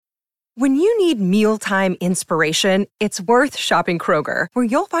When you need mealtime inspiration, it's worth shopping Kroger, where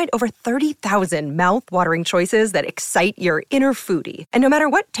you'll find over 30,000 mouth-watering choices that excite your inner foodie. And no matter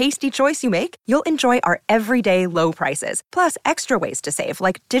what tasty choice you make, you'll enjoy our everyday low prices, plus extra ways to save,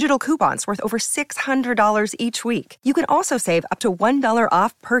 like digital coupons worth over $600 each week. You can also save up to $1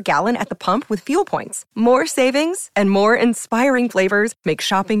 off per gallon at the pump with fuel points. More savings and more inspiring flavors make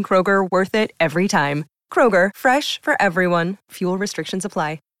shopping Kroger worth it every time. Kroger, fresh for everyone. Fuel restrictions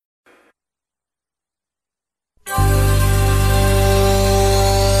apply.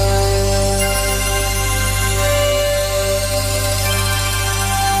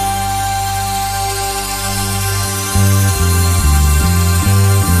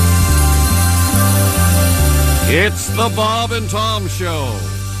 It's the Bob and Tom Show.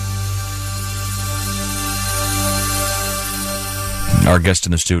 Our guest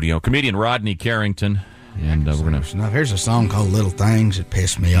in the studio, comedian Rodney Carrington. And we're going to... Now, here's a song called Little Things That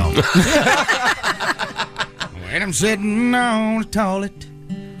Piss Me Off. When I'm sitting on a toilet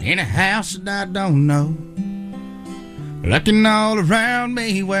in a house that I don't know, looking all around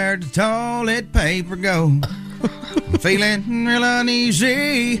me where the toilet paper go. I'm feeling real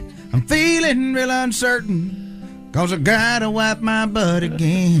uneasy, I'm feeling real uncertain, 'cause I gotta wipe my butt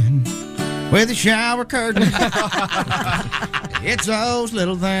again with a shower curtain. It's those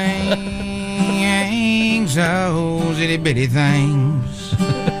little things, those itty bitty things.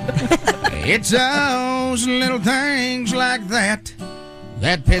 It's those little things like that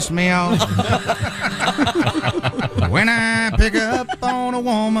that piss me off. When I pick up on a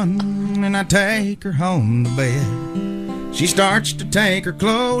woman and I take her home to bed, she starts to take her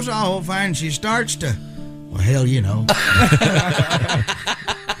clothes off and she starts to, well, hell, you know.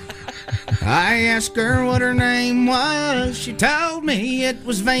 I asked her what her name was. She told me it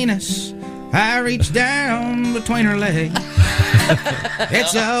was Venus. I reached down between her legs.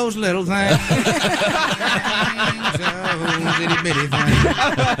 It's those little things, those itty bitty things.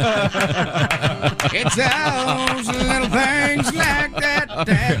 It's those little things like that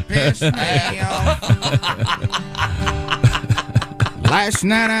that piss me off. Last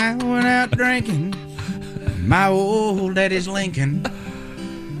night I went out drinking my old daddy's Lincoln.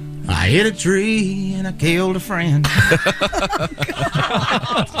 I hit a tree and I killed a friend.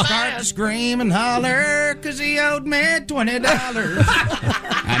 Started to scream and holler 'cause he owed me $20.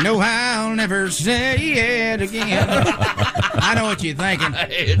 I know I'll never say it again. I know what you're thinking.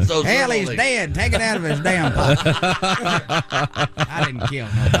 Hell, he's dead. Take it out of his damn pocket. I didn't kill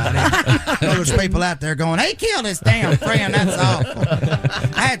nobody. There's people out there going, he killed his damn friend. That's awful.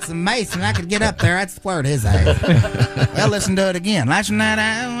 I had some mace and I could get up there. I'd squirt his ass. Well, listen to it again. Last night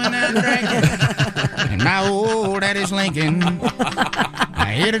I went out drinking and my old daddy's Lincoln.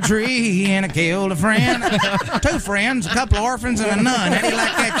 I hit a tree and I killed a friend. 2 friends, a couple of orphans, and a nun. How do you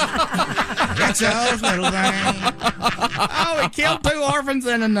like that? That's those little things. Oh, he killed 2 orphans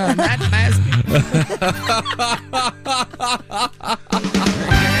and a nun. That bastard.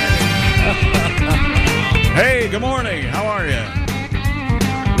 Hey, good morning. How are you?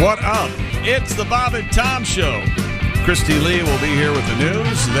 What up? It's the Bob and Tom Show. Christy Lee will be here with the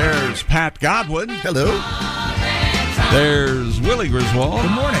news. There's Pat Godwin. Hello. There's Willie Griswold.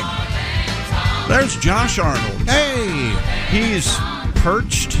 Good morning. There's Josh Arnold. Hey. He's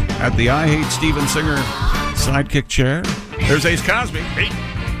perched at the I Hate Steven Singer sidekick chair. There's Ace Cosby. Hey.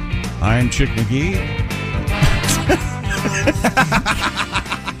 I'm Chick McGee.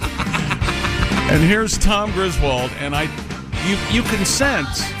 And here's Tom Griswold. And you can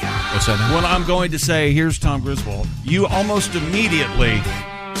sense when I'm going to say, here's Tom Griswold, you almost immediately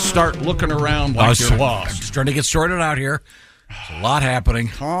start looking around like you're lost. I'm just trying to get sorted out here. There's a lot happening.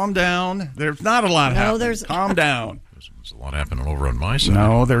 Calm down. There's not a lot happening. Calm down. There's a lot happening over on my side.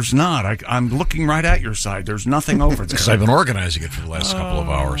 No, there's not. I'm looking right at your side. There's nothing over there. Because I've been organizing it for the last couple of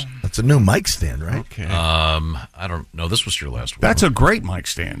hours. That's a new mic stand, right? Okay. I don't know. This was your last one. That's a great mic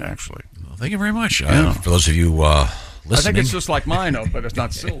stand, actually. Well, thank you very much. Yeah. For those of you listening. I think it's just like mine, but it's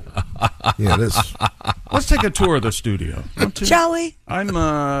not silver. Yeah, it is. Let's take a tour of the studio. Shall we? I'm,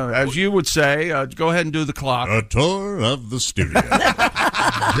 as you would say, go ahead and do the clock. A tour of the studio.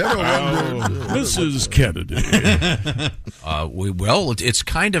 Mrs. Kennedy. It's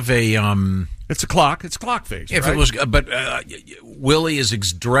kind of a... It's a clock. It's clock face. If right? it was, but Willie is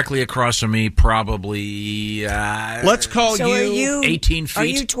directly across from me, probably. Let's call So are you 18 feet. Are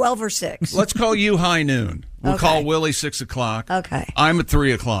you 12 or 6? Let's call you high noon. We'll Okay. call Willie 6 o'clock. Okay. I'm at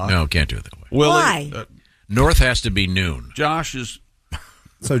 3 o'clock. No, can't do it that way. Willie, Why? North has to be noon. Josh is.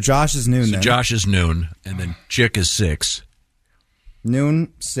 So Josh is noon So then. Josh is noon, and then Chick is 6.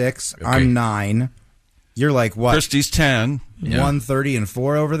 Noon, 6. Okay. I'm 9. You're like what? Christy's 10. 1:30 and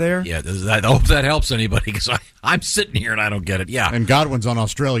 4 over there. Yeah, I hope that helps anybody because I'm sitting here and I don't get it. Yeah, And Godwin's on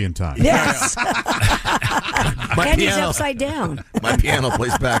Australian time. Yes. My And he's piano, upside down. my piano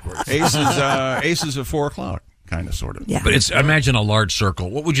plays backwards. Aces at 4 o'clock, kind of, sort of. Yeah. but imagine a large circle.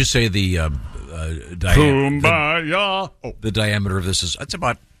 What would you say the Kumbaya. the diameter of this is? It's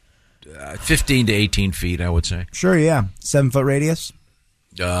about 15 to 18 feet, I would say. Sure, yeah. 7-foot radius.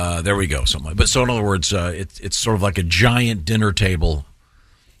 There we go, something like. But so in other words, it's sort of like a giant dinner table,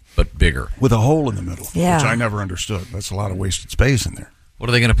 but bigger. With a hole in the middle, Yeah. which I never understood. That's a lot of wasted space in there. What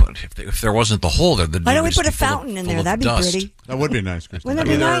are they going to put if there wasn't the hole there? Why don't we put a fountain in there? That'd be pretty. That would be nice, Christy. Wouldn't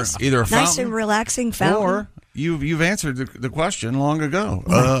that be nice? Either a nice fountain and relaxing fountain. Or you've answered the question long ago.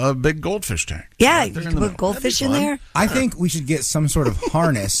 A big goldfish tank. Yeah, Right you there in can the put middle. goldfish in there. I think we should get some sort of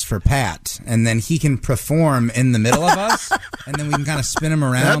harness for Pat, and then he can perform in the middle of us, and then we can kind of spin him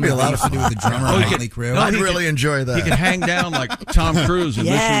around. That'd be a like lot we of used to do with the drummer Oh, of he Motley Crue. I'd really enjoy that. He can hang down like Tom Cruise in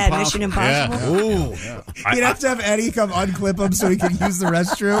Yeah, Mission Mission Impossible. Impossible. Ooh. You'd have to have Eddie come unclip him so he can use the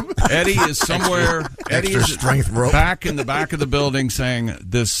restroom. Eddie is somewhere. Eddie extra is strength rope. back in the back of the building saying,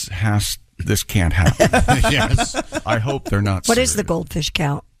 This can't happen." Yes. I hope they're not. What is the serious. goldfish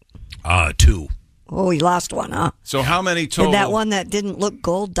count? 2 Oh, you lost one, huh? So how many total? Did that one that didn't look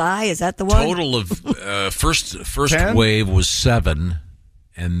gold die? Is that the one? total of first 10? wave was 7,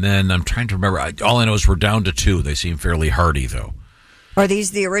 and then I'm trying to remember. All I know is we're down to 2. They seem fairly hardy though. Are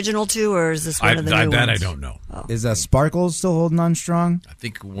these the original two, or is this one of the new That ones? I don't know. Is Sparkles still holding on strong? I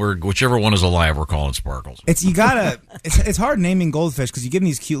think whichever one is alive, we're calling Sparkles. It's hard naming goldfish because you give them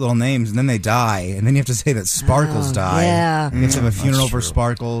these cute little names and then they die, and then you have to say that Sparkles died. yeah. You have to have a funeral for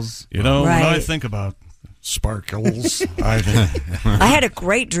Sparkles. You know, when I Right. think about Sparkles, I think I had a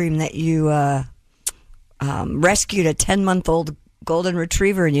great dream that you rescued a 10-month-old golden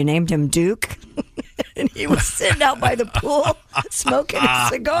retriever and you named him Duke. And he was sitting out by the pool smoking a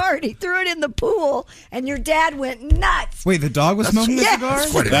cigar, and he threw it in the pool, and your dad went nuts. Wait, the dog was smoking a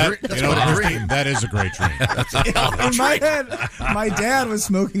Yes. cigar? That is a great dream. In my head, my dad was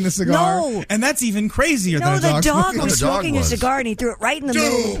smoking the cigar, No. and that's even crazier No, than the a dog dog smoking was the dog smoking a was. cigar, and he threw it right in the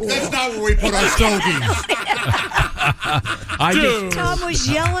middle of the pool. That's not where we put our stogies. Tom was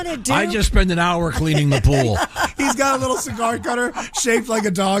yelling at Duke. I just spent an hour cleaning the pool. He's got a little cigar cutter shaped like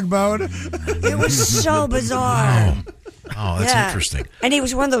a dog bone. It was so bizarre. Oh, that's Yeah. interesting. And he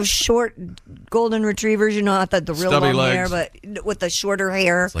was one of those short golden retrievers, not the real Stubby long hair, legs. but with the shorter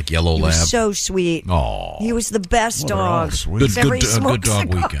hair. It's like yellow He lab. was so sweet. Oh, He was the best Well, they're all dog. sweet. good Except for he good smoked dog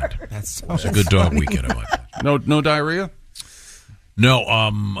cigars. weekend. That's so It's a good dog weekend. I like that. no diarrhea. No,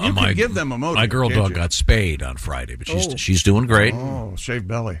 You my could give them Imodium, my girl can't dog you? got spayed on Friday, but she's doing great. Oh, shaved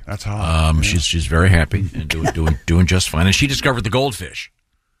belly. That's hot. She's very happy and doing just fine. And she discovered the goldfish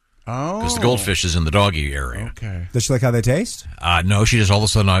Oh, because the goldfish is in the doggy area. Okay. Does she like how they taste? No, she just all of a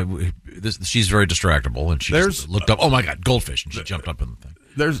sudden she's very distractible and she There's- just looked up. Oh my God, goldfish! And she jumped up in the thing.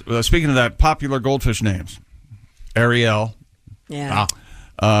 There's speaking of that, popular goldfish names: Ariel, Yeah.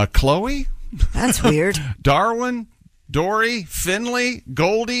 Chloe, That's weird. Darwin, Dory, Finley,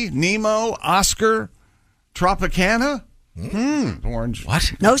 Goldie, Nemo, Oscar, Tropicana. Orange.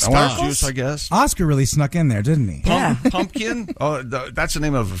 What? No Orange sparkles? juice, I guess. Oscar really snuck in there, didn't he? Yeah. Pumpkin. Oh, that's the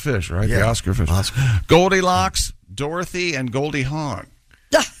name of a fish, right? The Yeah. Oscar fish. Goldilocks, Dorothy, and Goldie Hawn.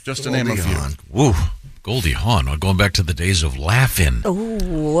 Just to name a few. Woo, Goldie Hawn. Going back to the days of Laugh-In.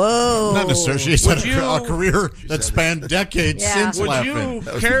 Whoa. Not necessarily. She's had you- a career that spanned decades Yeah. since Would Laughing.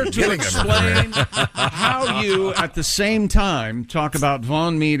 you care to explain how you, at the same time, talk about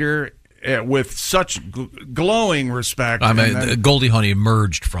Von Meter with such glowing respect? I mean, and then- Goldie Hawn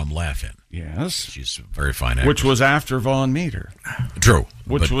emerged from Laugh-In. yes, She's a very fine actress. which was after Von Meter, true.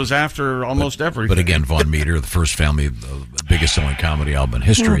 which was after almost everything. But again, Von Meter, the first family, the biggest selling comedy album in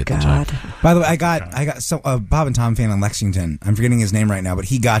history Oh, at the time. God. By the way, I got so Bob and Tom fan in Lexington. I'm forgetting his name right now, but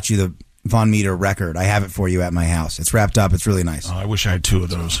he got you the Von Meter record. I have it for you at my house. It's wrapped up. It's really nice. Oh, I wish I had two of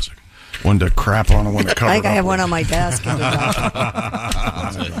those. One to crap on and one to cover I think I up have one with. on my desk.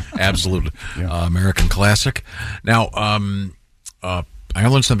 Absolute American classic. Now, I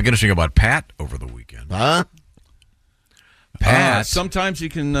learned something interesting about Pat over the weekend. Huh? Pat, Sometimes he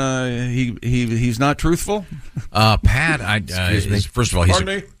can. He's not truthful. Pat. First of all,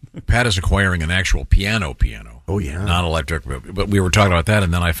 Pardon Pat is acquiring an actual piano. Oh, yeah. Not electric, but we were talking about that,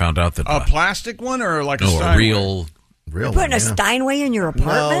 and then I found out that A plastic one or like a no, a Steinway? real. Real Putting one, a Steinway in your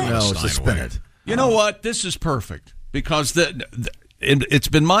apartment? No, it's a Steinway. spinet. You know what? This is perfect because it's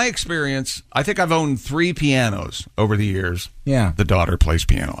been my experience. I think I've owned 3 pianos over the years. Yeah. The daughter plays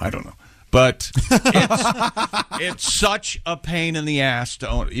piano. I don't know. But it's such a pain in the ass to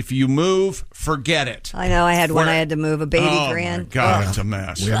own. If you move, forget it. I know. I had one. I had to move a baby grand. Oh, my God, it's a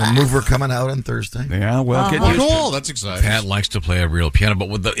mess. We have a mover coming out on Thursday. Yeah, well, get used to Cool. it. That's exciting. Pat likes to play a real piano, but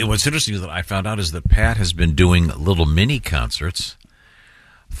what's interesting is that I found out is that Pat has been doing little mini concerts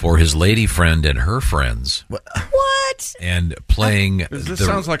for his lady friend and her friends. What? And playing. This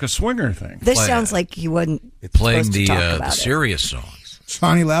sounds like a swinger thing. This sounds like you wouldn't. Playing supposed to the talk about it. serious songs.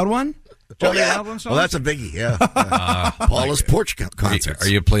 Johnny Loud one? Johnny Loudon song? Well, that's a biggie, yeah. Paula's Porch concerts. Are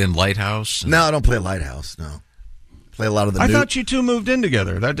you playing Lighthouse? No, I don't play Lighthouse, no. Play a lot of the I new... thought you two moved in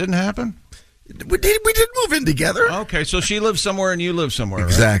together. That didn't happen? We did move in together. Okay, so she lives somewhere and you live somewhere, right?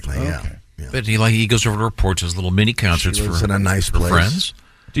 Exactly, yeah. Okay. Yeah. But he goes over to her porch, has little mini concerts She lives for in a nice her place. friends.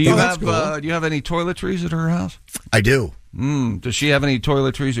 Do you that's have cool. do you have any toiletries at her house? I do. Does she have any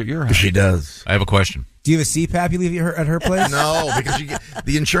toiletries at your house? She does. I have a question. Do you have a CPAP you leave at her place? No, because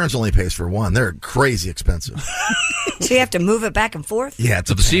the insurance only pays for one. They're crazy expensive. So you have to move it back and forth? Yeah, it's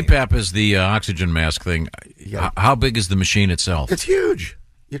So a the pain. CPAP is the oxygen mask thing. Yeah. How big is the machine itself? It's huge.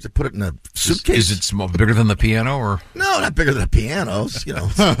 You have to put it in a suitcase. Is it small, bigger than the piano, or No, not bigger than a piano. You know,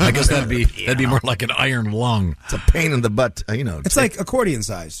 I guess that'd be more like an iron lung. it's a pain in the butt. It's like accordion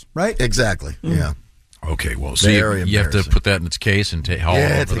size, right? Exactly. Yeah. Okay, well, so Very you have to embarrassing. put that in its case and haul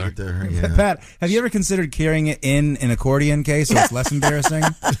Yeah, it over take there. it there. Yeah. Pat, have you ever considered carrying it in an accordion case so it's less embarrassing?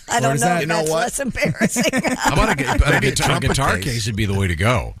 I Or don't is know that- if that's less embarrassing. How about a Maybe a guitar trumpet case case would be the way to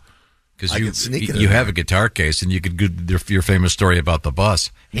go. Because I could sneak it you in have there. a guitar case, and you could do your famous story about the bus.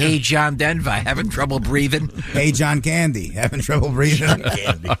 Hey, John Denver, having trouble breathing? Hey, John Candy, having trouble breathing?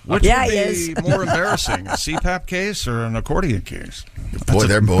 Which Yeah, would he be is. more embarrassing, a CPAP case or an accordion case? Boy,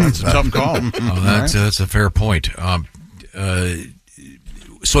 they're both Tough call. Oh, that's a fair point.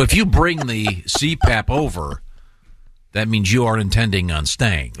 So if you bring the CPAP over, that means you are intending on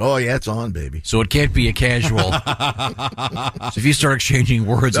staying. Oh, yeah, it's on, baby. So it can't be a casual. So if you start exchanging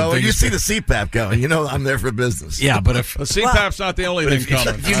words No, and when things, you see the CPAP going, you know I'm there for business. yeah, but if The CPAP's not the only thing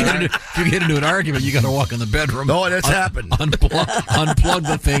coming. if you get into an argument, you got to walk in the bedroom. No, that's happened. Unplug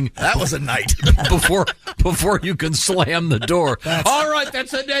the thing That was a night. before you can slam the door. All right,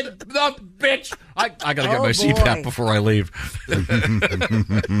 that's a dead bitch. I got to get Oh, my CPAP boy. before I leave. You got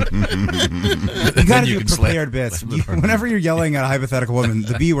Then to you do can slam- prepared bits. Whenever you're yelling at a hypothetical woman,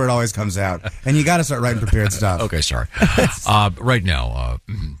 the B word always comes out, and you got to start writing prepared stuff. Okay, sorry. Right now,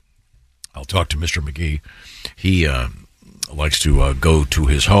 I'll talk to Mr. McGee. He likes to go to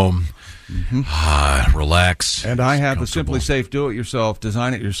his home, relax. And I have the comfortable. Simply Safe Do-It-Yourself,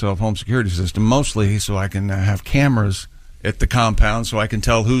 Design-It-Yourself home security system, mostly so I can have cameras at the compound so I can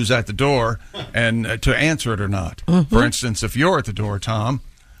tell who's at the door and to answer it or not. For instance, if you're at the door, Tom,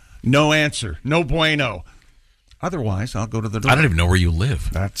 no answer, no bueno. Otherwise, I'll go to the door. I don't even know where you live.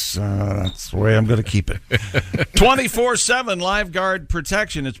 That's the way I'm going to keep it. 24/7 LiveGuard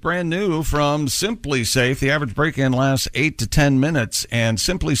protection. It's brand new from Simply Safe. The average break-in lasts 8 to 10 minutes, and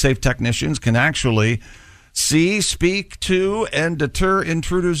Simply Safe technicians can actually see, speak to, and deter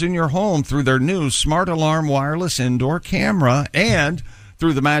intruders in your home through their new Smart Alarm wireless indoor camera. And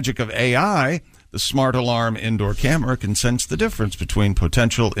through the magic of AI, the Smart Alarm indoor camera can sense the difference between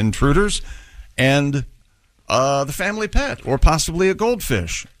potential intruders and the family pet, or possibly a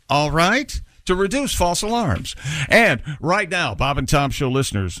goldfish. All right? To reduce false alarms. And right now, Bob and Tom Show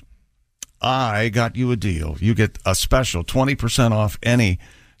listeners, I got you a deal. You get a special 20% off any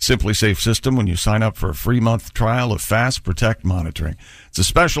Simply Safe system when you sign up for a free month trial of Fast Protect monitoring. It's a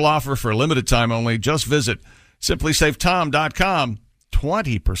special offer for a limited time only. Just visit simplysafetom.com.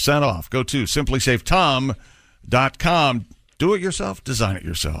 20% off. Go to simplysafetom.com. Do it yourself, design it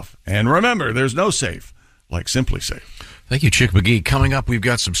yourself. And remember, there's no safe like Simply Safe. Thank you, Chick McGee. Coming up, we've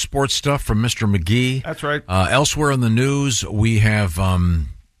got some sports stuff from Mr. McGee. That's right. Elsewhere in the news, we have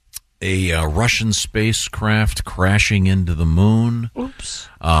a Russian spacecraft crashing into the moon. Oops.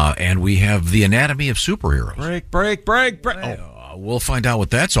 And we have the anatomy of superheroes. Break. Oh. We'll find out what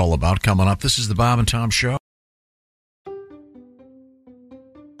that's all about coming up. This is the Bob and Tom Show.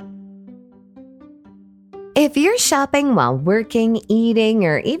 If you're shopping while working, eating,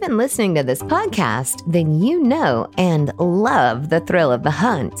 or even listening to this podcast, then you know and love the thrill of the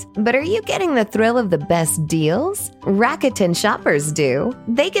hunt. But are you getting the thrill of the best deals? Rakuten shoppers do.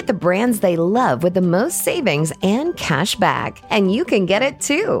 They get the brands they love with the most savings and cash back. And you can get it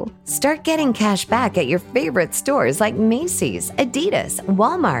too. Start getting cash back at your favorite stores like Macy's, Adidas,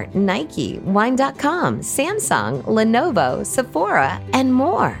 Walmart, Nike, Wine.com, Samsung, Lenovo, Sephora, and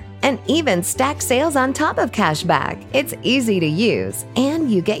more. and even stack sales on top of cash back. It's easy to use,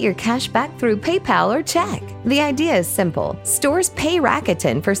 and you get your cash back through PayPal or check. The idea is simple. Stores pay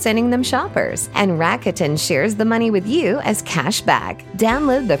Rakuten for sending them shoppers, and Rakuten shares the money with you as cash back.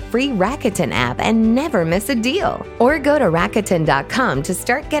 Download the free Rakuten app and never miss a deal. Or go to Rakuten.com to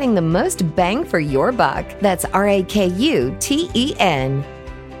start getting the most bang for your buck. That's RAKUTEN.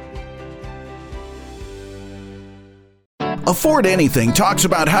 Afford Anything talks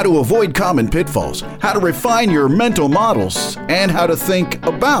about how to avoid common pitfalls, how to refine your mental models, and how to think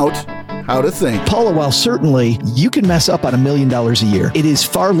about how to think. Paula, while certainly you can mess up on $1 million a year, it is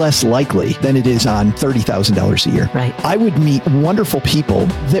far less likely than it is on $30,000 a year. Right. I would meet wonderful people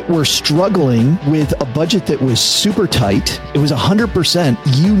that were struggling with a budget that was super tight. It was 100%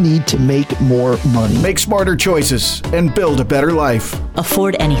 you need to make more money. Make smarter choices and build a better life.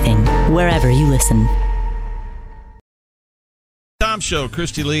 Afford Anything, wherever you listen. Tom Show,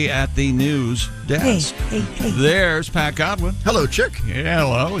 Christy Lee at the news desk. Hey. There's Pat Godwin. Hello, Chick. Yeah,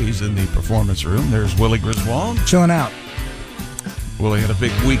 hello. He's in the performance room. There's Willie Griswold. Chilling out. Willie had a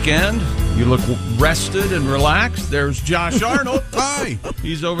big weekend. You look rested and relaxed. There's Josh Arnold. Hi.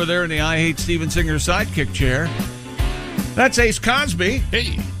 He's over there in the I Hate Steven Singer sidekick chair. That's Ace Cosby.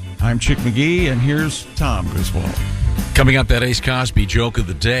 Hey. I'm Chick McGee, and here's Tom Griswold. Coming up, that Ace Cosby joke of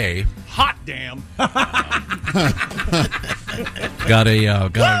the day. Hot damn. Got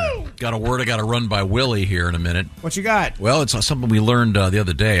a word I got to run by Willie here in a minute. What you got? Well, it's something we learned the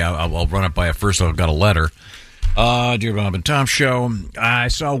other day. I'll run it by it first. I've got a letter. Dear Bob and Tom Show, I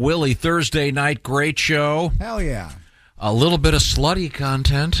saw Willie Thursday night. Great show. Hell yeah. A little bit of slutty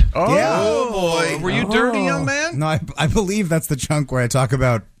content. Oh, Yeah. boy. Were you dirty, young man? No, I believe that's the chunk where I talk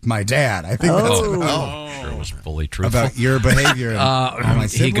about my dad. I think that's Sure, it was fully truthful. about your behavior. And all my he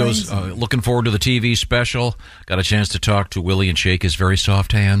siblings. goes, looking forward to the TV special. Got a chance to talk to Willie and shake his very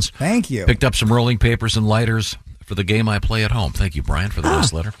soft hands. Thank you. Picked up some rolling papers and lighters for the game I play at home. Thank you, Brian, for the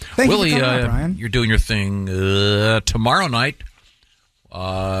nice letter. Thank you for Willie, coming out, Brian. you're doing your thing tomorrow night.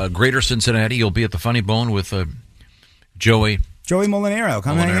 Greater Cincinnati. You'll be at the Funny Bone with Joey Molinaro.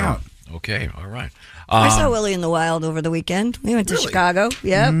 Come hang out. Okay, all right. I saw Willie in the wild over the weekend. We went to Chicago.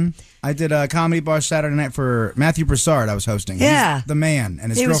 Yep. Mm-hmm. I did a comedy bar Saturday night for Matthew Broussard. I was hosting. Yeah. He's the man.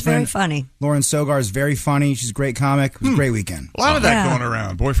 And his He was girlfriend, very funny. Lauren Sogar, is very funny. She's a great comic. It was a great weekend. A lot of that going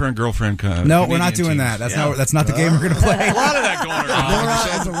around. Boyfriend, girlfriend. No, we're not doing that. That's not the game we're going to play. A lot of that going around.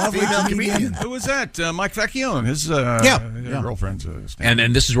 Laura is a lovely Female comedian. comedian. Who was that? Mike Vecchione. His girlfriend's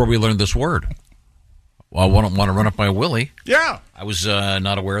And this is where we learned this word. Well, I want to run up by Willie. Yeah. I was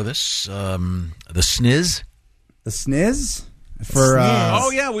not aware of this. The sniz. The sniz? Oh,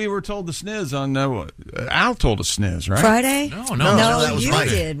 yeah, we were told the sniz on... Al told us sniz, right? Friday? No, that was you Mike.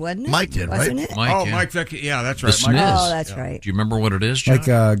 did, wasn't it? Mike did, wasn't right? it? Mike, Mike Vecchione. Yeah, that's right. The Mike. sniz. Oh, that's right. Do you remember what it is, John? Like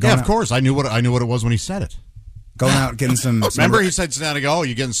going Yeah, of out, course. I knew what it was when he said it. going out getting some... Remember, he said, "Oh,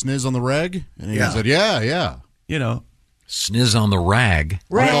 you getting sniz on the reg?" And he said, "Yeah." You know. Sniz on the rag.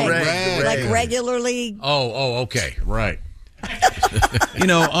 Reg. Like regularly. Oh, okay. Right. You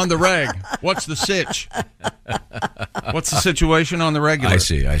know, on the reg. What's the sitch? What's the situation on the regular? I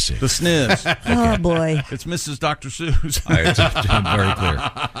see. The sniz. Oh, boy. It's Mrs. Dr. Seuss. It's very clear.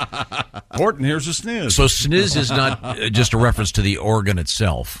 Horton, here's a sniz. So sniz is not just a reference to the organ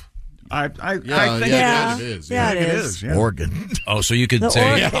itself. I think Yeah. it is. Yeah, I think it is. Yeah. Organ. Oh, so you could The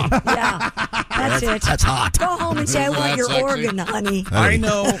say... organ. Yeah. That's it. That's hot. Go home and say, I want your sexy. organ, honey. I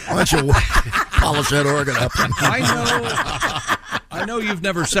know. Why don't you polish that organ up? I know you've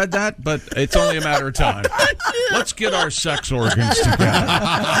never said that, but it's only a matter of time. Let's get our sex organs together.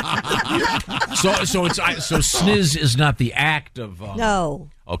 So sniz is not the act of... No.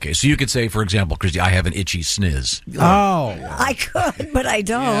 Okay, so you could say, for example, Christy, I have an itchy sniz. Oh. I could, but I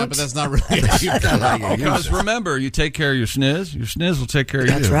don't. Yeah, but that's not really. Because remember, you take care of your sniz will take care of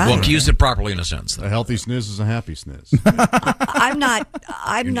That's you. right. Well, use it properly in a sense. A healthy sniz is a happy sniz. I'm not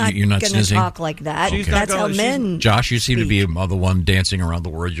You're not going to snizzing? talk like that. She's not That's how gonna- men. Josh, you seem to be speak. the one dancing around the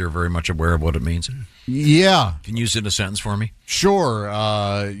word. You're very much aware of what it means. Yeah, Can you use it in a sentence for me? sure.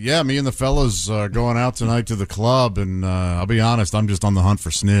 Me and the fellas going out tonight to the club, and I'll be honest, I'm just on the hunt for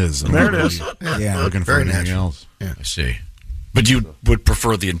sniz. I'm There it not is. really Yeah. looking for Very anything natural. else. I see. But you would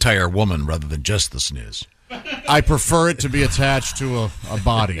prefer the entire woman rather than just the sniz. I prefer it to be attached to a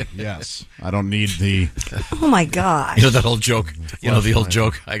body. Yes, I don't need the. Oh my God! You know that old joke. You know the old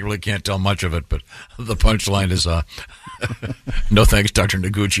joke. I really can't tell much of it, but the punchline is, "No thanks, Dr.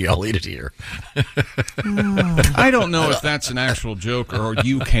 Noguchi. I'll eat it here." I don't know if that's an actual joke or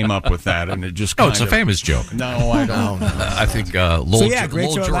you came up with that, and it just. No, it's a famous joke. No, I don't. I think. So yeah,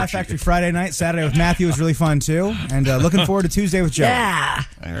 great show at Laugh Factory Friday night. Saturday with Matthew was really fun too, and looking forward to Tuesday with Joe. Yeah.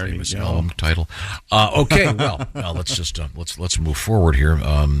 Famous album title. Okay, well, let's just let's move forward here.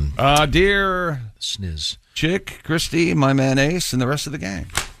 Dear Sniz, Chick, Christy, my man Ace, and the rest of the gang.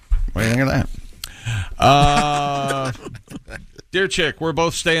 What do you think of that? Dear Chick, we're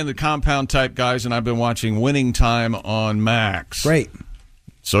both staying the compound type guys, and I've been watching Winning Time on Max. Great.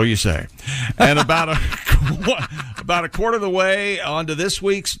 So you say. And about a quarter of the way onto this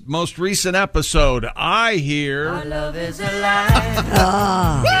week's most recent episode, I hear. Our love is alive.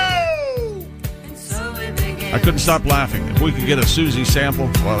 I couldn't stop laughing. If we could get a Susie sample,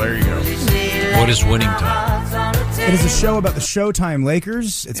 well, there you go. What is Winning Time? It is a show about the Showtime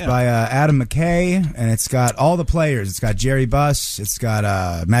Lakers. It's by Adam McKay, and it's got all the players. It's got Jerry Buss. It's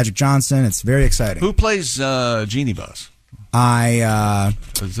got Magic Johnson. It's very exciting. Who plays Jeannie Buss? I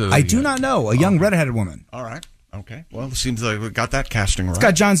do not know. A young redheaded woman. All right. Okay. Well, it seems like we got that casting right. It's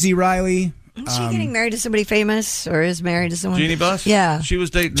got John C. Reilly. Isn't she getting married to somebody famous, or is married to someone? Jeannie Buss? Yeah. She was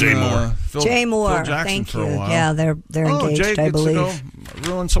dating Jay Moore. Phil Moore. Jackson Thank for you. a while. Yeah, they're engaged, Jay I gets believe. to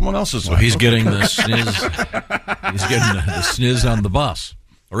go ruin someone else's So life. he's getting the sniz. He's getting the sniz on the bus,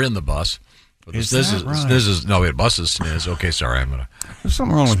 or in the bus. But the sniz is no, wait, bus is sniz. Okay, sorry, There's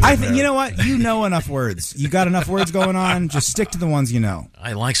something wrong with that. You know what? You know enough words. You got enough words going on. Just stick to the ones you know.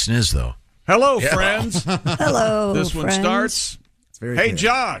 I like sniz though. Hello, friends. Hello, This one starts. Hey, clear.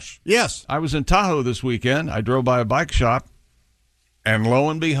 Josh. Yes. I was in Tahoe this weekend. I drove by a bike shop, and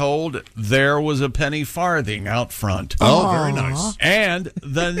lo and behold, there was a penny farthing out front. Oh, very nice. And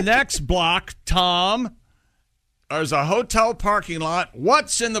the next block, Tom, there's a hotel parking lot.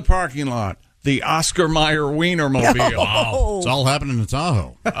 What's in the parking lot? The Oscar Mayer Wienermobile. Wow. It's all happening in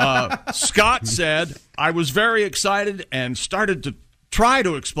Tahoe. Scott said, I was very excited and started to try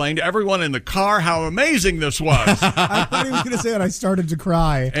to explain to everyone in the car how amazing this was. I thought he was going to say it. I started to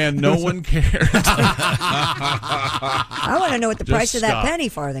cry. And no one cared. I want to know what the price of that penny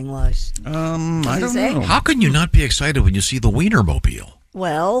farthing was. I don't know. How can you not be excited when you see the Wienermobile?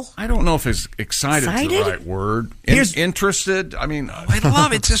 Well, I don't know if excited is the right word. Interested? I mean, I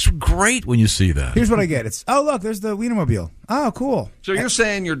love it. It's just great when you see that. Here's what I get. It's, oh, look, there's the Wienermobile. Oh, cool. So you're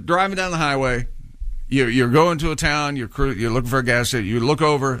saying you're driving down the highway, you're going to a town, you're looking for a gas station, you look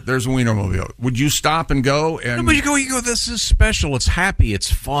over, there's a Wienermobile. Would you stop and go? And No, but you go, this is special. It's happy. It's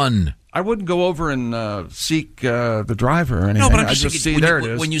fun. I wouldn't go over and seek the driver or anything. No, but I'm I just just thinking, see there it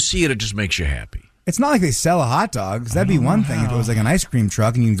is. when you see it, it just makes you happy. It's not like they sell a hot dog. That'd be one thing if it was like an ice cream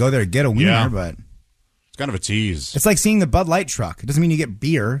truck and you can go there and get a wiener, but it's kind of a tease. It's like seeing the Bud Light truck. It doesn't mean you get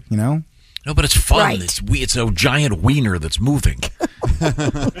beer, you know? No, but it's fun. Right. It's a giant wiener that's moving.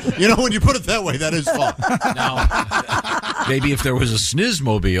 You know, when you put it that way, that is fun. Now, maybe if there was a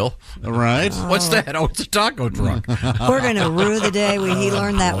Snizzmobile. Right. What's that? Oh, it's a taco truck. We're going to rue the day he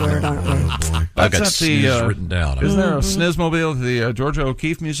learned that word, aren't we? I've got That's at the, Sniz written down. Isn't there a Snizzmobile at the Georgia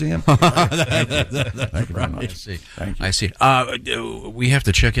O'Keeffe Museum? Thank you very much. I see. We have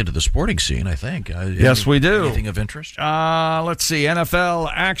to check into the sporting scene, I think. Yes, we do. Anything of interest? Let's see.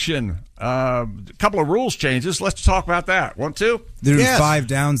 NFL action. A couple of rules changes. Let's talk about that. Want to? They're doing 5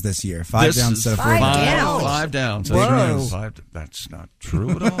 downs this year. 5 downs instead of 4 downs. 5 downs. Whoa. That's not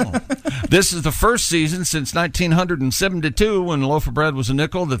true at all. This is the first season since 1972, when loaf of bread was a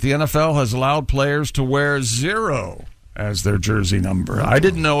nickel, that the NFL has allowed players to wear 0 as their jersey number. I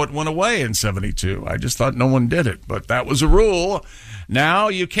didn't know it went away in 72. I just thought no one did it, but that was a rule. Now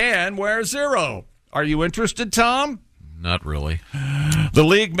you can wear 0. Are you interested, Tom? Not really. The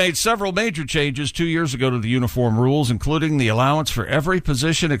league made several major changes 2 years ago to the uniform rules, including the allowance for every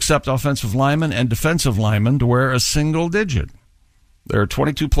position except offensive linemen and defensive linemen to wear a single digit. There are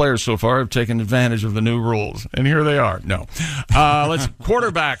 22 players so far who have taken advantage of the new rules, and here they are. No.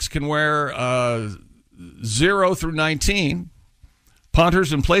 Quarterbacks can wear 0 through 19.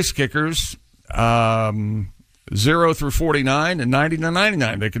 Punters and place kickers 0 through 49 and 90 to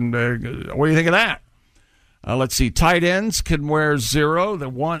 99. They can. What do you think of that? Let's see. Tight ends can wear 0.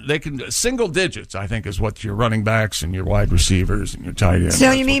 They can single digits. I think is what your running backs and your wide receivers and your tight ends.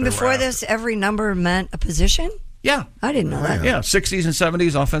 So you mean before this, every number meant a position? Yeah, I didn't know that. Yeah, 60s and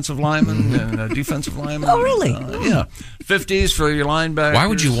 70s offensive linemen and defensive linemen. Oh, really? Yeah, 50s for your linebackers. Why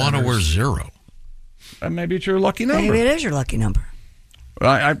would you want to wear 0? Maybe it's your lucky number. Maybe it is your lucky number.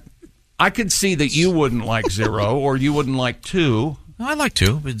 I I could see that you wouldn't like 0 or you wouldn't like 2. I like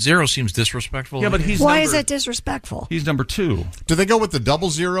 2, but 0 seems disrespectful. Yeah, but Why is it disrespectful? He's number 2. Do they go with the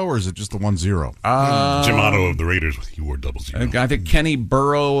 0 or is it just the 1-0? Jim Otto of the Raiders, he wore 0. I think Kenny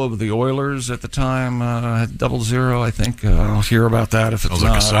Burrow of the Oilers at the time had 0. I think I'll hear about that if it's sounds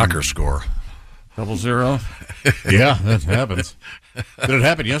like a soccer score. 0. Yeah, that happens. Did it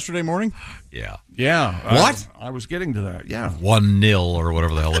happen yesterday morning? Yeah. Yeah. What? I was getting to that. Yeah. 1-0 or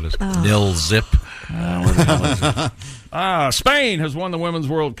whatever the hell it is. Nil zip. Where the hell is it? Spain has won the Women's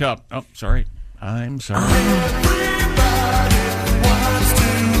World Cup. Oh, sorry. I'm sorry.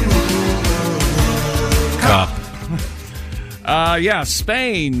 Cup. Yeah,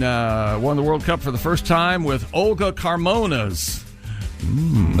 Spain won the World Cup for the first time with Olga Carmona's.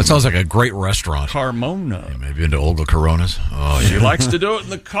 That sounds like a great restaurant. Carmona. Yeah, maybe into Olga Coronas. Oh, She yeah. likes to do it in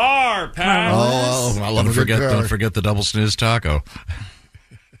the car, Pat. Oh, I love Don't forget the double sniz taco.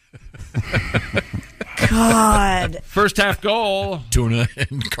 God. First half goal. Tuna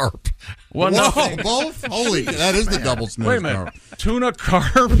and carp. 1-0. Both? Holy, that is the double snooze. Wait a minute. Tuna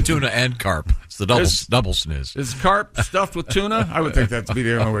carp? Tuna and carp. It's the double sniz. Is carp stuffed with tuna? I would think that'd be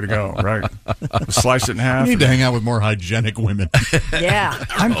the only way to go, right? Slice it in half. You need to hang out with more hygienic women. Yeah.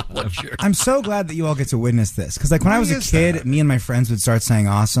 I'm so glad that you all get to witness this. Because like when I was a kid, me and my friends would start saying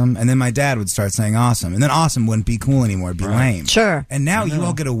awesome, and then my dad would start saying awesome. And then awesome wouldn't be cool anymore. It'd be lame. Sure. And now you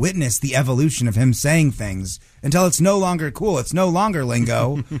all get to witness the evolution of him saying things until it's no longer cool. It's no longer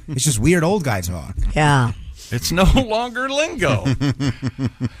lingo. It's just weird old guy talk. Yeah. It's no longer lingo.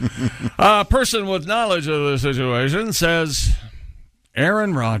 A person with knowledge of the situation says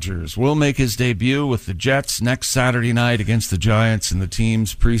Aaron Rodgers will make his debut with the Jets next Saturday night against the Giants in the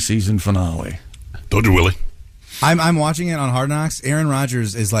team's preseason finale. Told you, Willie. I'm watching it on Hard Knocks. Aaron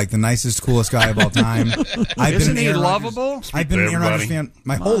Rodgers is like the nicest, coolest guy of all time. Isn't he lovable? I've been an Aaron Rodgers fan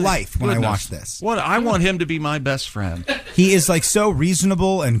my whole life when I watched this. What? I want him to be my best friend. He is like so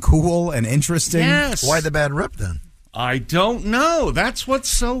reasonable and cool and interesting. Yes. Why the bad rep then? I don't know. That's what's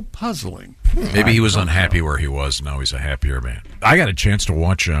so puzzling. Maybe he was unhappy where he was. Now he's a happier man. I got a chance to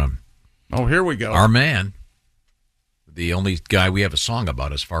watch Oh, here we go. our man, the only guy we have a song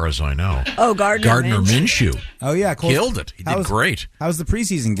about as far as I know. Oh, Gardner Minshew. Oh, yeah. Cole, Killed it. He did great. How was the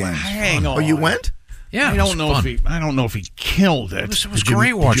preseason game? Hang on. Oh, you went? Yeah, I don't know if he killed it. It was Did you- great did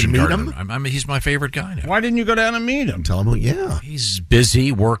you watching meet Gardner. him? I mean, he's my favorite guy now. Why didn't you go down and meet him? Tell him, yeah. He's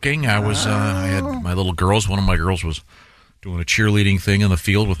busy working. I had my little girls. One of my girls was doing a cheerleading thing in the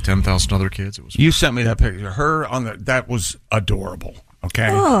field with 10,000 other kids. It was You sent me that picture. Her on that was adorable. Okay,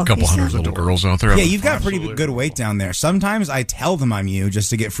 Oh, a couple he hundred sounds little girls out there. Yeah, you've got pretty good weight down there. Sometimes I tell them I'm you just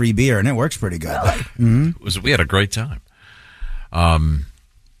to get free beer, and it works pretty good. We had a great time. I'm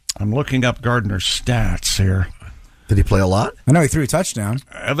looking up Gardner's stats here. Did he play a lot? I know he threw a touchdown.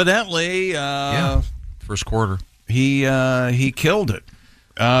 Evidently, First quarter. he killed it.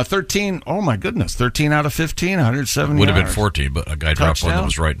 13. Oh my goodness, 13 out of 15, 170. Would have been yards. 14, but a guy dropped one that Touchdown?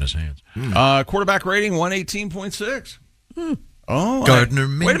 was right in his hands. Quarterback rating 118.6. Oh, Gardner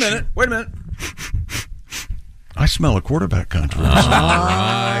wait a Minshew. minute. I smell a quarterback controversy.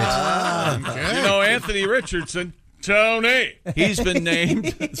 You know, Anthony Richardson, Tony. He's been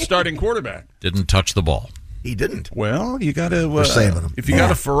named starting quarterback. Didn't touch the ball. He didn't. Well, you got to saving him. If you got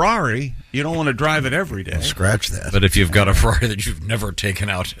a Ferrari, you don't want to drive it every day. Scratch that. But if you've got a Ferrari that you've never taken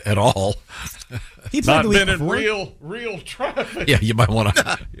out at all, He played Not the week been in before. real traffic. yeah, you might want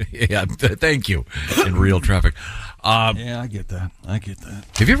to. Yeah, thank you. In real traffic. Yeah, I get that.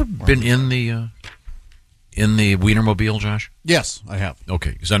 Have you ever been in the Wienermobile, Josh? Yes, I have.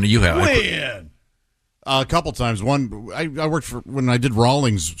 Okay, because I know you have. When? A couple times. One, I worked for when I did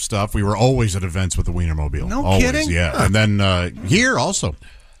Rawlings stuff. We were always at events with the Wienermobile. No always, kidding? Yeah, and then here also.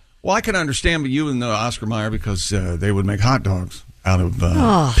 Well, I can understand you and Oscar Mayer because they would make hot dogs out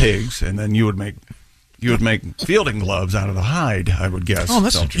of pigs, and then you would make fielding gloves out of the hide, I would guess. Oh,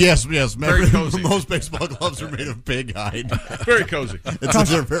 that's interesting. Yes. Very cozy. Most baseball gloves are made of pig hide. Very cozy. Did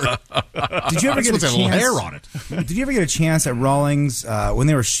you ever get a little chance? hair on it. Did you ever get a chance at Rawlings when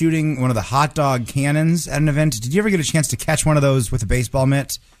they were shooting one of the hot dog cannons at an event? Did you ever get a chance to catch one of those with a baseball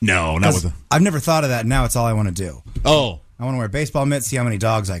mitt? No, not with. I've never thought of that. Now it's all I want to do. Oh, I want to wear a baseball mitt, see how many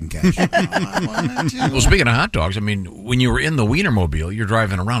dogs I can catch. Well, speaking of hot dogs, I mean, when you were in the Wienermobile, you're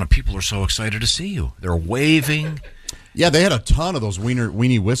driving around and people are so excited to see you. They're waving. yeah, they had a ton of those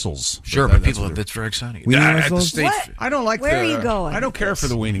weenie whistles. Sure, but people, that's very exciting. Weenie At the whistles? state- What? I don't like Where the, are you going I don't with care this? for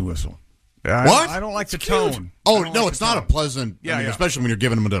the weenie whistle. What? I don't like the tone. Oh I don't no, like it's the not a tone. pleasant. Yeah, I mean, yeah. especially when you're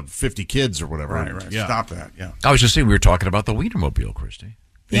giving them to 50 kids or whatever. Right. Yeah. Stop that. Yeah. I was just saying we were talking about the Wienermobile, Christy.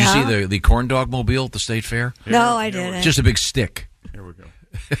 Did Yeah. you see the corn dog mobile at the state fair? No, I didn't. Just a big stick. Here we go.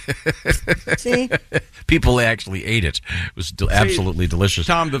 See? People actually ate it. It was absolutely delicious.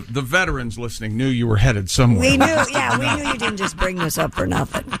 Tom, the veterans listening knew you were headed somewhere. We knew you didn't just bring this up for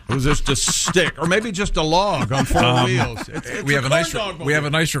nothing. Was this just a stick, or maybe just a log on four wheels? We have a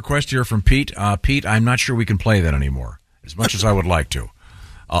nice request here from Pete. Pete, I'm not sure we can play that anymore, as much as I would like to.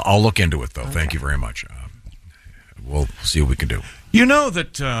 I'll look into it, though. Okay. Thank you very much. We'll see what we can do. You know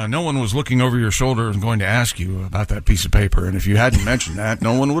that no one was looking over your shoulder and going to ask you about that piece of paper, and if you hadn't mentioned that,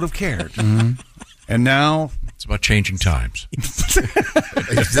 no one would have cared. Mm-hmm. And now it's about changing times.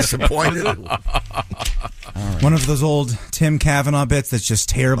 He's disappointed. One of those old Tim Kavanaugh bits that's just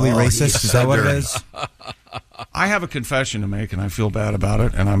terribly racist. Is that what it is? I have a confession to make, and I feel bad about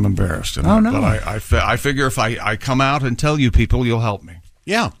it, and I'm embarrassed. Oh, no. But I figure if I come out and tell you people, you'll help me.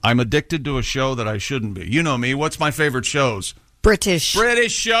 Yeah. I'm addicted to a show that I shouldn't be. You know me. What's my favorite shows? British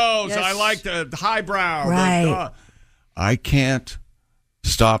shows. Yes. I like the highbrow. Right. I can't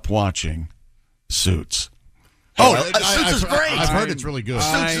stop watching Suits. Suits is great. I've heard it's really good.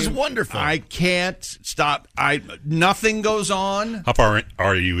 Suits is wonderful. I can't stop. Nothing goes on. How far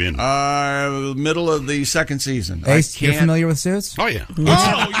are you in? Middle of the second season. Ace, you're familiar with Suits? Oh, yeah.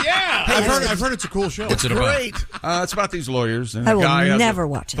 Oh, yeah. I've heard it's a cool show. What's it Great. It's about these lawyers. And I the will guy has never a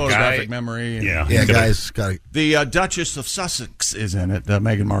watch it. photographic memory. And Yeah, guys. Got the Duchess of Sussex is in it,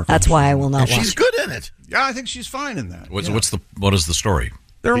 Meghan Markle. That's why I will not watch She's good in it. Yeah, I think she's fine in that. What is the story?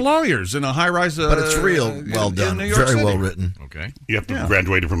 They're lawyers in a high-rise. But it's real well done. In New York Very City. well written. Okay. You have to have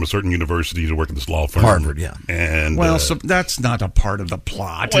graduated from a certain university to work at this law firm. Harvard, yeah. And so that's not a part of the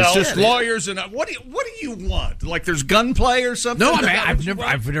plot. Well, it's just lawyers and what do you want? Like there's gunplay or something? No,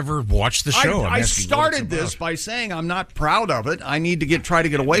 I've never watched the show. I started this by saying I'm not proud of it. I need to try to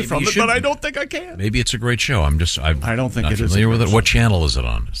get away from it, but I don't think I can. Maybe it's a great show. I don't think it is familiar with it. What channel is it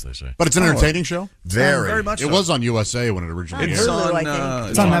on, as they say? But it's an entertaining show? Very much so. It was on USA when it originally aired.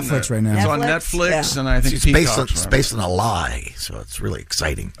 It's on Netflix right now. It's on Netflix, and I think it's based on a lie, so it's really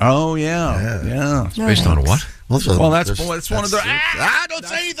exciting. Oh, yeah. It's based on what? That's one of the... don't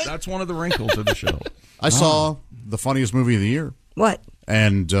say anything. That's one of the wrinkles of the show. I saw the funniest movie of the year. What?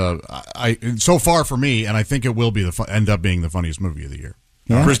 And so far for me, and I think it will be end up being the funniest movie of the year.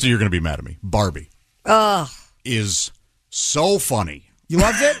 Yeah? Christy, you're going to be mad at me. Barbie is so funny. You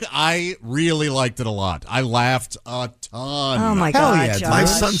loved it? I really liked it a lot. I laughed a ton. Oh, my God, yeah, Josh. My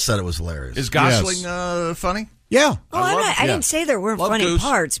son said it was hilarious. Is Gosling funny? Yeah. I didn't say there weren't funny Goose.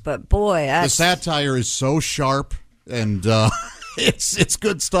 parts, but boy, The satire is so sharp, and it's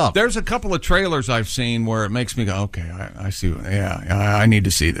good stuff. There's a couple of trailers I've seen where it makes me go, okay, I see. I need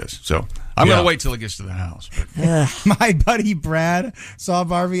to see this. So I'm going to wait till it gets to the house. My buddy Brad saw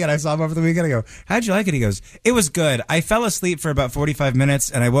Barbie, and I saw him over the weekend. I go, how'd you like it? He goes, it was good. I fell asleep for about 45 minutes,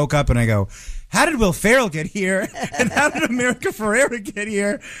 and I woke up, and I go, how did Will Ferrell get here? And how did America Ferrera get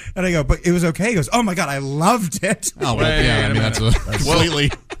here? And I go, but it was okay. He goes, oh, my God, I loved it. Oh, well, yeah, I mean, that's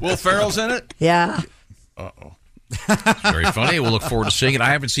completely... Will Ferrell's in it? Yeah. Uh-oh. It's very funny. We'll look forward to seeing it. I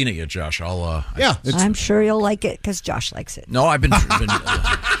haven't seen it yet, Josh. I'm sure you'll like it because Josh likes it. No, I've been trying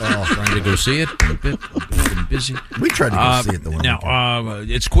to go see it. I've been busy. We tried to go see it the one now.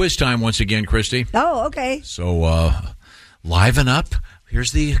 It's quiz time once again, Christy. Oh, okay. So liven up.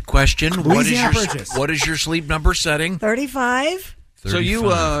 Here's the question: What is your sleep number setting? 35. So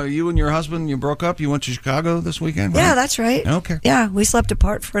you and your husband, you broke up. You went to Chicago this weekend, right? Yeah, that's right. Okay. Yeah, we slept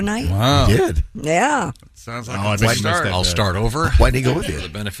apart for a night. Wow. You did? Yeah. Sounds like a big start. I'll start over. Why'd he go with you? For the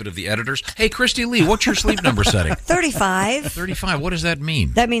benefit of the editors. Hey, Christy Lee, what's your sleep number setting? 35. 35. What does that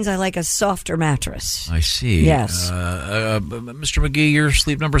mean? That means I like a softer mattress. I see. Yes. Mr. McGee, your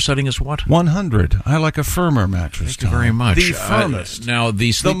sleep number setting is what? 100. I like a firmer mattress. Thank you very much. The firmest. Now,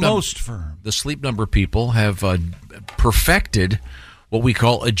 the most firm. The sleep number people have perfected what we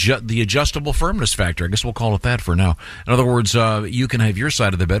call the adjustable firmness factor. I guess we'll call it that for now. In other words, you can have your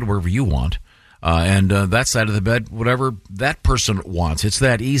side of the bed wherever you want. And that side of the bed, whatever that person wants. It's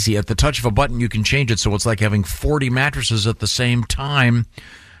that easy. At the touch of a button, you can change it so it's like having 40 mattresses at the same time.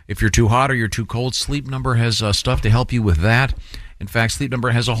 If you're too hot or you're too cold, Sleep Number has stuff to help you with that. In fact, Sleep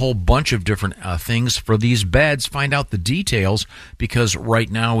Number has a whole bunch of different things for these beds. Find out the details because right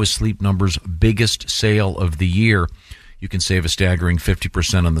now is Sleep Number's biggest sale of the year. You can save a staggering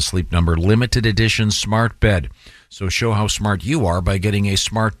 50% on the Sleep Number limited edition smart bed. So show how smart you are by getting a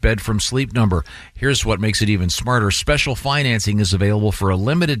smart bed from Sleep Number. Here's what makes it even smarter. Special financing is available for a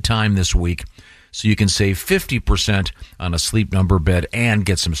limited time this week, so you can save 50% on a Sleep Number bed and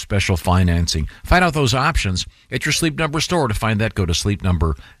get some special financing. Find out those options at your Sleep Number store. To find that, go to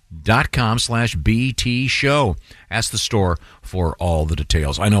sleepnumber.com/BT show. Ask the store for all the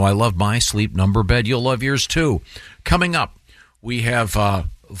details. I know I love my Sleep Number bed. You'll love yours too. Coming up, We have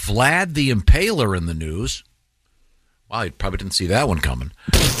Vlad the Impaler in the news. Wow, you probably didn't see that one coming.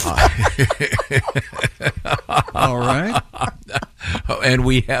 All right. And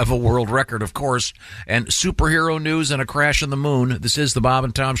we have a world record, of course, and superhero news and a crash on the moon. This is the Bob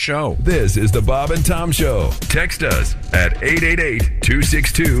and Tom Show. This is the Bob and Tom Show. Text us at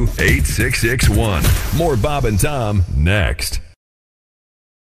 888-262-8661. More Bob and Tom next.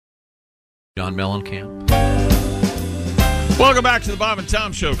 John Mellencamp. Welcome back to the Bob and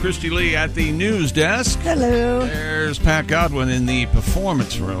Tom Show. Christy Lee at the news desk. Hello. There's Pat Godwin in the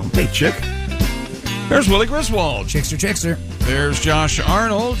performance room. Hey, chick. There's Willie Griswold. Chickster. There's Josh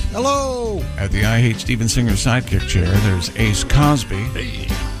Arnold. Hello. At the I Hate Steven Singer sidekick chair, there's Ace Cosby. Hey.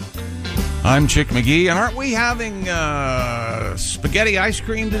 I'm Chick McGee. And aren't we having spaghetti ice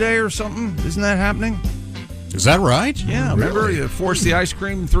cream today or something? Isn't that happening? Is that right? Yeah, remember you forced the ice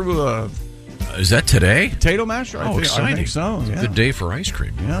cream through a... Is that today? Potato masher? Exciting. I think so, It's yeah. a good day for ice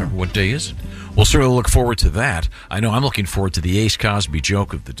cream. Yeah. What day is it? We'll certainly look forward to that. I know I'm looking forward to the Ace Cosby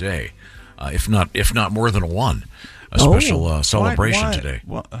joke of the day, if not more than one. A special celebration today.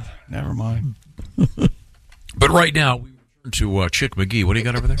 Well, never mind. But right now, we turn to Chick McGee. What do you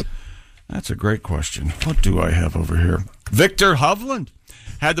got over there? That's a great question. What do I have over here? Victor Hovland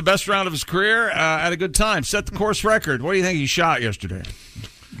had the best round of his career, had a good time, set the course record. What do you think he shot yesterday?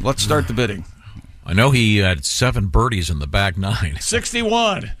 Let's start the bidding. I know he had 7 birdies in the back 9.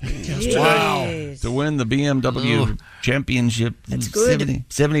 61. Wow. To win the BMW Championship. That's good.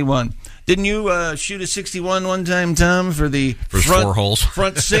 71. Didn't you shoot a 61 one time, Tom, for the front, 4 holes?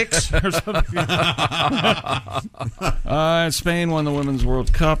 Front 6 or something? Spain won the Women's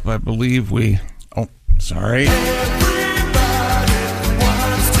World Cup. I believe we... Oh, sorry.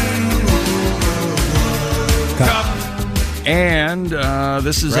 Cup. And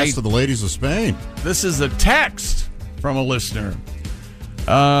this is Rest of the ladies of Spain. This is a text from a listener.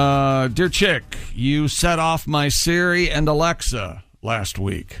 Dear Chick, you set off my Siri and Alexa last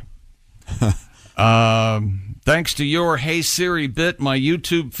week. Thanks to your Hey Siri bit, my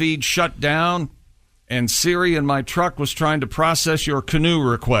YouTube feed shut down, and Siri in my truck was trying to process your canoe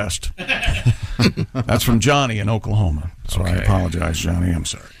request. That's from Johnny in Oklahoma. So I apologize, Johnny. I'm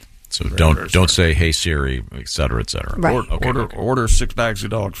sorry. So don't say Hey Siri, et cetera, et cetera. Right. Order 6 bags of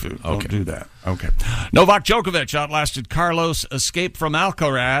dog food. Okay. Don't do that. Okay. Novak Djokovic outlasted Carlos Escape from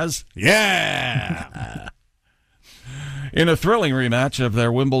Alcaraz. Yeah. In a thrilling rematch of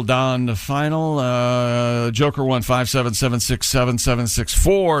their Wimbledon final, Joker won 5-7, 7-6, 7-7,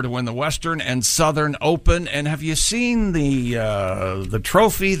 6-4 to win the Western and Southern Open. And have you seen the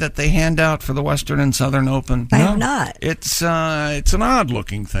trophy that they hand out for the Western and Southern Open? I have not. It's an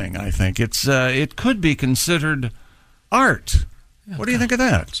odd-looking thing, I think. It could be considered art. What do you think of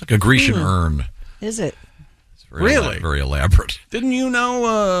that? It's like a Grecian urn. Is it? It's very very elaborate. Didn't you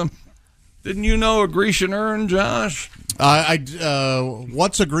know a Grecian urn, Josh?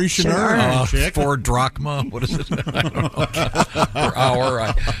 What's a Grecian urn? Chick? 4 drachma. What is it? I don't know. Per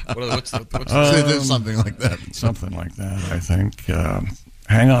hour. What's something like that. Something like that, I think.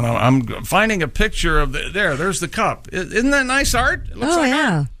 Hang on. I'm finding a picture of there's the cup. Isn't that nice art? It looks like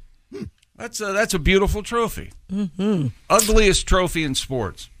yeah. art. That's a beautiful trophy. Mm-hmm. Ugliest trophy in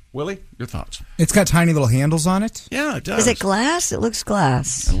sports. Willie, your thoughts? It's got tiny little handles on it. Yeah, it does. Is it glass? It looks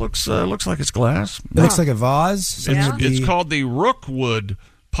glass. It looks like it's glass. It looks like a vase. It's called the Rookwood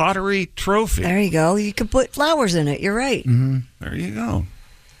Pottery Trophy. There you go. You can put flowers in it. You're right. Mm-hmm. There you go.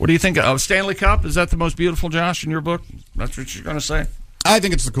 What do you think of Stanley Cup? Is that the most beautiful, Josh, in your book? That's what you're going to say? I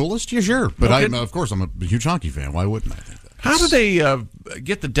think it's the coolest. Yeah, sure. But of course, I'm a huge hockey fan. Why wouldn't I think that? How do they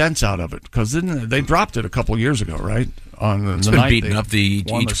get the dents out of it? Because they dropped it a couple years ago, right? It's been beaten up.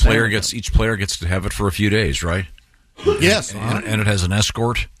 Each player gets to have it for a few days, right? Yes, and it has an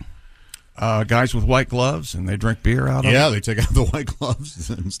escort. Guys with white gloves, and they drink beer out of it. Yeah, they take out the white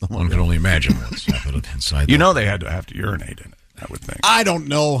gloves. And stuff. One can only imagine what's happening inside. They had to have to urinate in it. I would think. I don't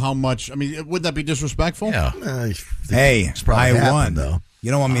know how much. I mean, would that be disrespectful? Yeah. Hey, I won though.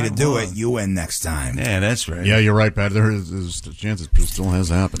 You don't want me to do it. You win next time. Yeah, that's right. Yeah, you're right, Pat. There is a chance it still has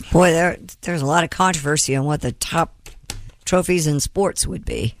happened. Boy, there's a lot of controversy on what the top trophies in sports would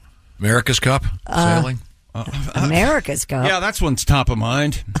be. America's Cup sailing. America's Cup. Yeah, that's one's top of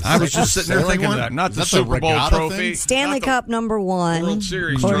mind. I was just sitting there thinking that. Not the Super Bowl trophy. Stanley Cup #1. World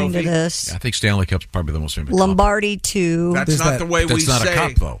Series according trophy. to this. Yeah, I think Stanley Cup's probably the most famous. Lombardi 2. That's not the way we say. That's not a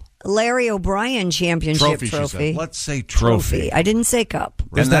cup, though. Larry O'Brien Championship Trophy. Let's say trophy. I didn't say cup.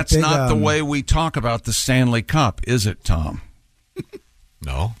 And that's not the way we talk about the Stanley Cup, is it, Tom?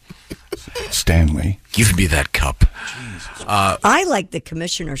 No. Stanley. Give me that cup. I like the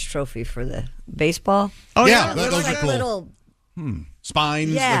Commissioner's Trophy for the baseball. Oh, yeah. It looks like a little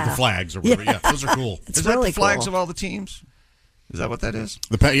spines, Yeah. like the flags or whatever. Yeah. Yeah, those are cool. It's Is that really the flags cool. of all the teams? Is that what that is?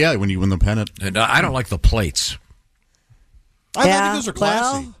 Yeah, when you win the pennant. And I don't like the plates. I think those are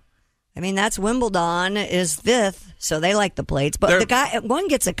classy. Well, I mean, that's Wimbledon is 5th, so they like the plates. But the guy, one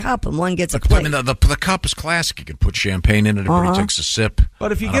gets a cup and one gets a I plate. mean, the cup is classic. You can put champagne in it. Everybody Uh-huh. takes a sip.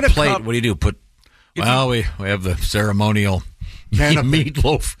 But if you On get a a plate, cup- what do? We have the ceremonial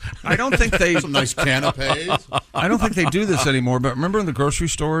meatloaf. I don't think they Some nice canapes. I don't think they do this anymore. But remember in the grocery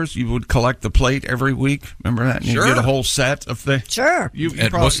stores, you would collect the plate every week. Remember that? And Sure. You get a whole set of things. Sure. You It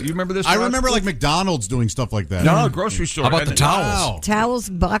probably, was- you remember this? I Rod? remember like McDonald's doing stuff like that. No, grocery store. How about the And- towels? Towels,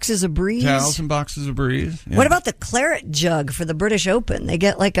 boxes of Breeze. Towels and boxes of Breeze. Yeah. What about the claret jug for the British Open? They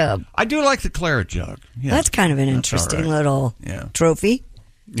get like a. I do like the claret jug. Yeah. That's kind of an That's interesting all right. little Yeah. trophy.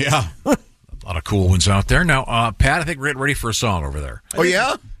 Yeah. A lot of cool ones out there. Now, Pat, I think we're ready for a song over there. Oh,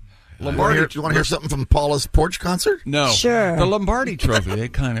 yeah? Lombardi. Do you want to hear something from Paula's porch concert? No. Sure. The Lombardi Trophy, they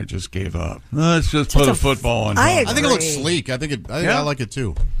kind of just gave up. Let's just put a football on top. I I think it looks agree. sleek. I think Yeah. I like it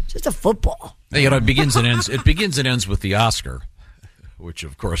too. Just a football. You know, it begins and ends. It begins and ends with the Oscar, which,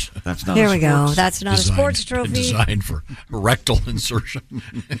 of course, That's not Here a we go. sports- That's not a sports trophy. Designed for rectal insertion.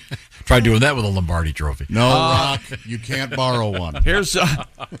 Try doing that with a Lombardi Trophy. No, Rock, you can't borrow one. Here's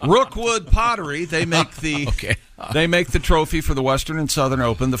Rookwood Pottery. They make the they make the trophy for the Western and Southern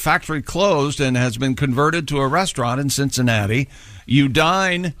Open. The factory closed and has been converted to a restaurant in Cincinnati. You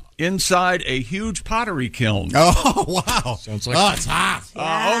dine inside a huge pottery kiln. Oh, wow. Sounds like it's hot.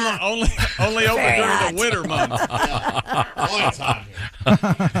 Only open Very during hot. the winter months. Boy, it's hot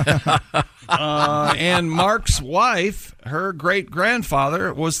here. And Mark's wife, her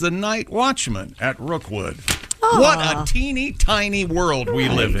great-grandfather, was the night watchman at Rookwood. What a teeny tiny world we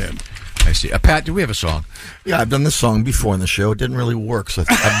live in. I see. Pat, do we have a song? Yeah, I've done this song before in the show. It didn't really work, so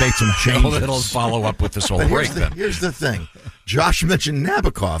I've made some changes. It'll follow up with this whole But break then. here's the thing. Josh mentioned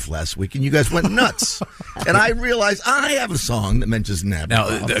Nabokov last week, and you guys went nuts. And I realized I have a song that mentions Nabokov.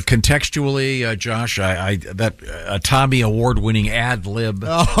 Now, contextually, Josh, that Tommy Award-winning ad lib.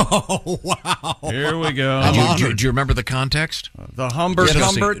 Oh, wow. Here we go. Do you remember the context? The Humbert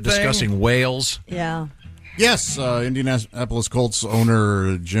thing? Discussing whales. Yeah. Yes, Indianapolis Colts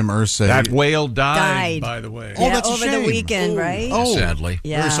owner Jim Irsay. That whale died, by the way. Oh, that's a over shame. the weekend, right? Oh, Sadly.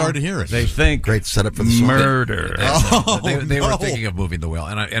 Yeah. Very sorry to hear it. They think Great setup for the song. murder. They were thinking of moving the whale,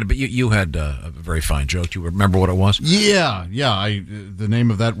 but you had a very fine joke. Do you remember what it was? Yeah. The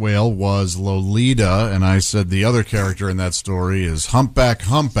name of that whale was Lolita, and I said the other character in that story is Humpback.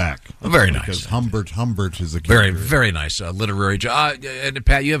 Very nice. Because Humbert is the Very, character. very nice literary joke. And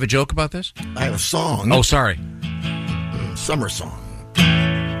Pat, you have a joke about this? I have a song. Oh, sorry. Summer song.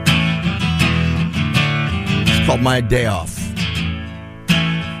 It's called My Day Off.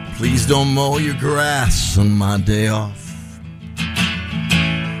 Please don't mow your grass on my day off.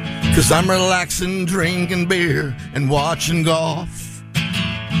 'Cause I'm relaxing, drinking beer, and watching golf.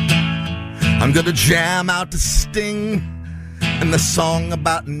 I'm gonna jam out to Sting and the song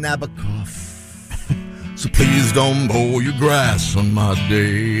about Nabokov. So please don't mow your grass on my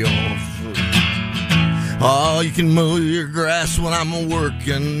day off. Oh, you can mow your grass when I'm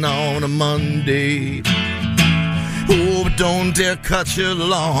working on a Monday. Oh, but don't dare cut your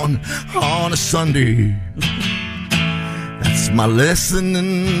lawn on a Sunday. That's my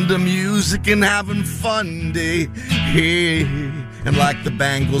listening to music and having fun day. Hey, and like the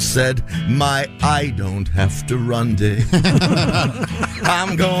Bangles said, my I don't have to run day.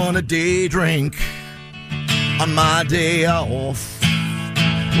 I'm gonna day drink on my day off.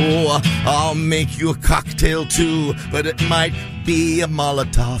 Oh, I'll make you a cocktail too, but it might be a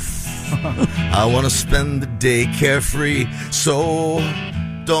Molotov. I want to spend the day carefree, so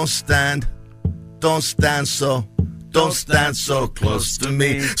don't stand so close to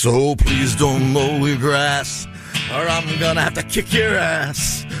me. So please don't mow your grass, or I'm gonna have to kick your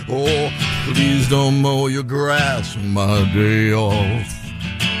ass. Oh, please don't mow your grass on my day off.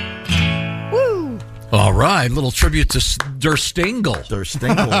 All right, little tribute to Der Stingle.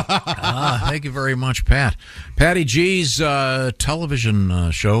 Ah, thank you very much, Pat. Patty G's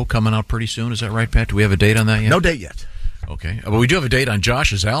television show coming out pretty soon. Is that right, Pat? Do we have a date on that yet? No date yet. Okay, but we do have a date on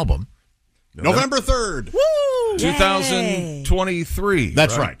Josh's album. November 3rd. Woo! 2023.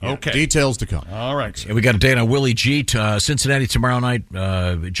 That's right. Yeah. Okay. Details to come. All right. And we got a date on Willie G. Cincinnati tomorrow night.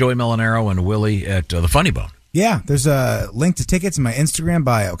 Joey Melanero and Willie at the Funny Bone. Yeah, there's a link to tickets in my Instagram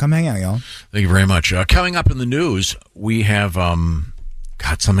bio. Come hang out, y'all. Thank you very much. Coming up in the news, we have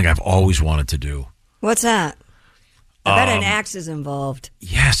something I've always wanted to do. What's that? I bet an axe is involved.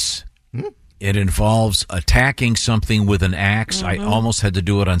 Yes. It involves attacking something with an axe. I almost had to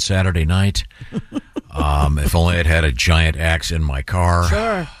do it on Saturday night. If only I'd had a giant axe in my car.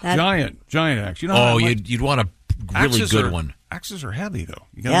 Sure. Giant axe. You know you'd want a really good one. Axes are heavy, though.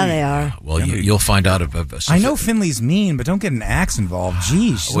 They are. Well, you'll find out. I know Finley's mean, but don't get an axe involved.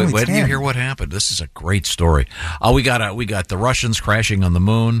 Jeez. Wait till you hear what happened. This is a great story. We got the Russians crashing on the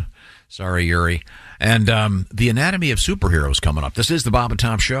moon. Sorry, Yuri. And the Anatomy of Superheroes coming up. This is the Bob and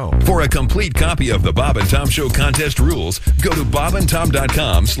Tom Show. For a complete copy of the Bob and Tom Show contest rules, go to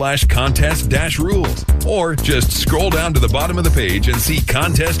bobandtom.com/contest-rules. Or just scroll down to the bottom of the page and see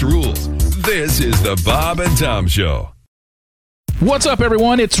contest rules. This is the Bob and Tom Show. What's up,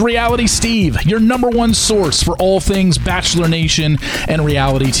 everyone? It's Reality Steve, your number one source for all things Bachelor Nation and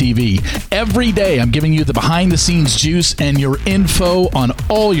reality TV. Every day, I'm giving you the behind-the-scenes juice and your info on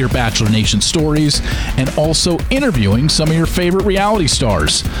all your Bachelor Nation stories, and also interviewing some of your favorite reality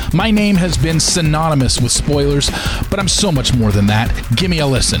stars. My name has been synonymous with spoilers, but I'm so much more than that. Give me a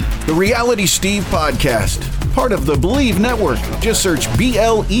listen. The Reality Steve Podcast, part of the Believe Network. Just search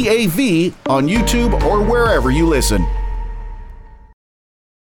BLEAV on YouTube or wherever you listen.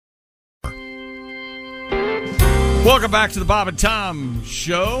 Welcome back to the Bob and Tom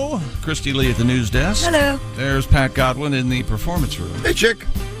Show. Christy Lee at the news desk. Hello. There's Pat Godwin in the performance room. Hey, chick.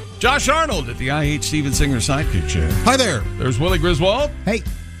 Josh Arnold at the I.H. Steven Singer sidekick chair. Hi there. There's Willie Griswold. Hey.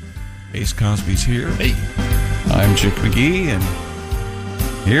 Ace Cosby's here. Hey. I'm Chick McGee, and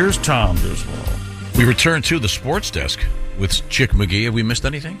here's Tom Griswold. We return to the sports desk with Chick McGee. Have we missed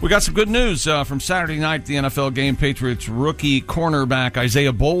anything? We got some good news from Saturday night, the NFL game. Patriots rookie cornerback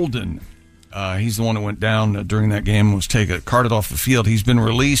Isaiah Bolden. He's the one who went down during that game, was carted off the field. He's been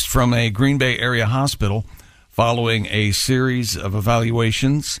released from a Green Bay area hospital following a series of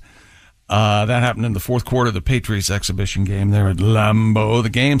evaluations. That happened in the fourth quarter of the Patriots exhibition game there at Lambeau. The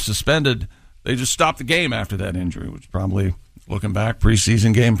game suspended. They just stopped the game after that injury, which probably, looking back,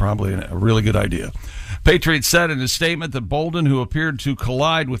 preseason game, probably a really good idea. Patriots said in a statement that Bolden, who appeared to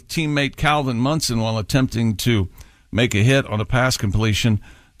collide with teammate Calvin Munson while attempting to make a hit on a pass completion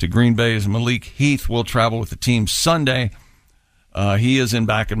to Green Bay's Malik Heath, will travel with the team Sunday. He is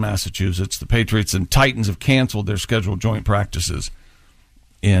back in Massachusetts. The Patriots and Titans have canceled their scheduled joint practices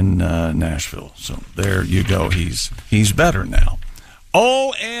in Nashville. So there you go. He's better now.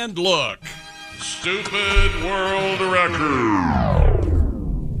 Oh, and look. Stupid world record.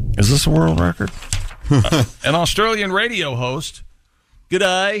 Is this a world record? An Australian radio host.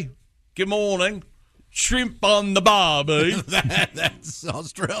 G'day. Good morning. Shrimp on the barbie. That's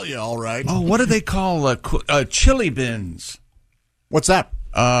Australia, all right. Oh, what do they call chili bins? What's that?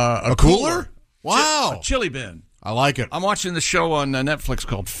 A cooler? Wow. A chili bin. I like it. I'm watching the show on Netflix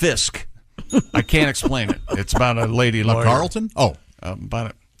called Fisk. I can't explain it. It's about a lady lawyer. Carlton? Oh. About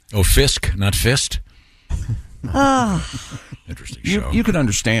it. Oh, Fisk, not Fist? Interesting show. You can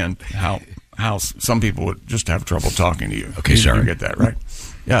understand how some people would just have trouble talking to you. Okay, sorry. You get that, right?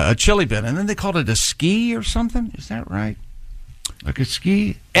 Yeah, a chili bin. And then they called it a ski or something. Is that right? Like a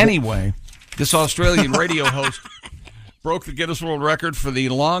ski? Anyway, this Australian radio host broke the Guinness World Record for the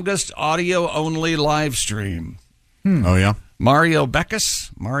longest audio-only live stream. Oh, yeah? Mario Beckes,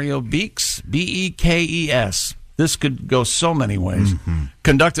 B-E-K-E-S. This could go so many ways. Mm-hmm.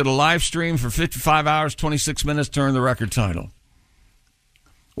 Conducted a live stream for 55 hours, 26 minutes to earn the record title.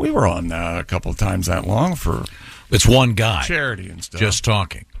 We were on a couple of times that long for... It's one guy. Charity and stuff. Just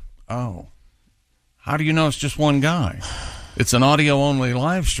talking. Oh. How do you know it's just one guy? It's an audio-only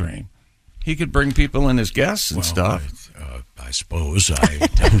live stream. He could bring people in as guests and stuff. I suppose. I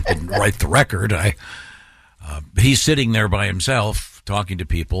didn't write the record. He's sitting there by himself talking to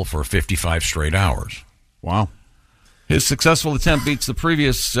people for 55 straight hours. Wow. His successful attempt beats the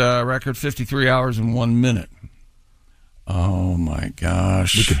previous record, 53 hours and 1 minute. Oh, my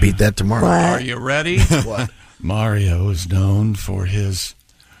gosh. We could beat that tomorrow. What? Are you ready? What? Mario is known for his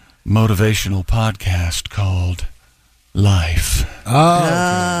motivational podcast called Life.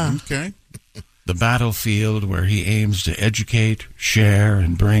 Oh, okay. The battlefield where he aims to educate, share,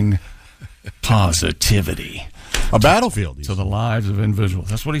 and bring positivity. A battlefield. To the lives of individuals.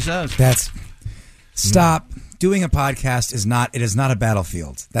 That's what he says. Stop. Doing a podcast is not a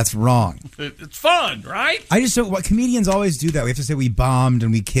battlefield. That's wrong. It's fun, right? I just don't. What comedians always do that. We have to say we bombed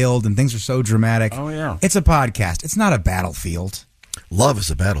and we killed and things are so dramatic. Oh, yeah. It's a podcast. It's not a battlefield. Love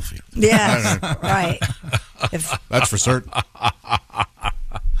is a battlefield. Yes, right. That's for certain.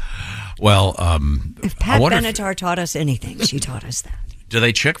 Well, if Pat Benatar taught us anything, she taught us that. Do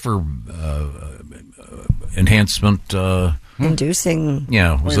they check for enhancement? Inducing.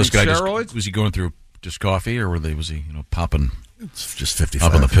 Yeah. Was this guy steroids? was he going through just coffee, or was he popping? It's just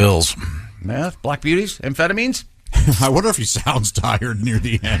 55. Popping the pills. Meth, black beauties, amphetamines. I wonder if he sounds tired near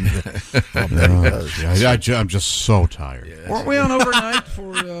the end. I'm just so tired. Weren't we on overnight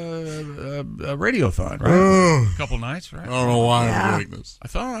for a radiothon, right? A couple nights, right? I don't know why I'm doing this. I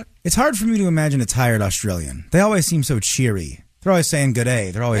thought. It's hard for me to imagine a tired Australian. They always seem so cheery. They're always saying good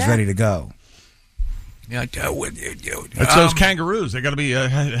day. They're always ready to go. Yeah, It's those kangaroos. They got to be.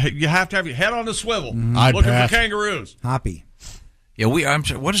 You have to have your head on the swivel, looking for kangaroos. Hoppy. Yeah,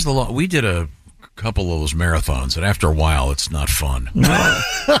 what is the law? We did a couple of those marathons, and after a while, it's not fun.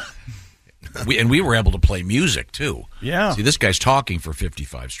 we were able to play music too. Yeah. See, this guy's talking for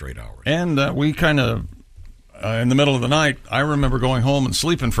 55 straight hours, and we kind of. In the middle of the night, I remember going home and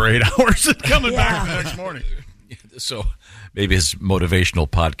sleeping for 8 hours and coming back the next morning. So maybe his motivational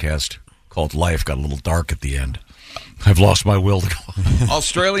podcast called Life got a little dark at the end. I've lost my will to go.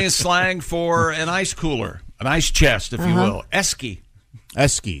 Australian slang for an ice cooler, an ice chest, if you will. Esky.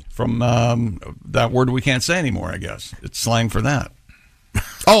 Esky. From that word we can't say anymore, I guess. It's slang for that.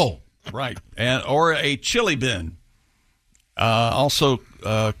 Oh. Right. Or a chili bin. Also,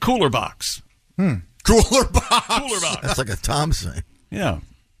 cooler box. Cooler box. Cooler box. That's like a Tom thing. Yeah.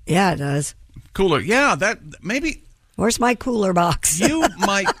 Yeah, it does. Cooler. Yeah, that maybe. Where's my cooler box? You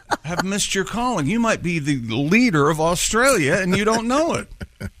might have missed your calling. You might be the leader of Australia, and you don't know it.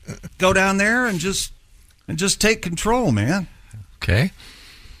 Go down there and just take control, man. Okay.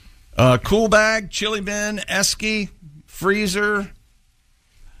 Cool bag, chili bin, esky, freezer.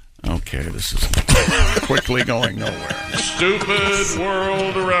 Okay, this is quickly going nowhere. Stupid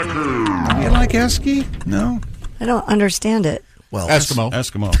world record. You like esky? No? I don't understand it. Well, Eskimo.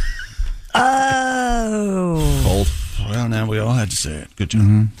 Oh. Cold. Well, now we all had to say it. Good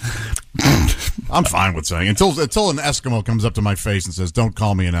job. I'm fine with saying it. Until an Eskimo comes up to my face and says, "Don't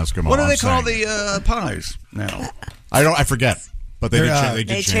call me an Eskimo." What do they saying call the pies now? I forget. But they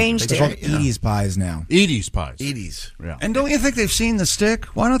They changed it. They're called Edie's pies now. Edie's pies. Edie's. Yeah. And don't you think they've seen the stick?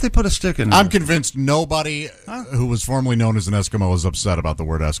 Why don't they put a stick in there? I'm convinced nobody who was formerly known as an Eskimo is upset about the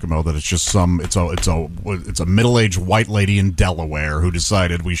word Eskimo. That it's just it's a middle-aged white lady in Delaware who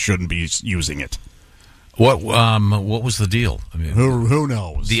decided we shouldn't be using it. What was the deal? I mean, who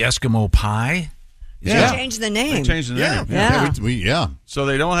knows? The Eskimo pie? They changed the name. They changed the name. Yeah. So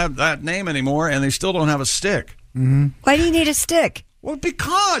they don't have that name anymore, and they still don't have a stick. Mm-hmm. Why do you need a stick? Well,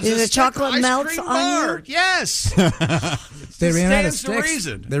 because the chocolate ice melts cream on bar. you? Yes. They ran out of stands to sticks.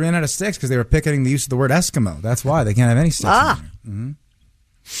 reason. They ran out of sticks because they were picketing the use of the word Eskimo. That's why they can't have any sticks. In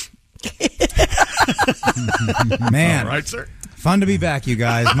there. Man, All right, sir. Fun to be back, you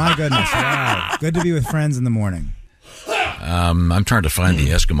guys. My goodness, wow, good to be with friends in the morning. I'm trying to find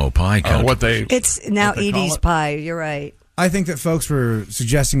the Eskimo pie country. It's now Edie's pie. You're right. I think that folks were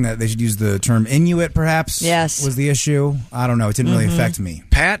suggesting that they should use the term Inuit, perhaps. Yes. Was the issue. I don't know. It didn't really affect me.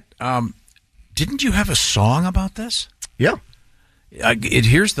 Pat, didn't you have a song about this? Yeah.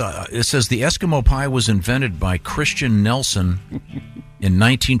 It says the Eskimo pie was invented by Christian Nelson in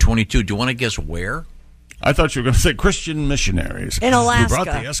 1922. Do you want to guess where? I thought you were going to say Christian missionaries. In Alaska. Who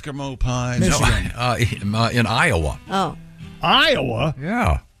brought the Eskimo pie. In Iowa. Oh. Iowa?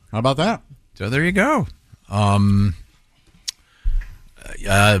 Yeah. How about that? So there you go. The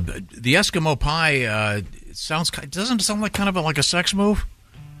Eskimo pie doesn't it sound like kind of like a sex move?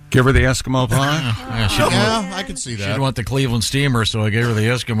 Give her the Eskimo pie? I could see that. She'd want the Cleveland Steamer, so I gave her the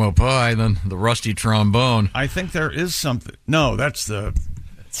Eskimo pie, then the rusty trombone. I think there is something. No, that's the...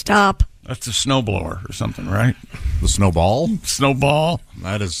 Stop. That's the snowblower or something, right? The snowball? Snowball.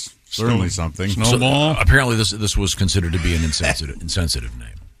 That is certainly something. Snowball. So, apparently this was considered to be an insensitive name.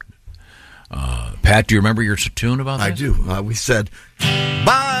 Pat, do you remember your tune about that? I do. We said,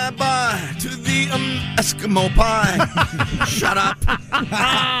 bye-bye to the Eskimo pie. Shut up.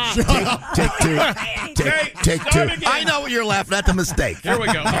 Take two. I know what you're laughing at, the mistake. Here we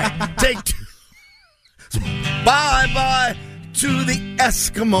go. Take two. Bye-bye to the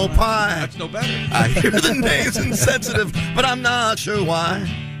Eskimo pie. That's no better. I hear the name's insensitive, but I'm not sure why.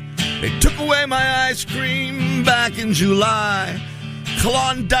 They took away my ice cream back in July.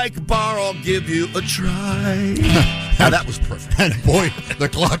 Klondike bar, I'll give you a try. Now that was perfect. And boy, the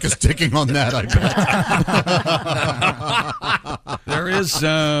clock is ticking on that, I bet. There is,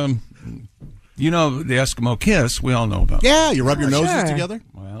 the Eskimo kiss. We all know about. Yeah, you rub your noses together.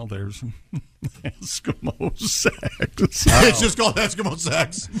 Well, there's Eskimo sex. It's just called Eskimo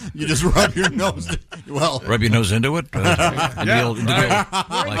sex. You just rub your nose. Rub your nose into it.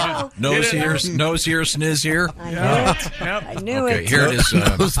 Nose here, sniz here. I knew it. Here it is.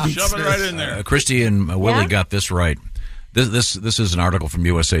 Shove it right in there. Christy and Willie got this right. This is an article from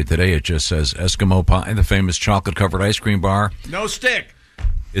USA Today. It just says Eskimo pie, the famous chocolate-covered ice cream bar, No stick.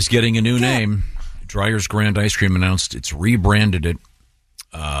 is getting a new name. Dreyer's Grand Ice Cream announced it's rebranded it,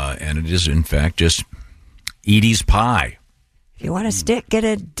 and it is, in fact, just Edie's Pie. If you want a stick, get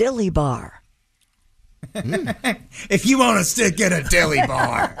a dilly bar. If you want a stick, get a dilly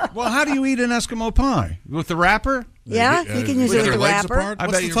bar. Well, how do you eat an Eskimo pie? With the wrapper? Yeah, you can use it with the wrapper.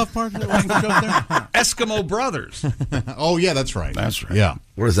 What's the tough part? Eskimo Brothers. Oh, yeah, that's right. That's right. Yeah.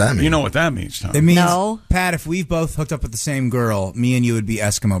 What does that mean? You know what that means, Tom. It means, No. Pat, if we've both hooked up with the same girl, me and you would be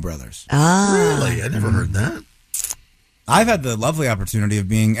Eskimo brothers. Really? I never heard that. I've had the lovely opportunity of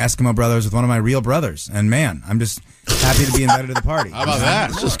being Eskimo brothers with one of my real brothers, and man, I'm just happy to be invited to the party. How about that?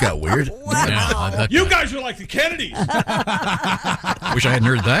 This just got weird. You guys are like the Kennedys. Wish I hadn't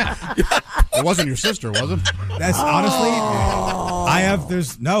heard that. It wasn't your sister, was it? That's honestly,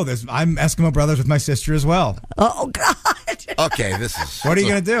 I'm Eskimo brothers with my sister as well. Oh, God. Okay, this is... What are you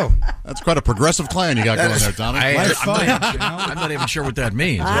going to do? That's quite a progressive clan you got going there, Tommy. I'm not even sure what that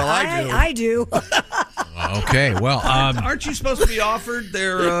means. Well, I do. Okay, well, aren't you supposed to be offered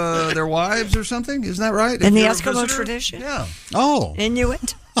their wives or something? Isn't that right? In the If you're a Eskimo visitor? tradition? Yeah. Oh.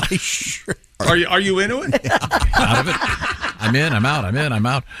 Inuit? Sure. Are you into it? out of it. I'm in, I'm out, I'm in, I'm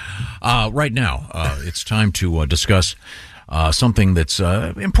out. Right now, it's time to discuss something that's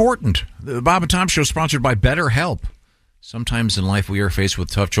important. The Bob and Tom Show is sponsored by BetterHelp. Sometimes in life we are faced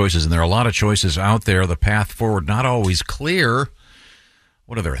with tough choices, and there are a lot of choices out there. The path forward not always clear.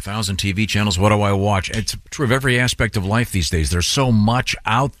 What are there, 1,000 TV channels? What do I watch? It's true of every aspect of life these days. There's so much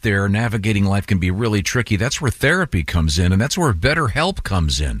out there. Navigating life can be really tricky. That's where therapy comes in, and that's where BetterHelp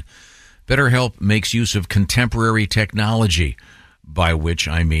comes in. BetterHelp makes use of contemporary technology, by which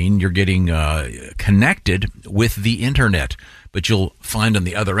I mean you're getting connected with the Internet. But you'll find on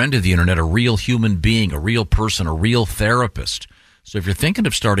the other end of the Internet a real human being, a real person, a real therapist. So if you're thinking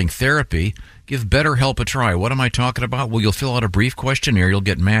of starting therapy, give BetterHelp a try. What am I talking about? Well, you'll fill out a brief questionnaire. You'll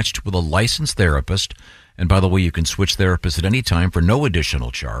get matched with a licensed therapist. And by the way, you can switch therapists at any time for no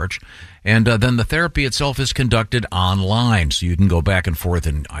additional charge. And then the therapy itself is conducted online. So you can go back and forth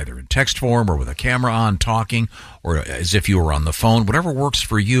in either in text form or with a camera on talking or as if you were on the phone, whatever works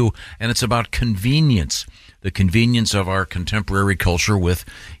for you. And it's about convenience. The convenience of our contemporary culture with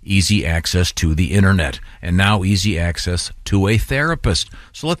easy access to the Internet and now easy access to a therapist.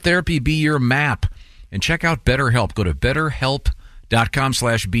 So let therapy be your map and check out BetterHelp. Go to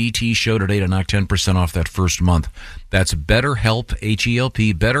BetterHelp.com/BT show today to knock 10% off that first month. That's BetterHelp,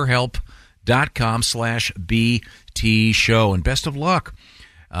 H-E-L-P, BetterHelp.com/BT show. And best of luck.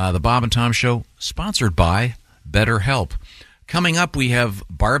 The Bob and Tom Show, sponsored by BetterHelp. Coming up, we have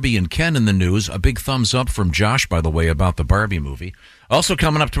Barbie and Ken in the news. A big thumbs up from Josh, by the way, about the Barbie movie. Also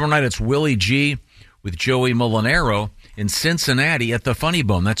coming up tomorrow night, it's Willie G with Joey Molinaro in Cincinnati at the Funny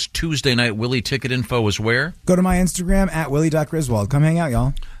Bone. That's Tuesday night. Willie, ticket info is where? Go to my Instagram at Willie.Griswold. Come hang out,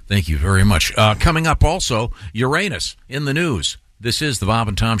 y'all. Thank you very much. Coming up also, Uranus in the news. This is the Bob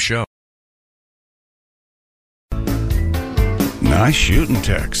and Tom Show. Nice shooting,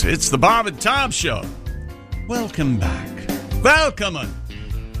 Tex. It's the Bob and Tom Show. Welcome back. Welcome.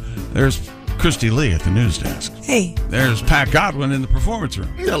 There's Christy Lee at the news desk. Hey. There's Pat Godwin in the performance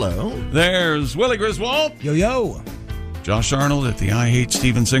room. Hello. There's Willie Griswold. Yo. Josh Arnold at the I Hate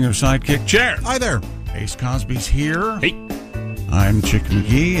Steven Singer sidekick chair. Hi there. Ace Cosby's here. Hey. I'm Chick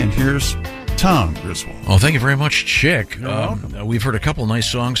McGee, and here's Tom Griswold. Oh, thank you very much, Chick. You're welcome. We've heard a couple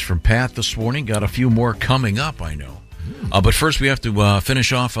nice songs from Pat this morning. Got a few more coming up, I know. But first, we have to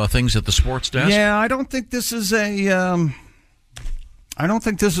finish off things at the sports desk. Yeah, I don't think this is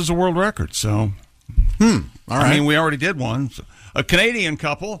a world record. So, all right. I mean, we already did one. A Canadian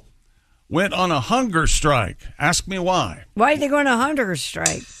couple went on a hunger strike. Ask me why. Why are they going on a hunger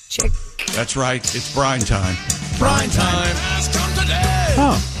strike, Chick? That's right. It's brine time. Brine time.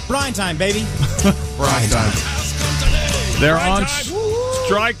 Huh. Brine time, baby. Brine time. They're on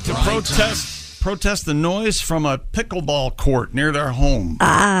strike to protest the noise from a pickleball court near their home.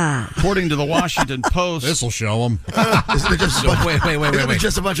 According to the Washington Post. This will show them. Isn't it just Wait.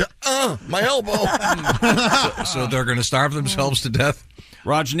 just a bunch of, my elbow. So they're going to starve themselves to death?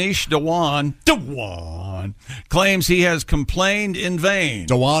 Rajneesh Dewan claims he has complained in vain.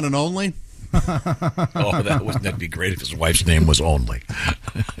 Dewan and only? Oh, that'd be great if his wife's name was Only.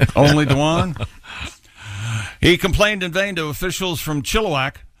 Only Dewan? He complained in vain to officials from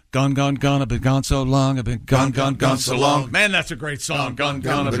Chilliwack. Gone, I've been gone so long. I've been gone so long. Man, that's a great song. Gone,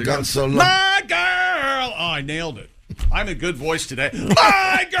 I've been gone so long. My girl! Oh, I nailed it. I'm in good voice today.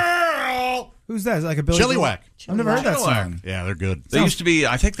 My girl! Who's that? Is it like a Billy Chilliwack. I've never heard that song. Yeah, they're good. They used to be,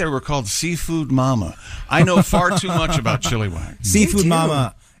 I think they were called Seafood Mama. I know far too much about Chilliwack. Seafood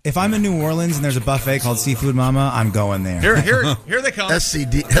Mama If I'm in New Orleans and there's a buffet called Seafood Mama, I'm going there. Here they come.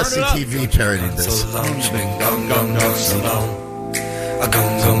 SCTV parodied this.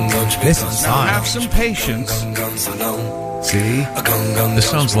 This is Now have some patience. See? This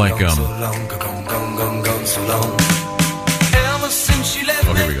sounds like Ever since she left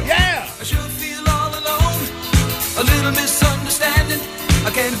Oh, here we go. Yeah. I sure feel all alone. A little misunderstanding.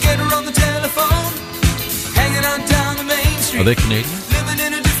 I can't get her on the telephone. Hanging out down the main street. Are they Canadian? Living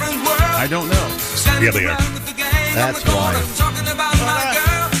in a different world. I don't know. Yeah, they are. That's why. Talking about my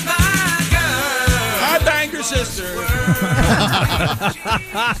girl, I banged your sister.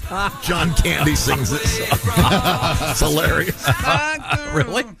 John Candy sings this song. It's hilarious.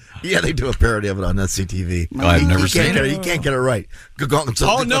 Really? Yeah, they do a parody of it on SCTV. Oh, I've never seen it. You can't get it right.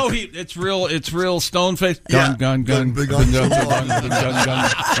 Oh no, it's real. It's real. Stone face. Yeah. Gun.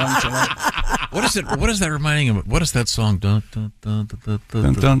 What is it? What is that reminding him of? What is that song? Dun, dun, dun, dun,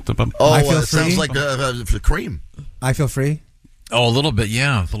 dun, dun, dun. Oh, I Feel it sounds Free? like Cream. I Feel Free. Oh, a little bit,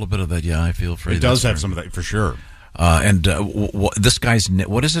 yeah. A little bit of that, yeah. I feel free. It does have some of that, for sure. This guy's,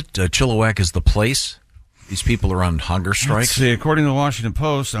 what is it? Chilliwack is the place? These people are on hunger strike? Let's see, according to the Washington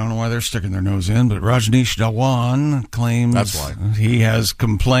Post, I don't know why they're sticking their nose in, but Rajneesh Dhawan claims That's why. he has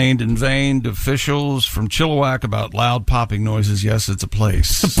complained in vain to officials from Chilliwack about loud popping noises. Yes, it's a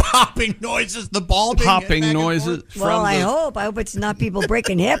place. Popping noises, the ball being hit Popping back and noises. forth. Well, I hope it's not people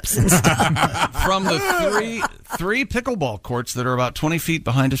breaking hips and stuff. From the three pickleball courts that are about 20 feet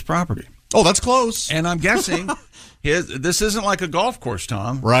behind his property. Oh, that's close. And I'm guessing this isn't like a golf course,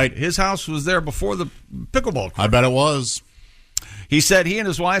 Tom. Right. His house was there before the pickleball court. I bet it was. He said he and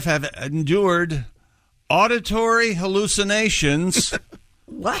his wife have endured auditory hallucinations,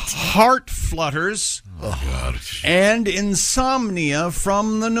 What? heart flutters, and insomnia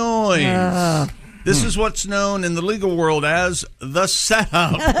from the noise. This is what's known in the legal world as the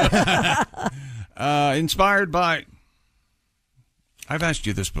setup. Inspired by... I've asked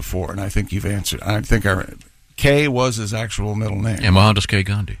you this before, and I think you've answered. I think K was his actual middle name. Yeah, Mohandas K.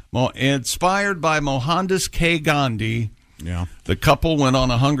 Gandhi. Inspired by Mohandas K. Gandhi, Yeah. the couple went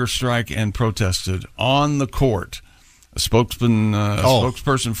on a hunger strike and protested on the court. A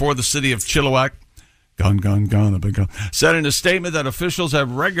spokesperson for the city of Chilliwack, gun, a big gun, said in a statement that officials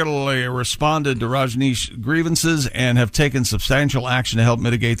have regularly responded to Rajneesh's grievances and have taken substantial action to help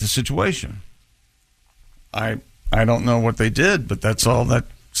mitigate the situation. I don't know what they did, but that's all that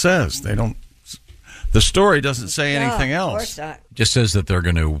says. They don't. The story doesn't say anything else. Of course not. Just says that they're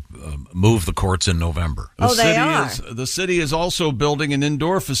going to move the courts in November. They are. The city is also building an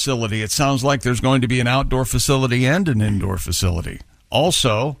indoor facility. It sounds like there's going to be an outdoor facility and an indoor facility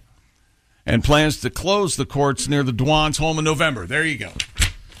also, and plans to close the courts near the Dhawan's home in November. There you go.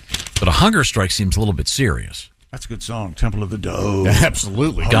 But a hunger strike seems a little bit serious. That's a good song, Temple of the Dove.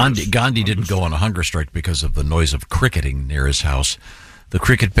 Absolutely. Gandhi didn't go on a hunger strike because of the noise of cricketing near his house. The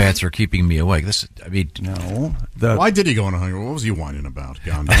cricket bats are keeping me awake. No. Why did he go on a hunger? What was he whining about,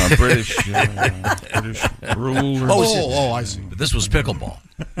 Gandhi? British rule. Oh, I see. But this was pickleball.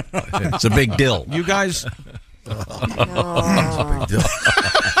 It's a big deal. You guys...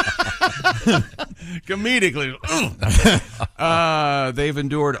 Comedically. They've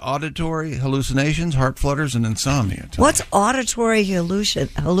endured auditory hallucinations, heart flutters, and insomnia. What's auditory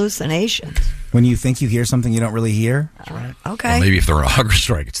hallucinations? When you think you hear something you don't really hear. That's right. Okay. Well, maybe if they're on a hunger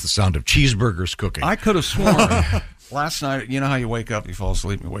strike, it's the sound of cheeseburgers cooking. I could have sworn last night, you know how you wake up, you fall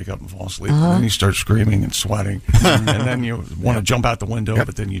asleep, you wake up and fall asleep, and then you start screaming and sweating, and then you want to jump out the window,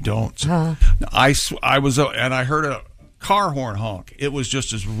 but then you don't. I was, and I heard a car horn honk. It was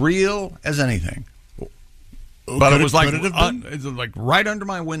just as real as anything. But it was like right under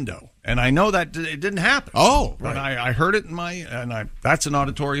my window, and I know that it didn't happen. Oh, but right. I heard it that's an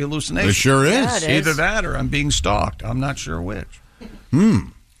auditory hallucination. It sure is. Yeah, it is. Either that or I'm being stalked. I'm not sure which.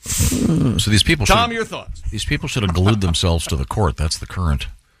 So these people, Tom, your thoughts? These people should have glued themselves to the court. That's the current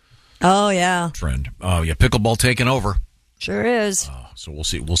Oh, yeah. trend. Pickleball taking over. Sure is. So we'll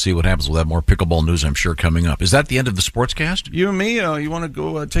see. We'll see what happens. We'll have more pickleball news, I'm sure, coming up. Is that the end of the sportscast? You and me, you want to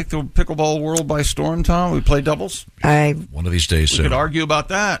go take the pickleball world by storm, Tom? We play doubles? One of these days. We could argue about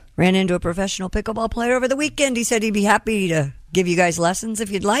that. Ran into a professional pickleball player over the weekend. He said he'd be happy to give you guys lessons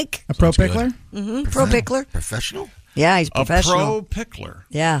if you'd like. A pro pickler? Mm-hmm. Pro pickler. Professional? Yeah, he's professional. A pro pickler.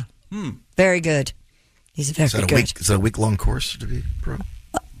 Yeah. Very good. He's very good. Is that a week-long course to be pro?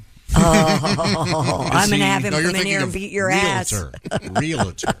 Oh, I'm going to have him come in here and beat your ass.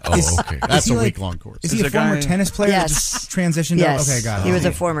 Realtor. Oh, okay. That's a week-long course. Is he a former tennis player? Yes. That just transitioned? Yes. Okay, got it. He was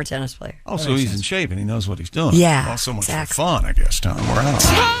a former tennis player. Oh, so he's in shape and he knows what he's doing. Yeah, Well, so much exactly. for fun, I guess, Tom. We're out.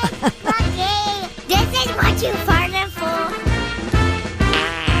 Hey, Lucky, this is what you farted for.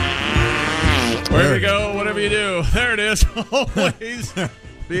 There you go. Whatever you do. There it is. Always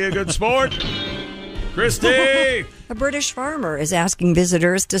be a good sport. Christy! A British farmer is asking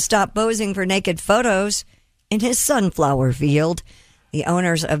visitors to stop posing for naked photos in his sunflower field. The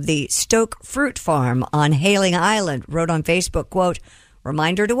owners of the Stoke Fruit Farm on Hayling Island wrote on Facebook, quote,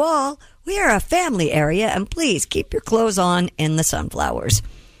 "Reminder to all, we are a family area and please keep your clothes on in the sunflowers.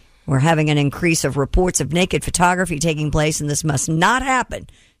 We're having an increase of reports of naked photography taking place and this must not happen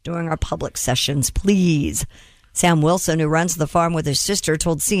during our public sessions, please." Sam Wilson, who runs the farm with his sister,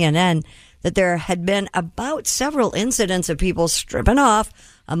 told CNN that there had been about several incidents of people stripping off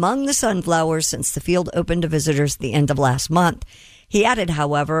among the sunflowers since the field opened to visitors at the end of last month. He added,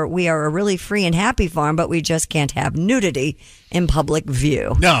 however, "We are a really free and happy farm, but we just can't have nudity in public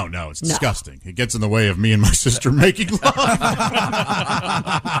view." No, it's disgusting. It gets in the way of me and my sister making love.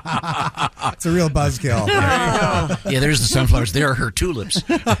 It's a real buzzkill. Yeah, there's the sunflowers. There are her tulips.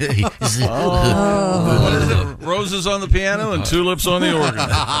 Roses on the piano and tulips on the organ.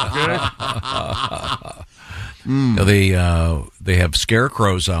 Okay? They have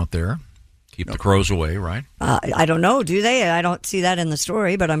scarecrows out there. Keep the crows away, right? I don't know. Do they? I don't see that in the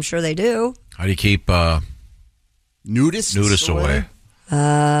story, but I'm sure they do. How do you keep nudists away?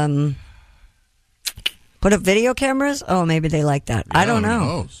 Put up video cameras? Oh, maybe they like that. I don't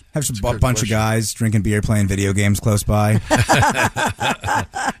know. Have a bunch of guys drinking beer, playing video games close by.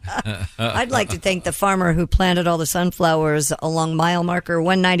 I'd like to thank the farmer who planted all the sunflowers along mile marker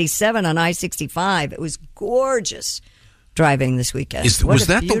 197 on I-65. It was gorgeous driving this weekend. Was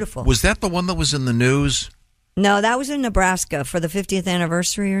that the one that was in the news? No, that was in Nebraska for the 50th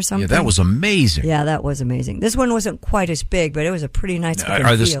anniversary or something. Yeah, that was amazing. Yeah, that was amazing. This one wasn't quite as big, but it was a pretty nice looking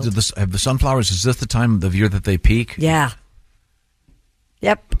field. Have the sunflowers, is this the time of year that they peak? Yeah.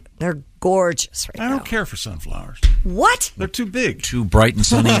 Yep. They're gorgeous right now. I don't care for sunflowers. What? They're too big. Too bright,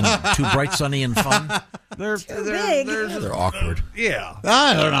 sunny, and fun. They're big. They're awkward. Yeah.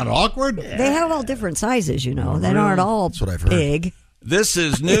 They're not awkward. They have all different sizes, you know. They aren't all big. This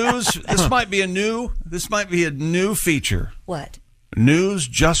is news. This might be a new feature. What? News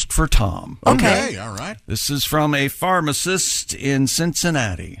just for Tom. Okay. All right. This is from a pharmacist in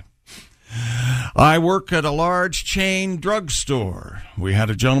Cincinnati. "I work at a large chain drugstore. We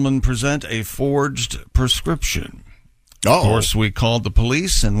had a gentleman present a forged prescription. Of course, we called the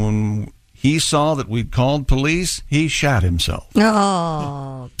police, and when he saw that we'd called police, he shat himself.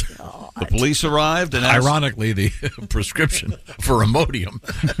 Oh, God. The police arrived and asked, ironically, the prescription for Imodium.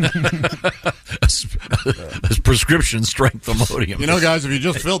 That's prescription strength Imodium. You know, guys, if you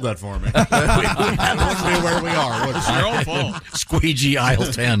just filled that for me, that wouldn't be where we are. It's your own fault. Squeegee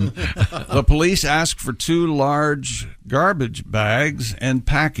aisle 10. The police asked for 2 large garbage bags and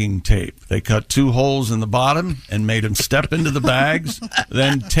packing tape. They cut 2 holes in the bottom and made him step into the bags,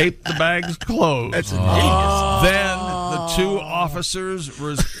 then taped the bags closed. That's ingenious. Then the 2 officers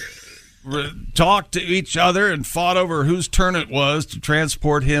talked to each other and fought over whose turn it was to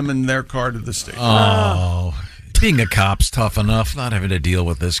transport him in their car to the station. Oh, being a cop's tough enough, not having to deal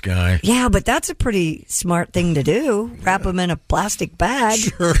with this guy. Yeah, but that's a pretty smart thing to do. Wrap him in a plastic bag.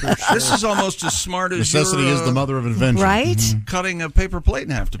 Sure. This is almost as smart as necessity is the mother of invention. Right? Cutting a paper plate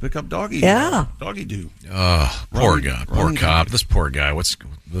in half to pick up doggy. Yeah. Doggy do. Poor guy. Poor cop. This poor guy. Does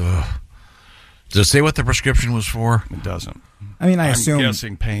it say what the prescription was for? It doesn't. I mean, I'm assume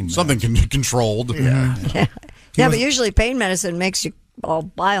guessing pain. Something controlled. Yeah. Yeah, but usually pain medicine makes you all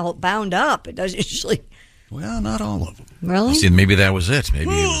bound up. It doesn't usually. Well, not all of them. Really? See, maybe that was it. Maybe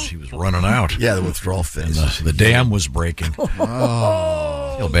he was running out. Yeah, the withdrawal phase. And the dam was breaking.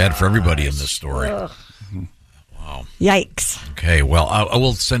 I feel bad for everybody in this story. Ugh. Wow. Yikes. Okay, well, I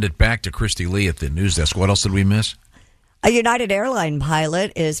will send it back to Christy Lee at the news desk. What else did we miss? A United Airline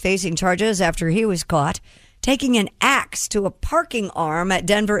pilot is facing charges after he was caught taking an axe to a parking arm at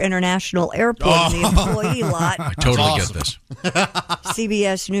Denver International Airport in the employee lot. I totally get this.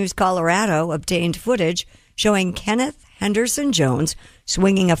 CBS News Colorado obtained footage showing Kenneth Henderson Jones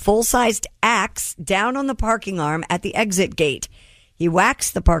swinging a full-sized axe down on the parking arm at the exit gate. He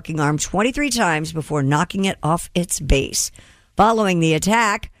waxed the parking arm 23 times before knocking it off its base. Following the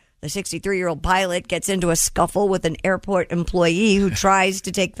attack, the 63-year-old pilot gets into a scuffle with an airport employee who tries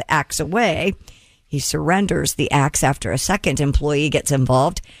to take the axe away. He surrenders the axe after a second employee gets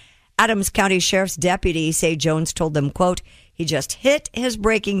involved. Adams County Sheriff's deputies say Jones told them, quote, he just hit his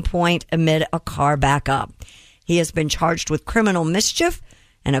breaking point amid a car backup. He has been charged with criminal mischief,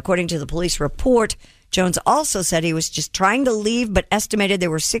 and according to the police report, Jones also said he was just trying to leave, but estimated there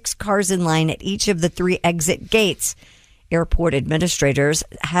were 6 cars in line at each of the 3 exit gates. Airport administrators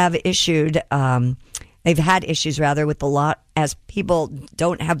have issued They've had issues, rather, with the lot as people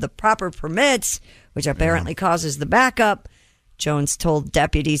don't have the proper permits, which apparently causes the backup. Jones told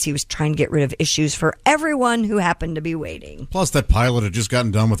deputies he was trying to get rid of issues for everyone who happened to be waiting. Plus, that pilot had just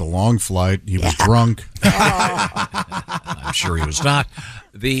gotten done with a long flight. He was drunk. I'm sure he was not.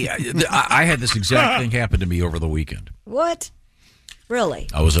 I had this exact thing happen to me over the weekend. What? Really?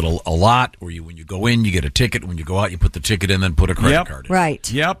 I was at a lot where when you go in, you get a ticket. When you go out, you put the ticket in, then put a credit card in.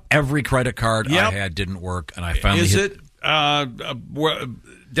 Right. Yep. Every credit card I had didn't work, and I finally hit down by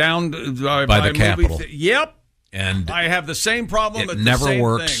the Capitol. Yep. And I have the same problem. It but never the same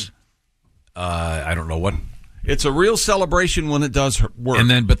works. Thing. I don't know what. It's a real celebration when it does work.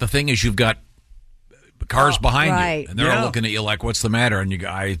 But the thing is, you've got cars behind right. you, and they're all looking at you like, "What's the matter?" And you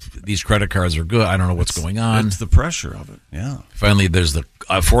go, "These credit cards are good. I don't know what's going on." It's the pressure of it. Yeah. Finally, there's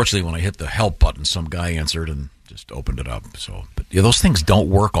unfortunately, when I hit the help button, some guy answered and just opened it up. So, but those things don't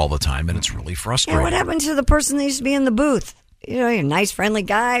work all the time, and it's really frustrating. Yeah, what happened to the person that used to be in the booth? You're a nice, friendly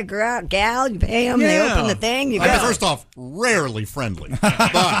guy, gal. You pay them, they open the thing. You go. First off, rarely friendly,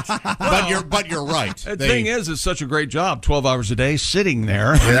 but you're right. The thing is, it's such a great job. 12 hours a day, sitting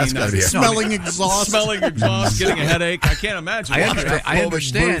there. That's gotta be smelling exhaust, getting a headache. I can't imagine. I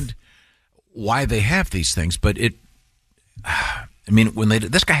understand why they have these things, but when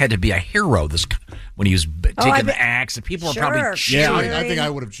this guy had to be a hero. When he was taking the axe, and people were probably cheering. Yeah, I think I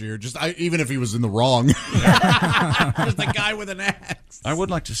would have cheered. Even if he was in the wrong. Just the guy with an axe. I would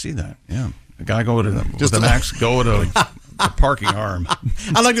like to see that. Yeah, a guy with an axe go at a parking arm.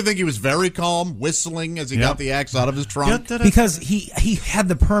 I like to think he was very calm, whistling as he got the axe out of his trunk. Because he had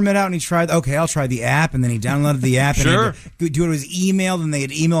the permit out and he tried. Okay, I'll try the app, and then he downloaded the app and he had to do it with his email. Then they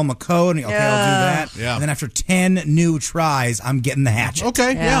had to email him a code, and I'll do that. Yeah. And then after 10 new tries, I'm getting the hatchet.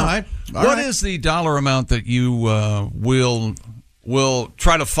 Okay, What is the dollar amount that you will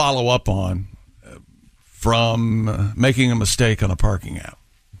try to follow up on from making a mistake on a parking app?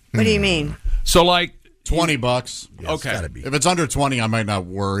 What do you mean? So, like $20. Yes, okay, gotta be. If it's under 20, I might not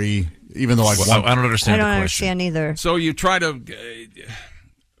worry. Even though I don't understand. I don't understand either. So you try to.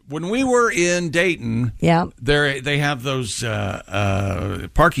 When we were in Dayton, they have those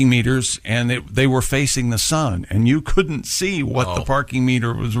parking meters, and they were facing the sun, and you couldn't see what the parking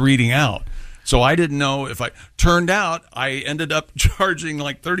meter was reading out. So I didn't know if I turned out. I ended up charging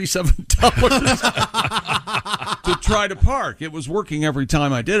like $37 to try to park. It was working every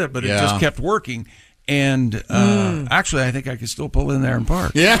time I did it, but it just kept working. And actually, I think I could still pull in there and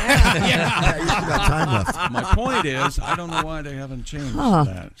park. You got time left. My point is, I don't know why they haven't changed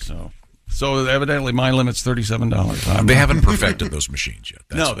that. So evidently, my limit's $37. They haven't perfected those machines yet.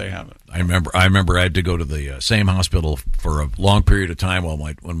 No, they haven't. I remember I had to go to the same hospital for a long period of time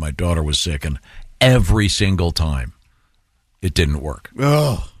when my daughter was sick, and every single time it didn't work.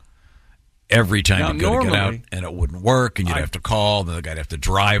 Oh. Every time you go to get out, and it wouldn't work, and you'd have to call, and then the guy'd have to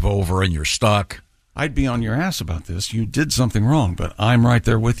drive over, and you're stuck. I'd be on your ass about this. You did something wrong, but I'm right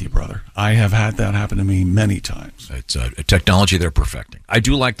there with you, brother. I have had that happen to me many times. It's a technology they're perfecting. I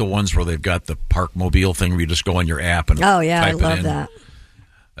do like the ones where they've got the Parkmobile thing where you just go on your app and type I love it in. that.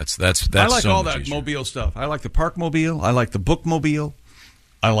 That's I like so all much that easier. mobile stuff. I like the Parkmobile. I like the Bookmobile.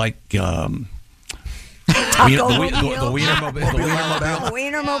 I like the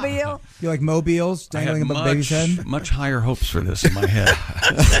Wienermobile. You like mobiles dangling above baby's head? Much higher hopes for this in my head.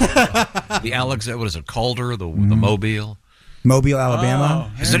 What is it, Calder, the Mobile? Mobile,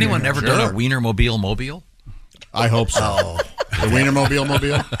 Alabama. Has anyone ever done a Wienermobile mobile? I hope so. The Wienermobile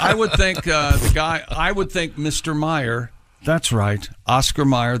mobile? I would think I would think Mr. Meyer, that's right, Oscar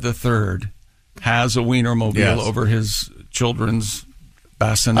Meyer III, has a Wienermobile over his children's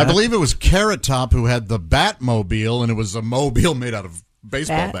bassinet. I believe it was Carrot Top who had the Batmobile, and it was a mobile made out of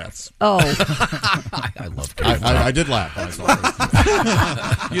baseball bats. Oh. I love I did laugh when I saw it.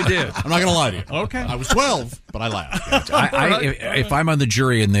 You did. I'm not going to lie to you. Okay. I was 12, but I laughed. If I'm on the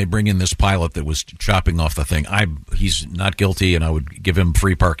jury and they bring in this pilot that was chopping off the thing, he's not guilty, and I would give him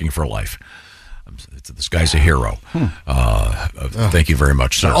free parking for life. This guy's a hero. Thank you very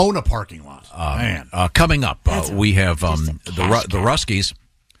much, sir. To own a parking lot. Man. Coming up, we have the Ruskies.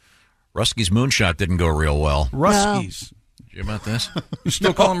 Ruskies Moonshot didn't go real well. Ruskies. You hear about this? You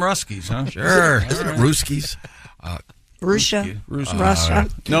still call them Ruskies, huh? Sure. Ruskies. Russia.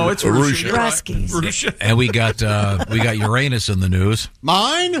 No, it's Russia. Ruskies. Russia. And we got Uranus in the news.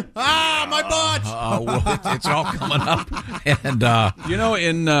 Mine? My butt. It's all coming up. And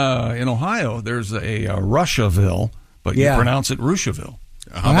in Ohio, there's a Russiaville, but you pronounce it Russiaville.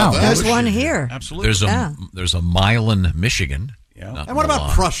 Wow, there's one here. Absolutely. There's a Milan, Michigan. Yeah. And what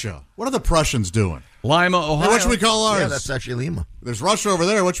about Prussia? What are the Prussians doing? Lima, Ohio. What should we call ours? Yeah, that's actually Lima. There's Russia over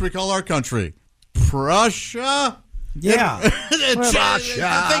there. What should we call our country? Prussia? Yeah.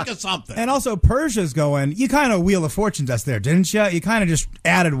 Think of something. And also, Persia's going, you kind of Wheel of Fortune us there, didn't you? You kind of just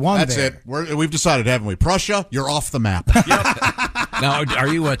added one That's there. it. We've decided, haven't we? Prussia, you're off the map. Now, are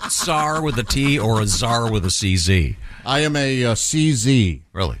you a Tsar with a T or a Czar with a CZ? I am a CZ.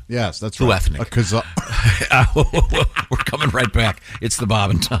 Really? Yes, that's Who right. ethnic? A Kazakh. We're coming right back. It's the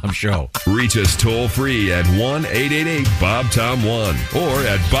Bob and Tom Show. Reach us toll free at 1-888-BOB-TOM-1 or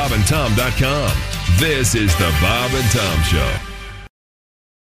at bobandtom.com. This is the Bob and Tom Show.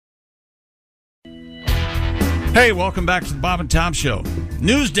 Hey, welcome back to the Bob and Tom Show.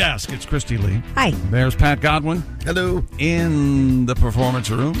 News Desk, it's Christy Lee. Hi. There's Pat Godwin. Hello. In the performance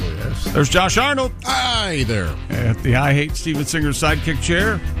room. Yes. There's Josh Arnold. Hi there. At the I Hate Steven Singer sidekick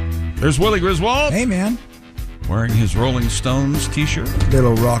chair. There's Willie Griswold. Hey, man. Wearing his Rolling Stones t-shirt.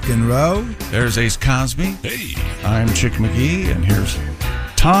 Little rock and roll. There's Ace Cosby. Hey. I'm Chick McGee, and here's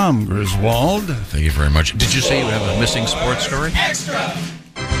Tom Griswold. Thank you very much. Did you say you have a missing sports story? Extra!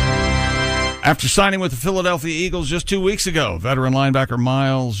 After signing with the Philadelphia Eagles just 2 weeks ago, veteran linebacker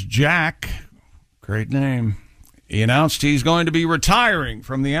Miles Jack, great name, he announced he's going to be retiring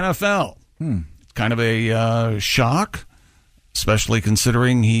from the NFL. It's kind of a shock, especially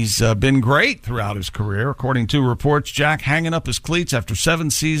considering he's been great throughout his career. According to reports, Jack hanging up his cleats after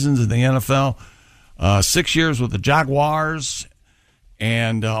 7 seasons in the NFL, 6 years with the Jaguars,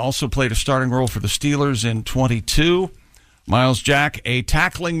 and also played a starting role for the Steelers in 22. Miles Jack, a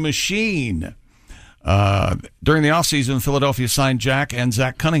tackling machine. During the offseason, Philadelphia signed Jack and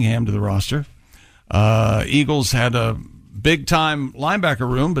Zach Cunningham to the roster. Eagles had a big-time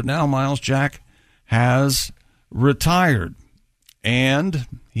linebacker room, but now Miles Jack has retired. And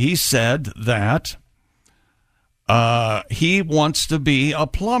he said that he wants to be a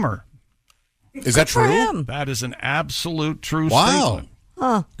plumber. Is that true? That is an absolute true Wow. statement.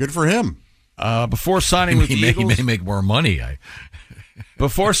 Huh. Good for him. Before signing with the Eagles, he may make more money.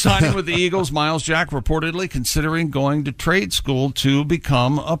 Before signing with the Eagles, Miles Jack reportedly considering going to trade school to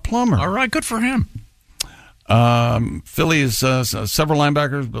become a plumber. All right, good for him. Philly is several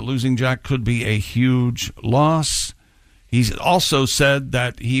linebackers, but losing Jack could be a huge loss. He's also said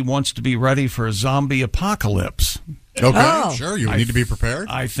that he wants to be ready for a zombie apocalypse. Okay, sure. You need to be prepared.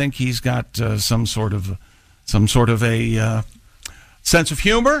 I think he's got some sort of a sense of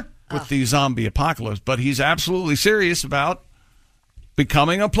humor with the zombie apocalypse, but he's absolutely serious about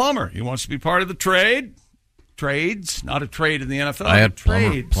becoming a plumber. He wants to be part of the trades, not a trade in the NFL. I had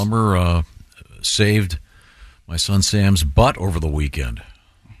trades. plumber saved my son Sam's butt over the weekend.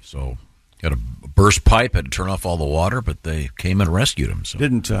 So got a burst pipe, had to turn off all the water, but they came and rescued him. So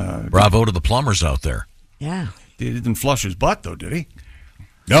bravo to the plumbers out there. Yeah. He didn't flush his butt though, did he?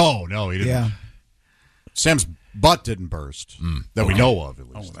 No, he didn't. Yeah. Sam's butt didn't burst that we know of, at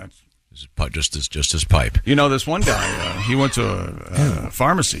least. Oh, that's just his pipe. You know, this one guy, he went to a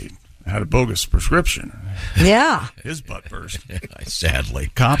pharmacy, had a bogus prescription. Yeah. His butt burst.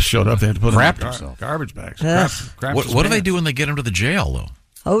 Sadly. Cops showed up. They had to put him Crapped in himself. garbage bags. Ugh. What do they do when they get him to the jail,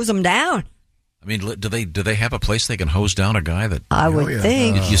 though? Hose them down. I mean, do they have a place they can hose down a guy that? I would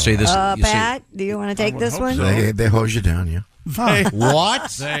think. You say this, Pat, do you want to take this one? They hose you down, yeah.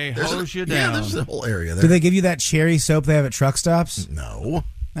 What? They hose you Yeah, down. there's the whole area there. Do they give you that cherry soap they have at truck stops? No.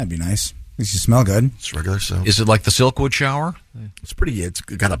 That'd be nice. At least you smell good. It's regular soap. Is it like the Silkwood shower? It's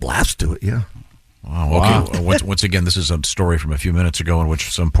got a blast to it, yeah. Wow. Okay. Once again, this is a story from a few minutes ago in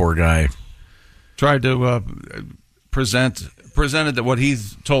which some poor guy tried to presented that what he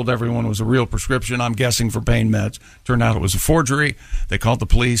told everyone was a real prescription, I'm guessing for pain meds. Turned out it was a forgery. They called the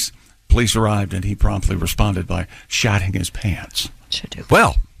police. Police arrived, and he promptly responded by shatting his pants.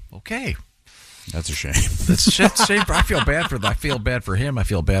 Well, okay. That's a shame. I feel bad for him. I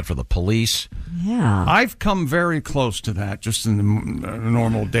feel bad for the police. Yeah. I've come very close to that just in the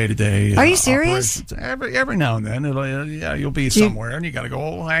normal day-to-day. Are you serious? Every now and then, you'll be somewhere, and you got to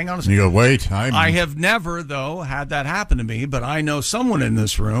go, hang on a second. You go, wait. I have never, though, had that happen to me, but I know someone in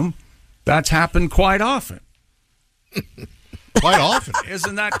this room that's happened quite often. Quite often.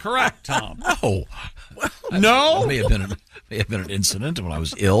 Isn't that correct, Tom? No. No? It may have been an incident when I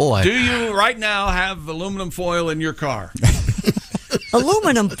was ill. Do you right now have aluminum foil in your car?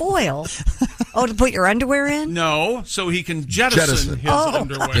 Aluminum foil? Oh, to put your underwear in? No, so he can jettison his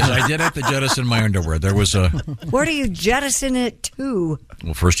underwear. Yes, I did have to jettison my underwear. There was a... Where do you jettison it to?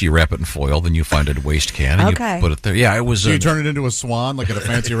 Well, first you wrap it in foil, then you find a waste can and Okay. you put it there. Yeah, it was... So you turn it into a swan, like at a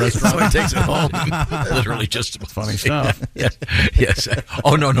fancy restaurant? Someone takes it home. Literally just... Funny stuff. Yes.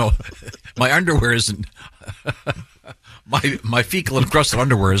 Oh, no. My underwear isn't... My fecal encrusted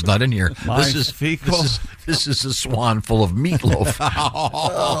underwear is not in here. My fecal. This is a swan full of meatloaf.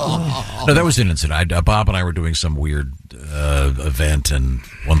 No, that was an incident. Bob and I were doing some weird event, and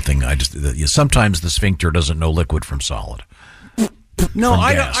one thing sometimes the sphincter doesn't know liquid from solid. No, From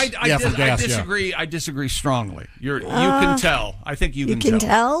I gas. disagree. I disagree strongly. You can tell. I think you can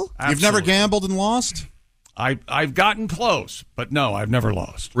tell. Absolutely. You've never gambled and lost? I've gotten close, but no, I've never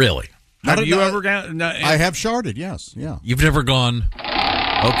lost. Really? Have you ever? I have sharded. Yes. Yeah. You've never gone.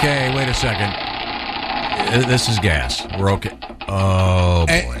 Okay, wait a second. This is gas. We're okay. Oh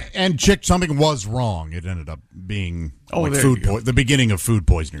boy. And something was wrong. It ended up being the beginning of food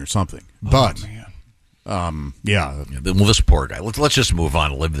poisoning or something. But. Yeah. Well, this poor guy. Let's just move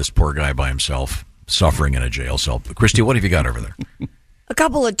on and leave this poor guy by himself, suffering in a jail cell. Christy, what have you got over there? A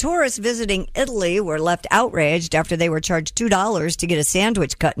couple of tourists visiting Italy were left outraged after they were charged $2 to get a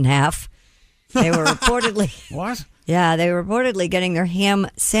sandwich cut in half. They were reportedly what? Yeah, they were reportedly getting their ham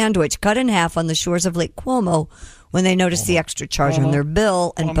sandwich cut in half on the shores of Lake Como when they noticed the extra charge on their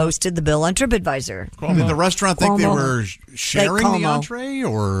bill and posted the bill on TripAdvisor. Did the restaurant think they were sharing the entree,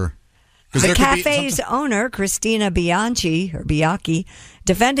 or? The cafe's owner, Christina Bianchi,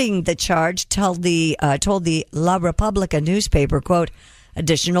 defending the charge, told the La Repubblica newspaper, quote,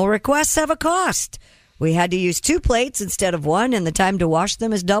 "Additional requests have a cost. We had to use 2 plates instead of 1, and the time to wash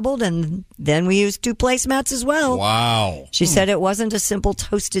them is doubled, and then we used 2 placemats as well." Wow. She said it wasn't a simple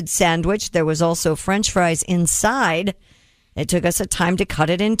toasted sandwich. There was also French fries inside. It took us a time to cut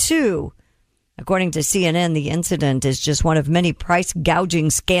it in 2. According to CNN, the incident is just one of many price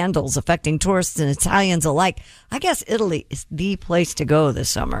gouging scandals affecting tourists and Italians alike. I guess Italy is the place to go this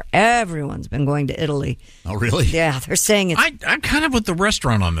summer. Everyone's been going to Italy. Oh, really? Yeah, they're saying it's... I'm kind of with the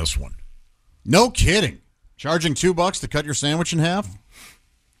restaurant on this one. No kidding. Charging $2 to cut your sandwich in half?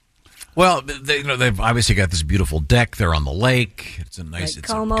 Well, they've obviously got this beautiful deck there on the lake. It's a nice, it's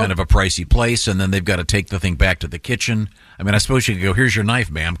Como. kind of a pricey place, and then they've got to take the thing back to the kitchen. I mean, I suppose you could go, "Here's your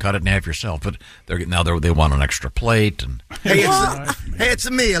knife, ma'am, cut it in half yourself." But they want an extra plate. And it's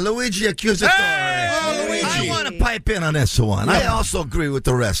me, Luigi Accusatore. I want to pipe in on this one. I also agree with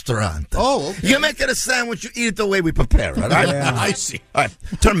the restaurant. Oh, okay. You make it a sandwich, you eat it the way we prepare it. Right? Yeah. I see. All right,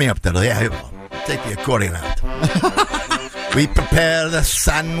 turn me up there. Yeah, here we go. Take the accordion out. We prepare the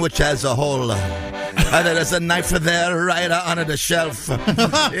sandwich as a whole. There's a knife there right under the shelf.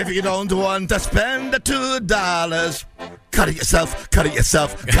 If you don't want to spend the $2, cut it yourself, cut it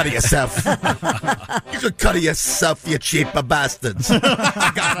yourself, cut it yourself. You could cut it yourself, you cheap bastards.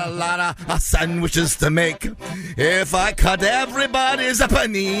 I got a lot of sandwiches to make. If I cut everybody's a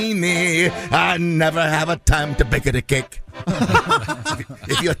panini, I never have a time to bake it a cake.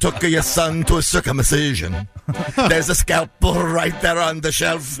 If you took your son to a circumcision, there's a scalpel right there on the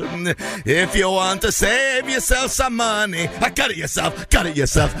shelf. If you want to save yourself some money, cut it yourself, cut it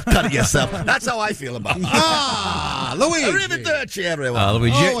yourself, cut it yourself. That's how I feel about it. Luigi. Arrivederci, everyone.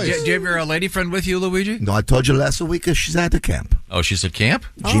 Luigi, do you have your lady friend with you, Luigi? No, I told you last week she's at the camp. Oh, she's at camp?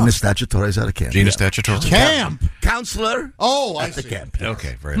 Gina Statutore's at a camp. Gina Statutore's camp. Counselor. Oh, at the camp. Yes.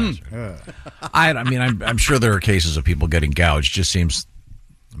 Okay, very nice. I mean, I'm sure there are cases of people getting gouged. Just seems,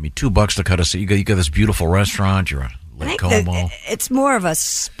 I mean, $2 to cut us. You got this beautiful restaurant. You're at Lake Como. It's more of a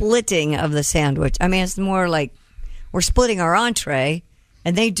splitting of the sandwich. I mean, it's more like we're splitting our entree.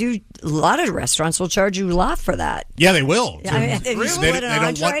 And they do, a lot of restaurants will charge you a lot for that. Yeah, they will. I mean, if you split an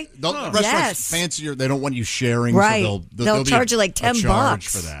entree? Restaurants fancier, they don't want you sharing. Right. So they'll charge you like $10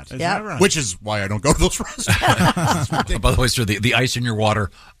 for that. Is that right? Which is why I don't go to those restaurants. By the way, sir, the ice in your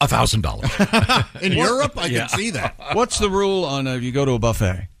water, $1,000. In Europe, I can see that. What's the rule on if you go to a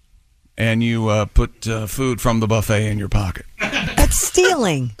buffet and you put food from the buffet in your pocket? That's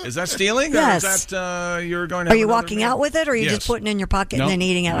stealing. Is that stealing? Yes. Or is that you're going to Are you walking out with it, or are you just putting it in your pocket and then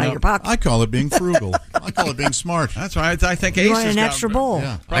eating it out of your pocket? I call it being frugal. I call it being smart. That's right. I think You Ace want has an extra bowl.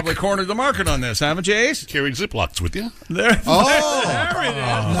 Yeah. Probably cornered the market on this, haven't you, Ace? Carrying Ziplocs with you? There it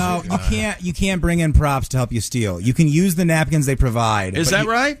No, you can't bring in props to help you steal. You can use the napkins they provide. Is that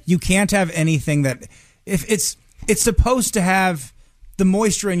right? You can't have anything that if it's supposed to have the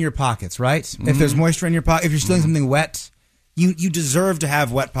moisture in your pockets, right? Mm-hmm. If there's moisture in your pocket, if you're stealing something wet, you deserve to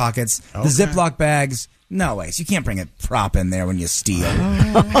have wet pockets. Okay. The Ziploc bags, no ways. You can't bring a prop in there when you steal.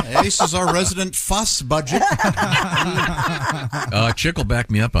 Ace is our resident fuss budget. Chick will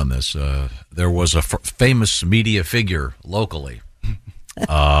back me up on this. There was a famous media figure locally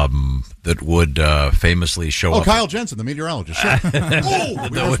that would famously show up. Oh, Kyle Jensen, the meteorologist. Sure.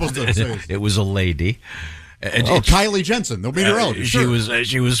 We were supposed to say it was a lady. Kylie Jensen, the meteorologist.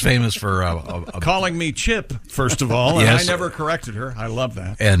 She was famous for calling me Chip, first of all, and yes. I never corrected her. I love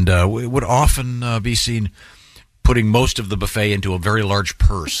that. And would often be seen putting most of the buffet into a very large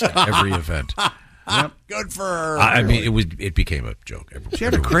purse at every event. Yep. Good for her. I mean, it became a joke. She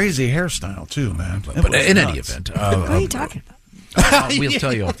had a crazy hairstyle too, man. But in any event, what are you talking about? we'll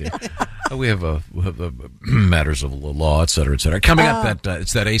tell you off the air. We have matters of law, et cetera, et cetera. Coming up,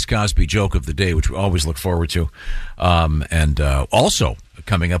 it's that Ace Cosby joke of the day, which we always look forward to. And also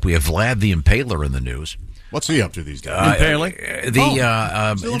coming up, we have Vlad the Impaler in the news. What's he up to these days? Impaling?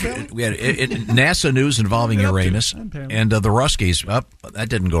 We had NASA news involving Uranus and the Ruskies. That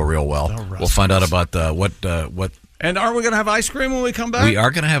didn't go real well. We'll find out about what. And are we going to have ice cream when we come back? We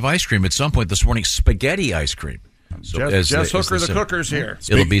are going to have ice cream at some point this morning. Spaghetti ice cream. So Jess Hooker, the cooker's here.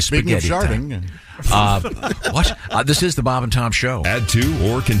 It'll be spaghetti time. What? This is the Bob and Tom Show. Add to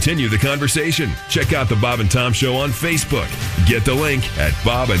or continue the conversation. Check out the Bob and Tom Show on Facebook. Get the link at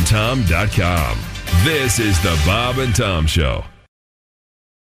bobandtom.com. This is the Bob and Tom Show.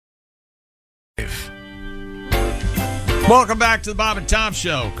 Welcome back to the Bob and Tom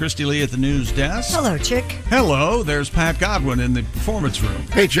Show. Christy Lee at the news desk. Hello, Chick. Hello, there's Pat Godwin in the performance room.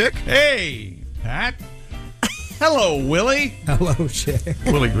 Hey, Chick. Hey, Pat. Hello, Willie. Hello, Chick.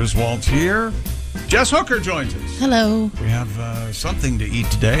 Willie Griswold's here. Jess Hooker joins us. Hello. We have something to eat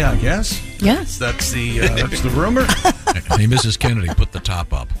today, I guess. Yes. That's the rumor. Hey, Mrs. Kennedy, put the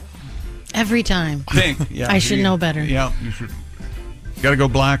top up. Every time. Pink. Yeah. I should know better. Yeah, you should. Got to go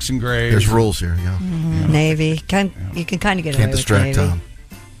blacks and grays. There's rules here, yeah. Mm-hmm. Navy. You can kind of get away Can't with distract Navy. Tom.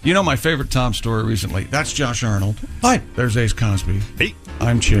 You know my favorite Tom story recently? That's Josh Arnold. Hi. There's Ace Cosby. Hey.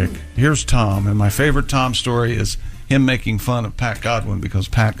 I'm Chick. Here's Tom, and my favorite Tom story is him making fun of Pat Godwin because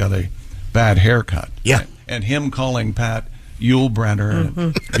Pat got a bad haircut. Yeah. And him calling Pat Yulebrenner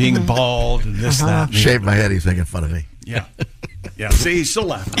and being bald and this, that. And Shaved my head, he's making fun of me. Yeah. Yeah, see, he's still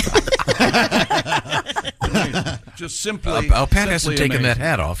laughing. Just simply. Pat hasn't taken amazing. that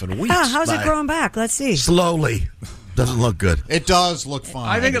hat off in weeks. How's it growing back? Let's see. Slowly. Doesn't look good. It does look fine.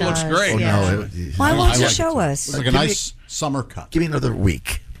 I think it looks great. Oh, Yeah. no. Why won't you like show it. us? It's like a nice summer cut. Give me another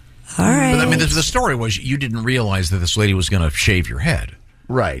week. All right. But I mean, the story was you didn't realize that this lady was going to shave your head.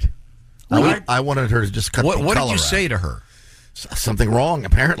 Right. I wanted her to just cut the color What did you out. say to her? Something wrong,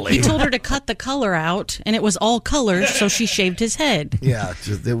 apparently. He told her to cut the color out, and it was all colors, so she shaved his head. Yeah,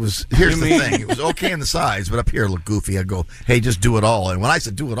 it was. Here's the thing: it was okay in the sides, but up here it looked goofy. I go, "Hey, just do it all." And when I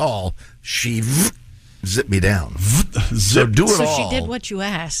said "do it all," she zipped me down. So do it all. So she did what you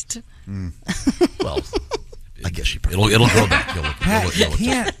asked. Well, I guess she. It'll grow back.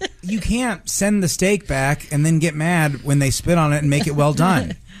 Pat, you can't send the steak back and then get mad when they spit on it and make it well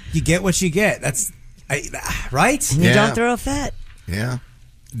done. You get what you get. That's right. You don't throw a fit. Yeah.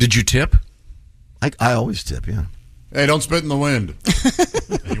 Did you tip? I always tip. Yeah. Hey, don't spit in the wind.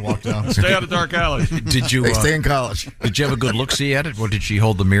 And you walk down. Stay out of dark alleys. Did you They stay in college. Did you have a good look-see at it? Or did she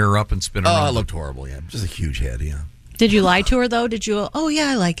hold the mirror up and spin around? Oh, it looked horrible. Yeah, just a huge head. Yeah. Did you lie to her, though? Did you, oh, yeah,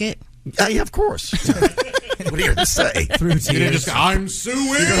 I like it? Yeah, of course. What are you going to say? Through You didn't tears. just go, I'm suing.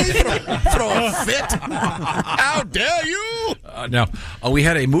 Throw a fit? How dare you? Now, we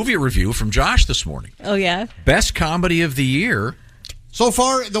had a movie review from Josh this morning. Oh, yeah? Best comedy of the year. So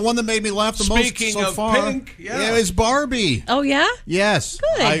far, the one that made me laugh the Speaking most so of far Pink, yeah. is Barbie. Oh, yeah? Yes.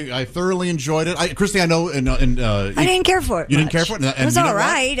 Good. I thoroughly enjoyed it. Christy, I know. And, I didn't care for it. You didn't much. care for it? And It was you know all what?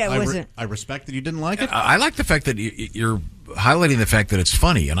 right. I wasn't. I respect that you didn't like it. I like the fact that you're highlighting the fact that it's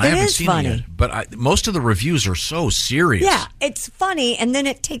funny, and I haven't is seen funny. it yet. But most of the reviews are so serious. Yeah, it's funny, and then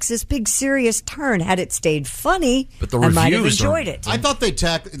it takes this big serious turn. Had it stayed funny, But the I might have reviews enjoyed it. I thought they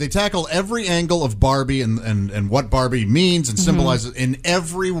tackle every angle of Barbie and what Barbie means and symbolizes in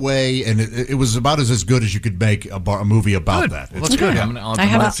every way, and it was about as good as you could make a movie about Good. that. Well, that's good. I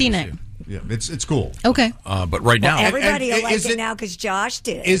haven't seen it. Yeah, it's cool. Okay. But right now, Everybody will like is it it- now because Josh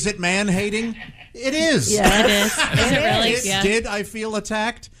did. Is it man-hating? It is. Yeah. It is. Is it really? Yeah. Did I feel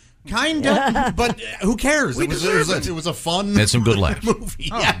attacked? Kind of, but who cares? It was a fun had some good laughs. movie.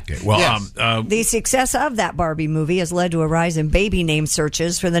 Yeah. Okay. Well, Yes. The success of that Barbie movie has led to a rise in baby name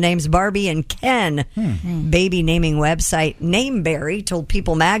searches for the names Barbie and Ken. Baby naming website Nameberry told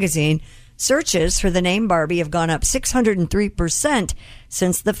People magazine searches for the name Barbie have gone up 603%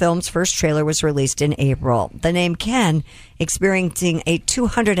 since the film's first trailer was released in April. The name Ken experiencing a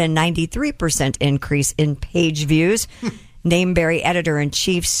 293% increase in page views. Nameberry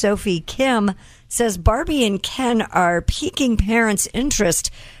editor-in-chief Sophie Kim says Barbie and Ken are piquing parents'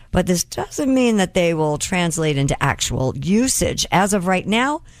 interest, but this doesn't mean that they will translate into actual usage. As of right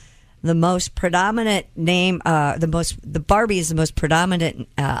now, the most predominant name, the Barbie is the most predominant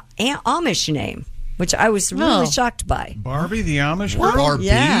Amish name. which I was really shocked by. Barbie, the Amish girl? Barbie?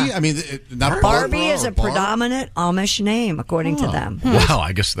 Yeah. I mean, not Barbie is a predominant Amish name, according to them. Wow,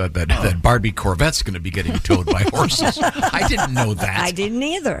 I guess that Barbie Corvette's going to be getting towed by horses. I didn't know that. I didn't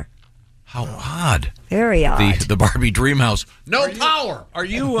either. How odd. Very odd. The Barbie dream house. No power. Are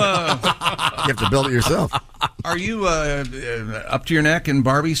you? You have to build it yourself. Are you up to your neck in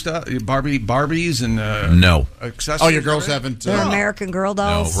Barbie stuff? Barbies and no accessories? Oh, your girls haven't. They're American Girl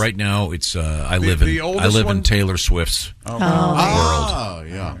dolls. No, right now it's I live in Taylor Swift's world. Oh,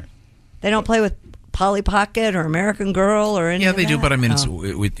 yeah. They don't play with Polly Pocket or American Girl or anything. Yeah, they do, but I mean,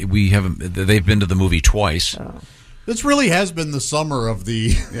 we haven't. They've been to the movie twice. This really has been the summer of the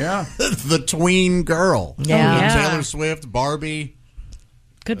the tween girl. Yeah. Taylor Swift, Barbie.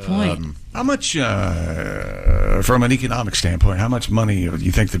 Good point. How much, from an economic standpoint, how much money do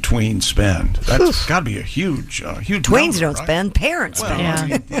you think the tweens spend? That's got to be a huge tweens number, don't right? spend, parents spend. I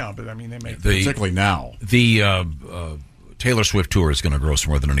mean, but I mean, they make particularly now. The Taylor Swift tour is going to gross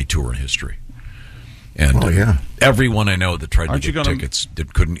more than any tour in history. And everyone I know that tried to get tickets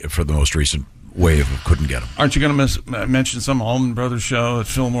couldn't for the most recent wave couldn't get them. Aren't you going to mention some Allman Brothers show at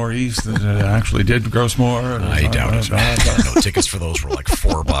Fillmore East that actually did gross more? I doubt it. No, tickets for those were like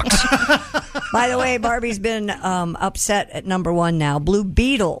 $4. By the way, Barbie's been upset at number one now. Blue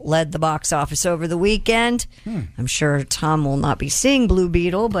Beetle led the box office over the weekend. I'm sure Tom will not be seeing Blue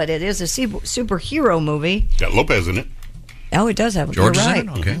Beetle, but it is a superhero movie. Got Lopez in it. Oh, it does have. George You're is right. in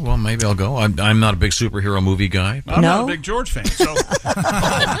it? Okay, well, maybe I'll go. I'm not a big superhero movie guy. I'm not a big George fan, so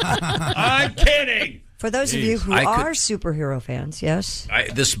I'm kidding. For those of you who are superhero fans, yes.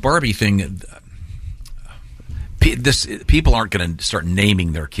 This Barbie thing, people aren't going to start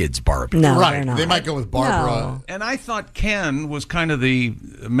naming their kids Barbie. No, right. They might go with Barbara. No. And I thought Ken was kind of the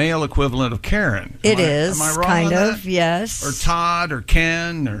male equivalent of Karen. It is, am I wrong kind on of, that? yes. Or Todd or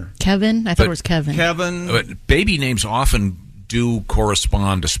Ken or Kevin? I thought it was Kevin. Kevin. Baby names often do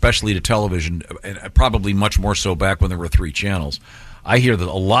correspond, especially to television, and probably much more so back when there were 3 channels. I hear that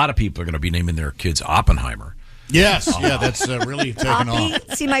a lot of people are going to be naming their kids Oppenheimer. Yes, that's really taken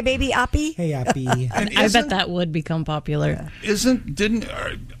off. See my baby Oppie? Hey, Oppie. I bet that would become popular.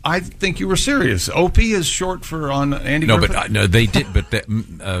 I think you were serious. Opie is short for on Andy Griffith? But no, they did. But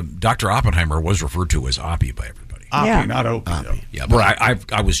Dr. Oppenheimer was referred to as Oppie by everybody. Oppie, not Opie. Though. Yeah, but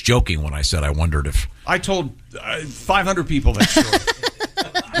I was joking when I said I wondered if I told 500 people that story.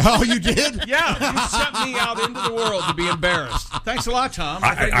 Oh, you did? Yeah, you sent me out into the world to be embarrassed. Thanks a lot, Tom.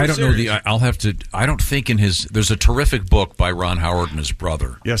 I don't know I'll have to. I don't think there's a terrific book by Ron Howard and his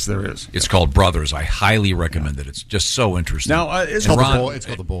brother. Yes, there is. It's called Brothers. I highly recommend it. It's just so interesting. Now, it's called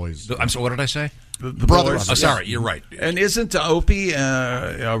The Boys. I'm sorry. What did I say? The Brothers. Oh, sorry, you're right. And isn't Opie,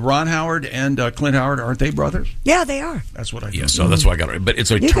 Ron Howard and Clint Howard, aren't they brothers? Yeah, they are. That's what I. Yeah, so that's why I got it. But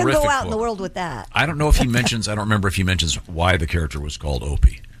it's a you terrific can go out book. in the world with that. I don't know if he mentions. I don't remember if he mentions why the character was called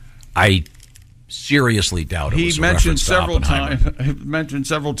Opie. I seriously doubt it was a reference to Oppenheimer. He mentioned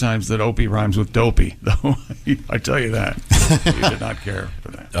several times that Opie rhymes with dopey, though. I tell you that. He did not care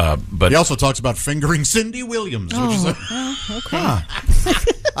for that. But he also talks about fingering Cindy Williams, which is a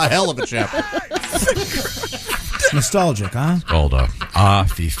hell of a chapter. Nostalgic, huh? It's called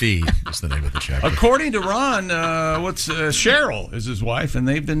Fifi is the name of the chapter. According to Ron, Cheryl is his wife, and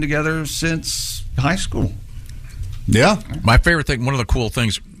they've been together since high school. Yeah. My favorite thing, one of the cool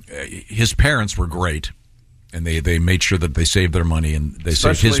things, his parents were great, and they made sure that they saved their money and they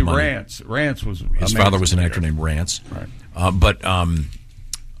saved his money. Rance. Rance was his father was an actor named Rance. Right. But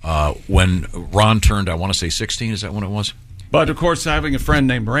when Ron turned, I want to say 16, is that when it was? But of course, having a friend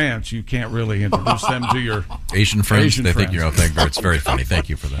named Rance, you can't really introduce them to your Asian friends. Asian they friends. think you're. It's very funny. Thank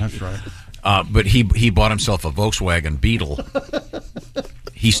you for that. That's right. But he bought himself a Volkswagen Beetle.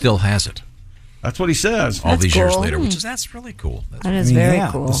 He still has it. That's what he says. All these years later, that's really cool. That is very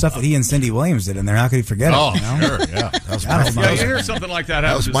cool. The stuff that he and Cindy Williams did in there, how could he forget it? Oh, you know? sure, yeah. That was Yeah, you hear something like that.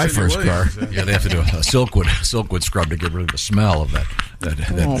 That was my first car. Yeah, they have to do a Silkwood scrub to get rid of the smell of that.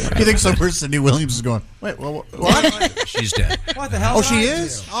 You think somewhere Cindy Williams is going, wait, well, what? She's dead. What the hell? Oh, she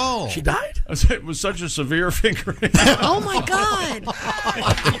is? Oh. She died? It was such a severe fingering. Oh, my God.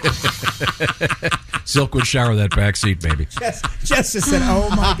 Silkwood shower that back seat, baby. Jess just said, oh,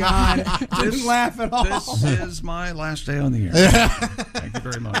 my God. Didn't laugh at all. This is my last day on the air. Thank you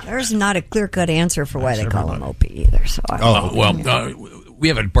very much. There's not a clear-cut answer for why they call him Opie either. So we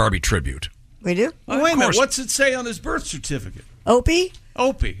have a Barbie tribute. We do? Oh, wait a minute. What's it say on his birth certificate? Opie?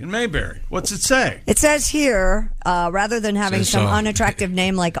 Opie in Mayberry. What's it say? It says here, rather than having some unattractive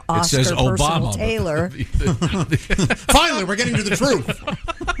name like Oscar says Personal Obama. Taylor. Finally, we're getting to the truth.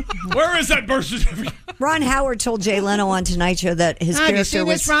 Where is that birth certificate? Ron Howard told Jay Leno on Tonight Show that his Have you character seen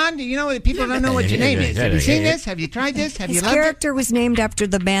was... this, Ron? You know, people don't know what your name is. Have you seen this? Have you tried this? Have you His loved it? character was named after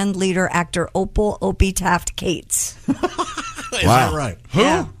the band leader, actor Opie Taft Cates. Is that right? Who?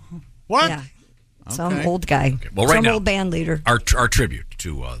 Yeah. What? Yeah. Some old guy. Well, right some now, old band leader. Our tribute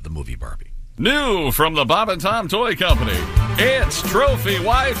to the movie Barbie. New from the Bob and Tom Toy Company, it's Trophy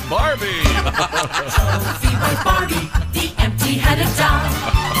Wife Barbie. Trophy Wife Barbie, the empty-headed doll.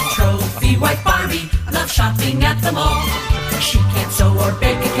 Trophy Wife Barbie, loves shopping at the mall. She can't sew or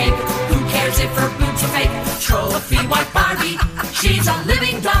bake a cake. Who cares if her boobs are fake? Trophy Wife Barbie, she's a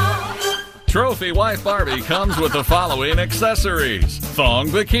living doll. Trophy Wife Barbie comes with the following accessories: thong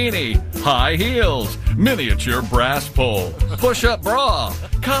bikini, high heels, miniature brass pole, push-up bra,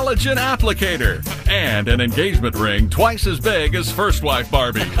 collagen applicator, and an engagement ring twice as big as First Wife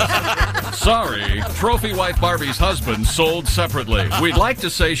Barbie. Sorry, Trophy Wife Barbie's husband sold separately. We'd like to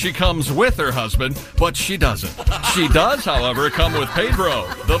say she comes with her husband, but she doesn't. She does, however, come with Pedro,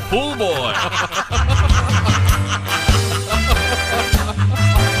 the pool boy.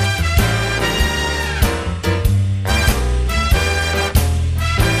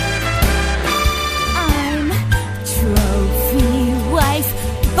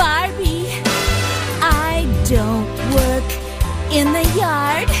 Barbie, I don't work in the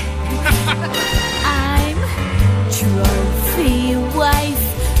yard. I'm Trophy Wife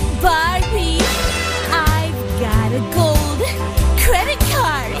Barbie. I've got a gold credit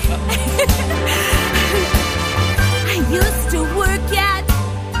card. I used to work at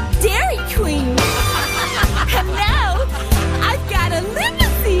Dairy Queen. And now I've got a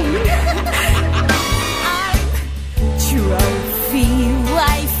limousine. I'm Trophy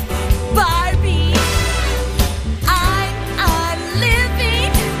Wife Barbie. I'm a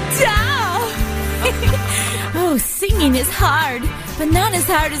living doll. Oh, singing is hard, but not as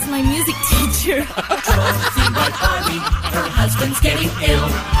hard as my music teacher. Trophy Wife Barbie, her husband's getting ill.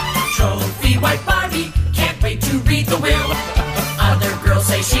 Trophy Wife Barbie, can't wait to read the will. Other girls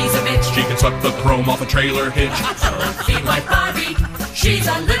say she's a bitch. She can suck the chrome off a trailer hitch. Trophy Wife Barbie, she's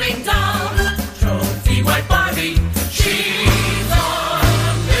a living doll. Trophy Wife Barbie, she's a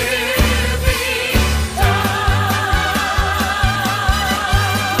living doll.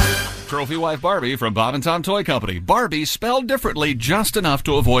 Trophy Wife Barbie from Bob and Tom Toy Company. Barbie spelled differently, just enough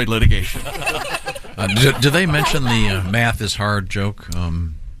to avoid litigation. Do they mention the math is hard joke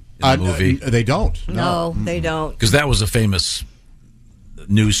in the movie? They don't. No, they don't. Because that was a famous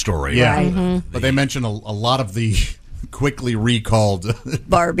news story. Yeah, Right. but they mention a lot of the quickly recalled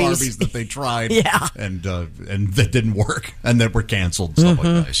Barbies that they tried, Yeah. and that didn't work, and that were canceled. Stuff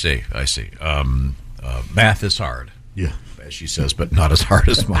like that. I see. Math is hard. Yeah, as she says, but not as hard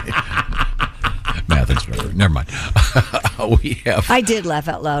as my math instructor. Never mind. We have. I did laugh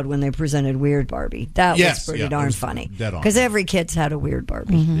out loud when they presented Weird Barbie. That was pretty darn funny. dead on. Because every kid's had a Weird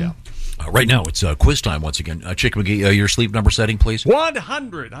Barbie. Yeah. Right now, it's quiz time once again. Chick McGee, your sleep number setting, please.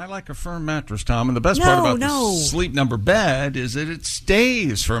 100. I like a firm mattress, Tom. And the best part about the sleep number bed is that it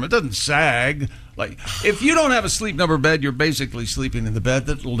stays firm. It doesn't sag. Like, if you don't have a sleep number bed, you're basically sleeping in the bed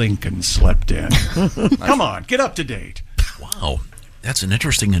that Lincoln slept in. Come on, get up to date. Wow. That's an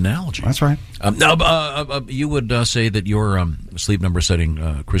interesting analogy. That's right. Now, you would say that your sleep number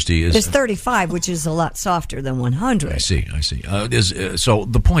setting, Christy, is... It's 35, which is a lot softer than 100. I see. So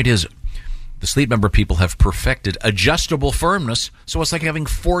the point is, the Sleep Number people have perfected adjustable firmness, so it's like having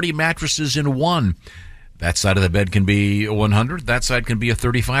 40 mattresses in one. That side of the bed can be a 100, that side can be a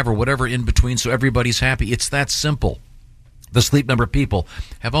 35, or whatever in between, so everybody's happy. It's that simple. The Sleep Number people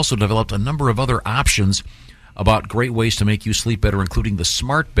have also developed a number of other options about great ways to make you sleep better, including the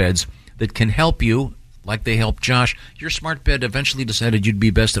smart beds that can help you, like they helped Josh. Your smart bed eventually decided you'd be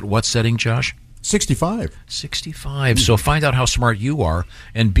best at what setting, Josh? 65. 65. So find out how smart you are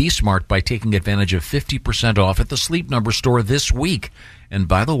and be smart by taking advantage of 50% off at the Sleep Number store this week. And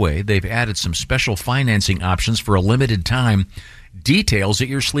by the way, they've added some special financing options for a limited time. Details at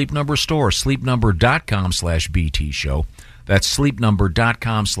your Sleep Number store, sleepnumber.com/BT show. That's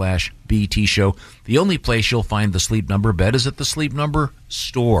sleepnumber.com/BT show. The only place you'll find the Sleep Number bed is at the Sleep Number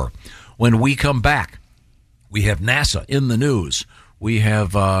store. When we come back, we have NASA in the news. We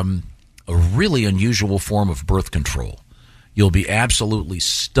have a really unusual form of birth control. You'll be absolutely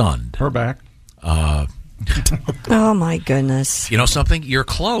stunned. Her back. Oh, my goodness. You know something? You're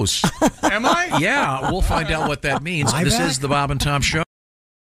close. Am I? Yeah, we'll find out what that means. This is the Bob and Tom Show.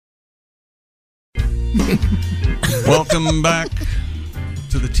 Welcome back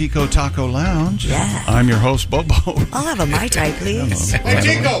to the Tico Taco Lounge. Yeah. I'm your host, Bobo. I'll have a Mai Tai, please. Hey,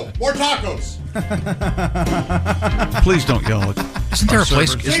 Tico, more tacos. Please don't yell at Isn't there our a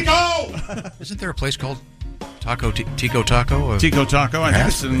place? servers. Isn't there a place called Tico Taco? Tico Taco, I think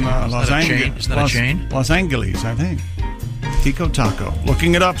it's in Los Angeles. Isn't that a chain? Los Angeles, I think. Tico Taco.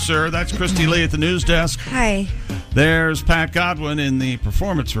 Looking it up, sir. That's Christy Lee at the news desk. Hi. There's Pat Godwin in the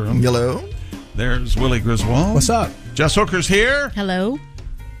performance room. Hello. There's Willie Griswold. What's up? Jess Hooker's here. Hello.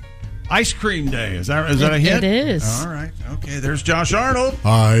 Ice Cream Day. Is that a hit? It is. All right. Okay, there's Josh Arnold.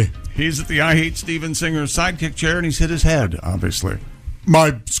 Hi. He's at the I Hate Steven Singer's sidekick chair, and he's hit his head, obviously.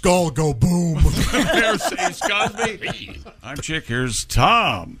 My skull go boom. There's Ace Cosby. I'm Chick. Here's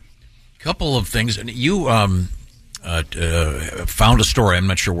Tom. Couple of things. And you found a story. I'm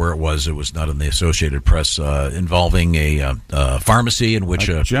not sure where it was. It was not in the Associated Press involving a pharmacy in which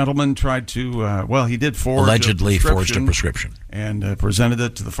a gentleman tried to, he did forge allegedly forged a prescription and presented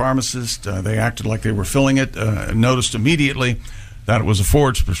it to the pharmacist. They acted like they were filling it, noticed immediately that it was a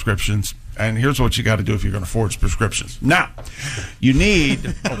forged prescription. And here's what you got to do if you're going to forge prescriptions. Now, you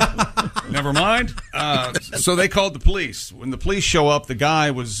need... never mind. So they called the police. When the police show up, the guy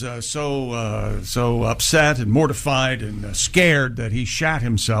was so upset and mortified and scared that he shat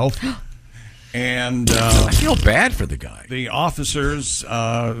himself. And I feel bad for the guy. The officers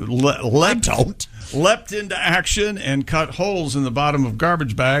leapt into action and cut holes in the bottom of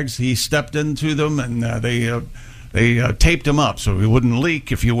garbage bags. He stepped into them, and they taped him up so he wouldn't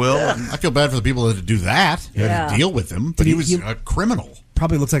leak, if you will. I feel bad for the people that had to do that. You had to deal with him, but he was a criminal.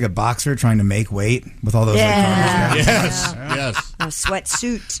 Probably looks like a boxer trying to make weight with all those. Yes. A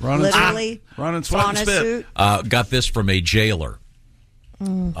sweatsuit, Running literally. Running sweat and spit. Suit. Got this from a jailer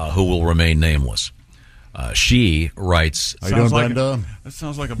who will remain nameless. She writes... How you doing, Brenda? That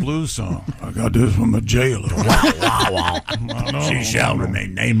sounds like a blues song. I got this from a jailer. She shall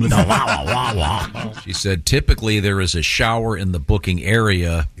remain nameless. She said, typically there is a shower in the booking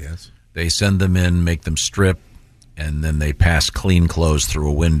area. Yes. They send them in, make them strip, and then they pass clean clothes through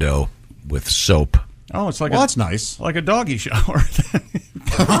a window with soap. Oh, it's like that's nice. Like a doggy shower.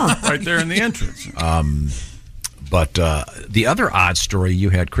 Right there in the entrance. But the other odd story you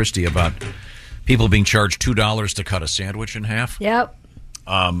had, Christy, about people being charged $2 to cut a sandwich in half. Yep.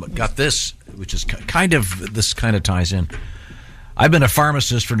 Got this, which is kind of ties in. I've been a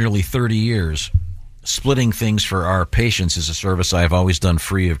pharmacist for nearly 30 years. Splitting things for our patients is a service I've always done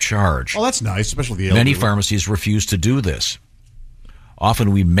free of charge. Oh, that's nice, especially the Many elderly. pharmacies refuse to do this. Often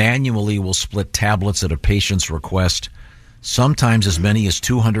we manually will split tablets at a patient's request. Sometimes as many as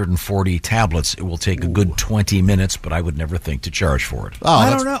 240 tablets. It will take a good 20 minutes, but I would never think to charge for it. Oh,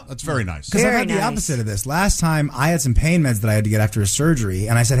 I don't know. That's very nice. Because I've had the opposite of this. Last time, I had some pain meds that I had to get after a surgery,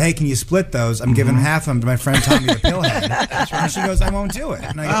 and I said, hey, can you split those? I'm giving half of them to my friend Tommy the Pillhead. And she goes, I won't do it.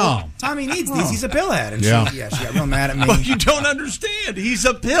 And I go, well, Tommy needs these. He's a pillhead. And she got real mad at me. Well, you don't understand. He's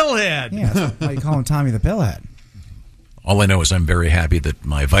a pillhead. Yeah, that's why you call him Tommy the Pillhead. All I know is I'm very happy that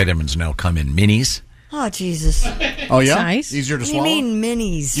my vitamins now come in minis. Oh, Jesus. Oh, yeah? Nice. Easier to What do swallow? you mean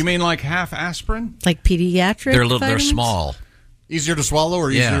minis? You mean like half aspirin? Like pediatric They're vitamins? small. Easier to swallow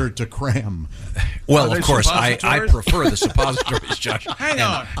or easier to cram? Well, Are of they course, I suppositories? prefer the suppositories, Josh. Hang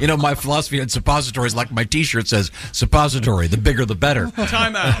on. You know, my philosophy on suppositories, like my T-shirt says, suppository, the bigger the better.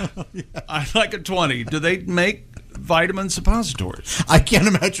 Time out. I like a 20. Do they make vitamin suppositories? I can't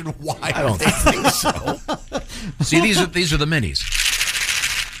imagine why. I don't think so. See, these are the minis.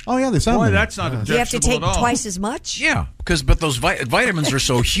 Oh, yeah, they sound Boy, good. that's not Do you have to objectionable take at all. twice as much? Yeah, but those vitamins are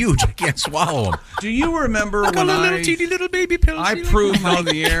so huge, I can't swallow them. Do you remember when little baby pills. I proved on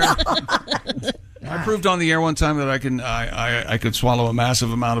the air? I proved on the air one time that I could swallow a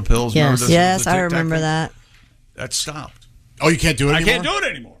massive amount of pills. Yes, Remember yes, the I Tic Tac remember thing? that. That stopped. Oh, you can't do it anymore? I can't do it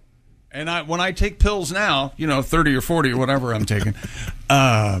anymore. And when I take pills now, 30 or 40 or whatever I'm taking,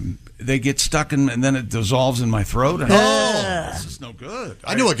 they get stuck in, and then it dissolves in my throat. And this is no good.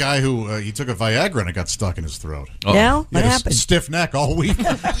 I knew a guy who he took a Viagra and it got stuck in his throat. No? What happened? Stiff neck all week.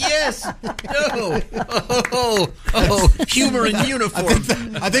 Yes. No. Humor in uniform.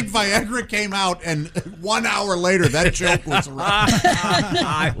 I think Viagra came out, and 1 hour later, that joke was around.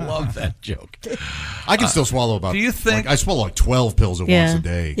 I love that joke. I can still swallow about. Do you think I swallow like 12 pills at once a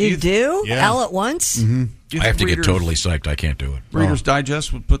day? You do? Yeah. All at once? Mm-hmm. I have to get totally psyched. I can't do it. Reader's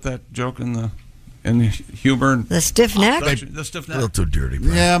Digest would put that joke in the humor. The stiff neck? The stiff A neck. little too dirty.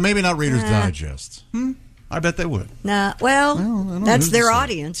 Brian. Yeah, maybe not Reader's Digest. I bet they would. Nah, well, that's who's their to say?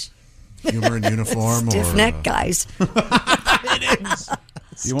 audience. Humor in uniform Stiff or neck guys. It is.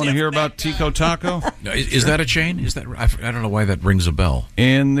 You want to hear about Tico Taco? Is that a chain? Is that I don't know why that rings a bell.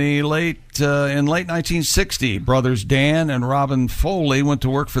 In late 1960, brothers Dan and Robin Foley went to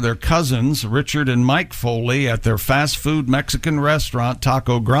work for their cousins Richard and Mike Foley at their fast food Mexican restaurant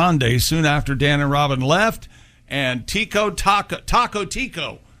Taco Grande. Soon after Dan and Robin left, and Tico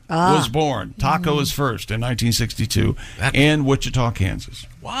was born. Taco was first in 1962 in Wichita, Kansas.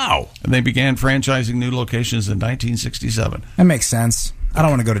 Wow! And they began franchising new locations in 1967. That makes sense. I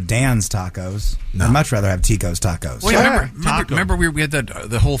don't want to go to Dan's Tacos. No. I'd much rather have Tico's Tacos. Well, remember we had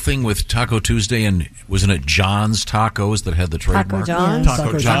the whole thing with Taco Tuesday, and wasn't it John's Tacos that had the trademark?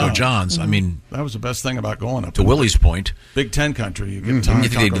 Taco John's. I mean, that was the best thing about going up to Willie's point. Big Ten country. You get you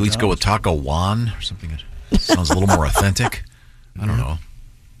think they'd at least go with Taco Juan or something that sounds a little more authentic? I don't know.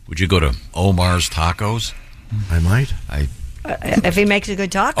 Would you go to Omar's Tacos? I might. If he makes a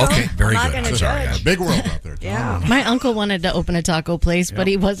good taco. Okay, very I'm good. not judge. Big world out there. Yeah. My uncle wanted to open a taco place, but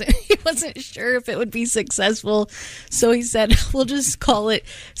he wasn't sure if it would be successful. So he said, "We'll just call it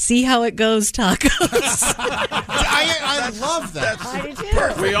See How It Goes Tacos." I love that. I did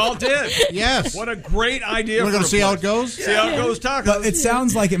too. We all did. Yes. What a great idea. We're going to see how it goes? See how it goes tacos. But it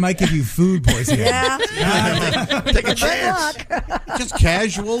sounds like it might give you food poisoning. Yeah. Take a chance. Just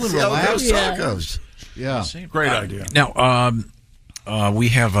casual and relaxed. Tacos. Yeah. Great idea. Now, we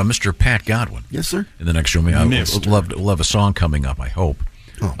have Mr. Pat Godwin. Yes, sir. In the next show, I would love a song coming up, I hope,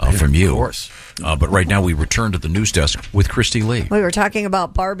 from you. Of course. But right now, we return to the news desk with Christy Lee. We were talking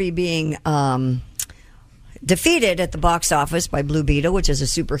about Barbie being defeated at the box office by Blue Beetle, which is a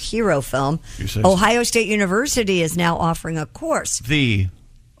superhero film. Ohio State University is now offering a course. The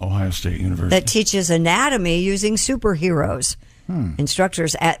Ohio State University. That teaches anatomy using superheroes.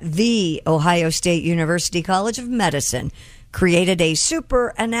 Instructors at the Ohio State University College of Medicine created a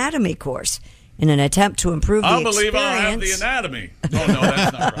super anatomy course in an attempt to improve the I experience believe I'll have the anatomy. Oh, no,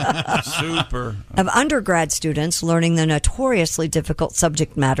 that's not right. Super. of undergrad students learning the notoriously difficult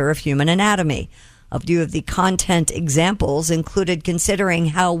subject matter of human anatomy. A few of the content examples included considering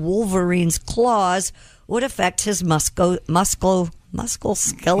how Wolverine's claws would affect his musculoskeletal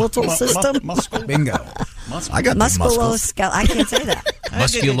system. Bingo. I got Musculoskeletal. I can't say that.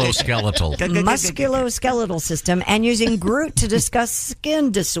 Musculoskeletal. Musculoskeletal system, and using Groot to discuss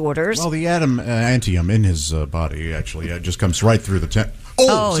skin disorders. Well, the adamantium in his body actually just comes right through the tent.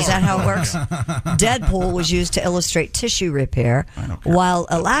 Oh, is that how it works? Deadpool was used to illustrate tissue repair, while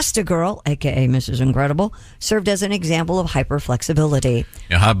Elastigirl, a.k.a. Mrs. Incredible, served as an example of hyperflexibility.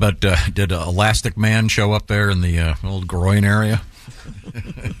 Yeah, how about, did Elastic Man show up there in the old groin area?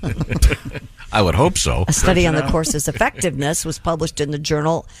 I would hope so. A study on the course's effectiveness was published in the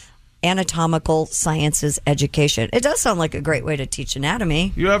journal Anatomical Sciences Education. It does sound like a great way to teach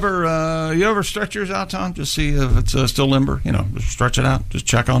anatomy. You ever stretch yours out, Tom? Just see if it's still limber. Just stretch it out. Just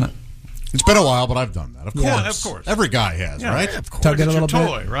check on it. It's been a while, but I've done that. Of course. Yeah, of course. Every guy has, right? Yeah, of course. Tug it a little it's your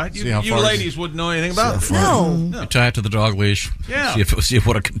toy, bit. right? See how You far ladies wouldn't know anything about it. No. You tie it to the dog leash. Yeah. See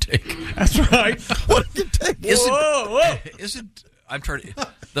what it can take. That's right. What it can take? Isn't I'm trying to,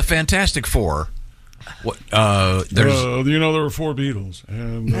 the Fantastic Four. What? There's there were 4 Beatles.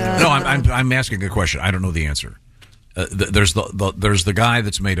 And, no. I'm asking a question. I don't know the answer. There's the guy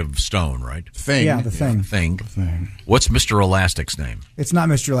that's made of stone, right? Thing. Yeah, the thing. Thing. What's Mr. Elastic's name? It's not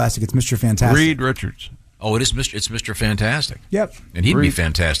Mr. Elastic. It's Mr. Fantastic. Reed Richards. Oh, it's Mr. Fantastic. Yep. And he'd be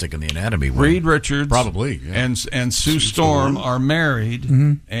fantastic in the anatomy one. Reed Richards, probably, yeah. and Sue Storm are married,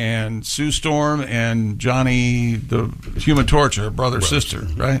 and Sue Storm and Johnny the Human Torch are brother sister,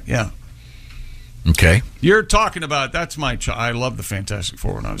 right? Yeah. Okay. You're talking about that's my. I love the Fantastic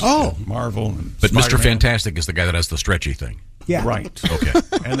Four when I was a kid. Marvel, and but Spider-Man. Mr. Fantastic is the guy that has the stretchy thing. Yeah. Right. Okay.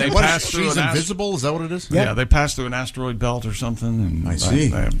 And they What pass is, through she's an invisible? Is that what it is? Yeah, they passed through an asteroid belt or something. And I see.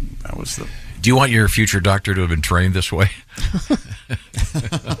 That was the. Do you want your future doctor to have been trained this way?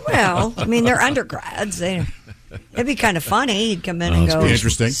 Well, I mean, they're undergrads. It'd be kind of funny. He'd come in and go,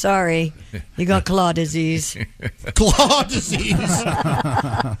 interesting. Sorry, you got claw disease. Claw disease.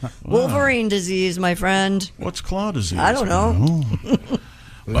 Wolverine disease, my friend. What's claw disease? I don't know.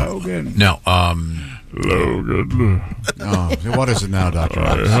 Logan. No. Logan. Oh, what is it now, Doctor?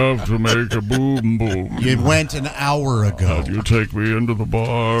 I have to make a boom boom. You went an hour ago. You take me into the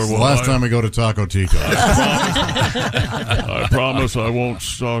bar. It's the last time we go to Taco Tico. I promise I won't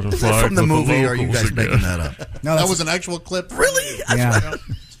start a fight. From the with movie, the or are you locals guys again. making that up? No, that was an actual clip. Really? Yeah.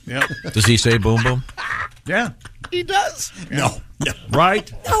 Yeah. Does he say boom boom? Yeah. He does. No.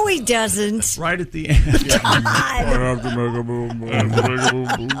 Right? No, he doesn't. Right at the end. I God. have to make a boom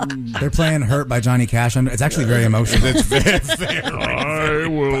boom. They're playing "Hurt" by Johnny Cash. It's actually very emotional. It's very I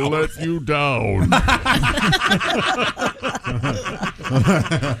will let you down.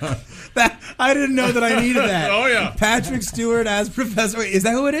 I didn't know that I needed that. Oh, yeah. Patrick Stewart as Professor. Wait, is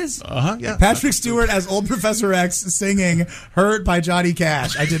that who it is? Yeah. Patrick Stewart as old Professor X singing "Hurt" by Johnny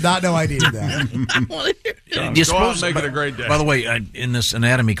Cash. I did not know I needed that. Do you suppose, make it a great day. By the way, in this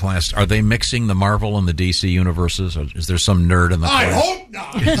anatomy class, are they mixing the Marvel and the DC universes? Or is there some nerd in the class? I hope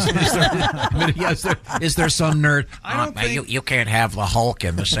not. Is there some nerd? I don't think... you can't have the Hulk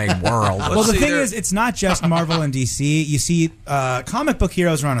in the same world. Well, the thing is, it's not just Marvel and DC. You see, comic book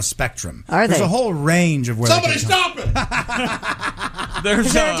heroes are on a spectrum. Are There's they? a whole range of where. Somebody stop it!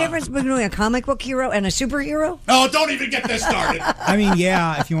 Is there a difference between a comic book hero and a superhero? Oh, don't even get this started. I mean,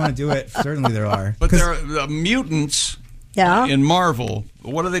 yeah, if you want to do it, certainly there are. But there are the mutants in Marvel.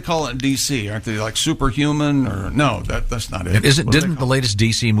 What do they call it in DC? Aren't they like superhuman or no? That's not it. Didn't the latest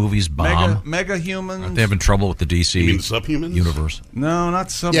DC movies bomb? Mega humans? Aren't they having trouble with the DC You mean the subhumans? universe? No, not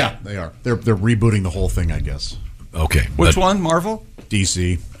subhumans. Yeah, they are. They're rebooting the whole thing, I guess. Okay. Which one? Marvel?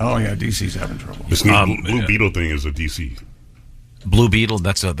 DC. Oh yeah, DC's having trouble. This new Blue Beetle thing is a DC. Blue Beetle,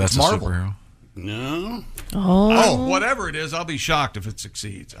 that's a Marvel. superhero. No. Oh, whatever it is, I'll be shocked if it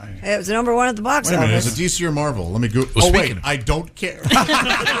succeeds. It was number one at the box Wait a minute, office. is it DC or Marvel? Let me go. Well, oh, wait, speaking of- I don't care.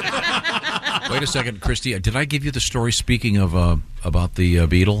 Wait a second, Christy. Did I give you the story? Speaking of about the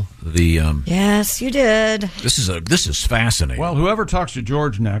Beetle, Yes, you did. this is fascinating. Well, whoever talks to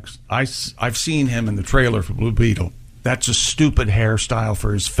George next, I've seen him in the trailer for Blue Beetle. That's a stupid hairstyle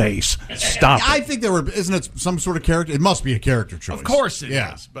for his face. Stop I it. think isn't it some sort of character? It must be a character choice. Of course it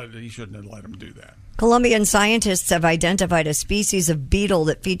is, but he shouldn't have let him do that. Colombian scientists have identified a species of beetle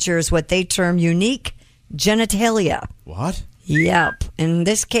that features what they term unique genitalia. What? Yep. In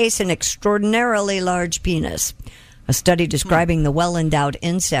this case, an extraordinarily large penis. A study describing the well-endowed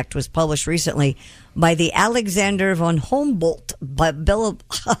insect was published recently by the Alexander von Humboldt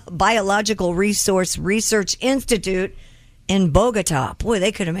Biological Research Institute in Bogota. Boy,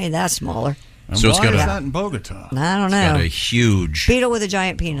 they could have made that smaller. So it's got that in Bogota. I don't know. Got a huge Beetle with a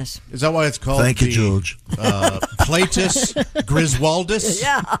giant penis. Is that why it's called? Thank you, George. Platus Griswoldus.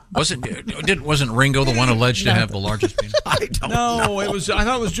 Yeah. Wasn't Ringo the one alleged to have the largest penis? I don't No, know. I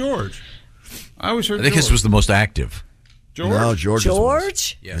thought it was George. I always heard I think George. this was the most active. George? No, George.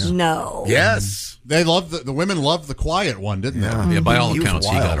 George? Yes. No. Yes. They loved the women loved the quiet one, didn't they? Yeah, by all He was accounts,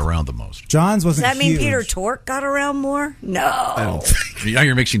 he wild. got around the most. John's Does wasn't that mean huge. Peter Tork got around more? No. Now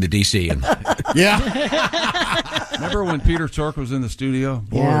you're mixing the DC and Yeah. Remember when Peter Tork was in the studio?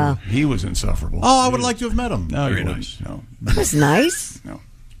 Boy, Yeah. he was insufferable. Oh, I would like to have met him. No, Very you nice. wouldn't. No. That was nice. No.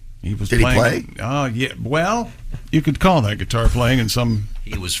 He was Did he playing. Oh, yeah. Well, you could call that guitar playing in some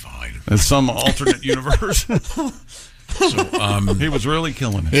he was fine. alternate universe. So He was really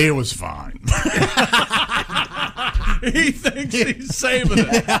killing it. He was fine. He thinks he's saving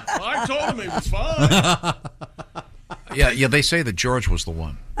it. I told him he was fine. yeah, they say that George was the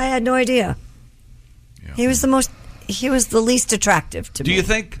one. I had no idea. Yeah. He was the least attractive to me. Do you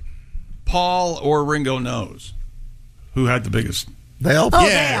think Paul or Ringo knows who had the biggest? They all. Oh,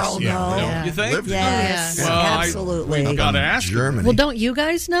 Yes, they all yeah. know. Yeah. You think? Lived in Yes, Well, absolutely. We've got to ask him. Germany. Well, don't you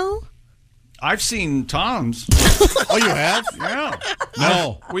guys know? I've seen Tom's. Oh, you have? Yeah.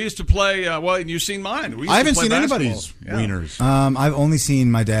 No. We used to play, well, you've seen mine. We used I haven't to play seen basketball. anybody's Yeah. wieners. I've only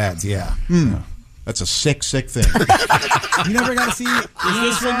seen my dad's. Yeah. That's a sick thing. You never got to see. Is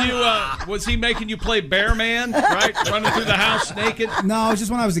this when you, was he making you play Bear Man, right? Running through the house naked? No, it was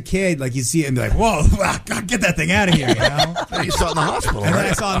just when I was a kid. Like you'd see it and be like, "Whoa, God, get that thing out of here!" You know. You saw it in the hospital, And then I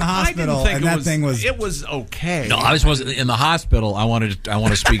right? saw it in the hospital, I didn't think and it that was, thing was. It was okay. No, I was in the hospital. I want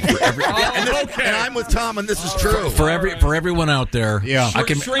to speak for every And I'm with Tom, and this is true. for everyone out there. Yeah. I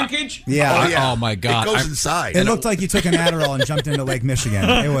can. Shrinkage? Yeah. Oh my God! It goes inside. It looked like you took an Adderall and jumped into Lake Michigan.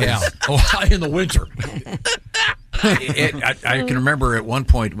 It was. Yeah. Oh, in the winter. I can remember at one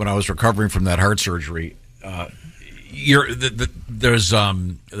point when I was recovering from that heart surgery. There's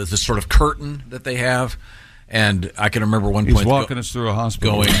this sort of curtain that they have, and I can remember one He's point walking us through a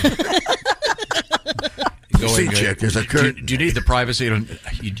hospital. See, chick, there's a curtain. Do you need the privacy?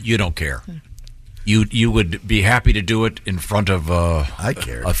 You don't care. You would be happy to do it in front of I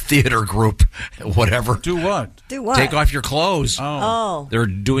care. a theater group, whatever. Do what? Do what? Take off your clothes. Oh. They're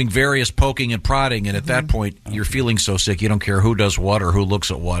doing various poking and prodding, and at that point, you're feeling so sick, you don't care who does what or who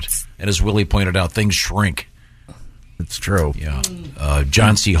looks at what. And as Willie pointed out, things shrink. It's true. Yeah.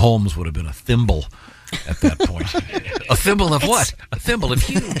 John C. Holmes would have been a thimble at that point. A thimble of what? A thimble of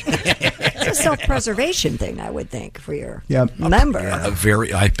huge. It's a self-preservation thing, I would think, for your Member.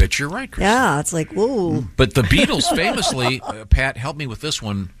 I bet you're right, Chris. Yeah, it's like, woo. But the Beatles famously, Pat, help me with this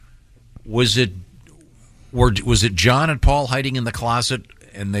one. Was it John and Paul hiding in the closet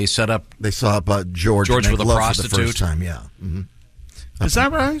and they set up? They saw George with make a love prostitute for the first time. Yeah. Mm-hmm. Is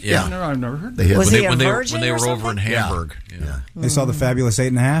that right? Yeah. I've never heard They hit Was when he a virgin when they or were over in something? Hamburg. Yeah. They saw the fabulous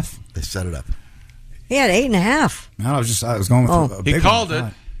 8.5. They set it up. He had 8.5. No, I was going with a He big called one.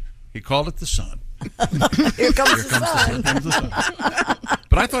 it. He called it the sun. Here comes the sun.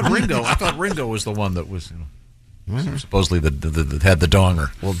 But I thought Ringo was the one that was supposedly the had the donger.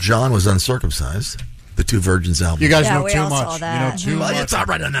 Well, John was uncircumcised. The Two Virgins album. You guys Yeah, know we too all much. saw that. You know too much. It's not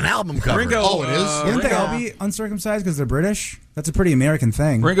right on an album cover. Ringo. Oh, it is? Wouldn't they Ringo, all be uncircumcised because they're British? That's a pretty American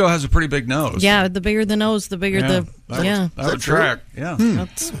thing. Ringo has a pretty big nose. Yeah, the bigger the nose, the bigger the. Yeah. That would track. Yeah.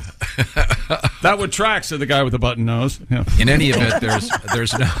 That's- That would track, said the guy with the button nose. Yeah. In any event,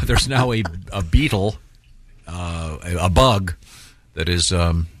 there's now a beetle, a bug that is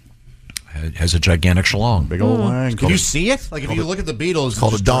has a gigantic schlong. Big old wang. Can you see it? Like if you look at the Beatles,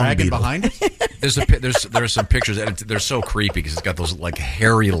 called it's a dong dragging beetle. behind it. There's some pictures and they're so creepy because it's got those like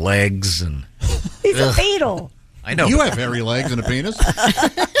hairy legs and He's a beetle. I know You have hairy legs and a penis.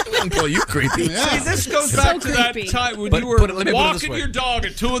 Well, you creepy. Yeah. See, this goes back to that time when you were let me put it this walking way. your dog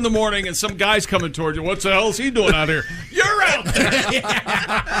at 2 a.m. and some guy's coming towards you. What the hell is he doing out here? You're out there.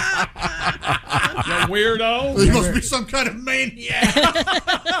 You weirdo. He must be some kind of maniac.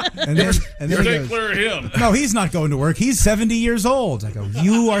 And then You're he taking goes, clear of him. no, he's not going to work. He's 70 years old. I go,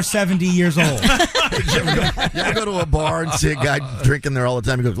 you are 70 years old. You ever go to a bar and see a guy drinking there all the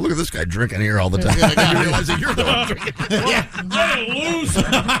time? He goes, "Look at this guy drinking here all the time." And you realize that you're the one drinking. What a loser.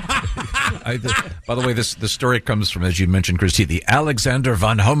 By the way, the story comes from, as you mentioned, Christy, the Alexander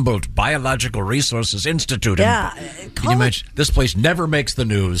von Humboldt Biological Resources Institute. Yeah. Can you imagine? This place never makes the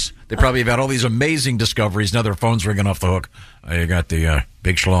news. They probably have had all these amazing discoveries. Now their phone's ringing off the hook. You got the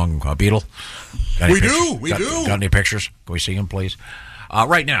big schlong beetle. Got any We pictures? do. We Got- do. Got any pictures? Can we see them, please?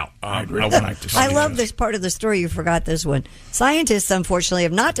 Right now. I'd really like to see I love this part of the story. You forgot this one. Scientists, unfortunately,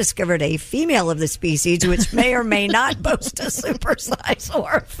 have not discovered a female of the species, which may or may not boast a supersized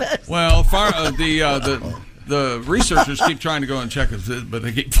orifice. Well, the researchers keep trying to go and check it, but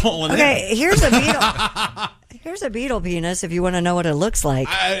they keep falling Okay, in. here's a beetle. Here's a beetle penis. If you want to know what it looks like,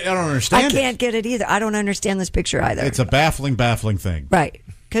 I don't understand. I can't get it either. I don't understand this picture either. It's a baffling thing. Right.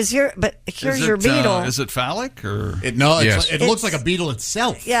 Because here's your beetle. Is it phallic or? It It's- looks like a beetle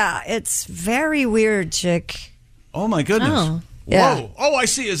itself. Yeah, it's very weird, chick. Oh my goodness! Oh. Yeah. Whoa! Oh, I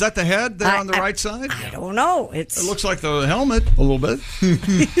see. Is that the head there on the right side? I don't know. It looks like the helmet a little bit.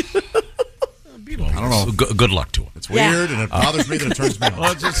 I don't know. Good luck to them. It's weird, and it bothers me that it turns me on.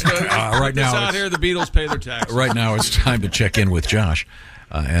 Well, just, right now, out here, the Beatles pay their taxes. Right now, it's time to check in with Josh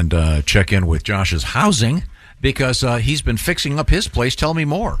and check in with Josh's housing because he's been fixing up his place. Tell me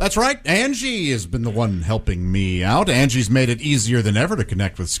more. That's right. Angie has been the one helping me out. Angie's made it easier than ever to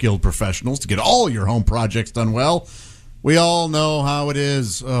connect with skilled professionals to get all your home projects done well. We all know how it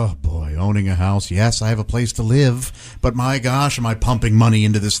is. Oh, boy, owning a house. Yes, I have a place to live, but my gosh, am I pumping money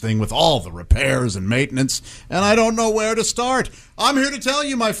into this thing with all the repairs and maintenance, and I don't know where to start. I'm here to tell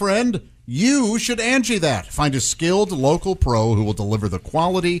you, my friend, you should Angie that. Find a skilled local pro who will deliver the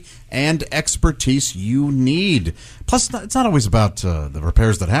quality and expertise you need. Plus, it's not always about the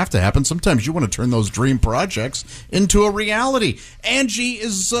repairs that have to happen. Sometimes you want to turn those dream projects into a reality. Angie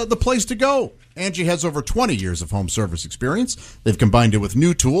is the place to go. Angie has over 20 years of home service experience. They've combined it with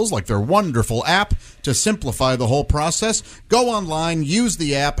new tools like their wonderful app to simplify the whole process. Go online, use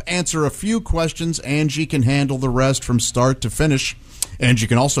the app, answer a few questions. Angie can handle the rest from start to finish. Angie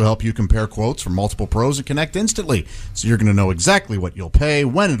can also help you compare quotes from multiple pros and connect instantly. So you're going to know exactly what you'll pay,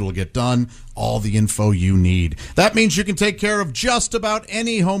 when it'll get done, all the info you need. That means you can take care of just about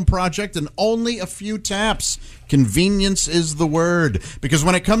any home project in only a few taps. Convenience is the word, because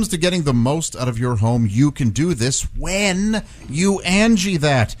when it comes to getting the most out of your home, you can do this when you Angie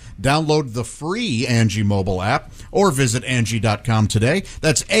that. Download the free Angie mobile app or visit Angie.com today.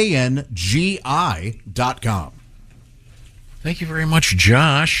 That's ANGI.com. Thank you very much,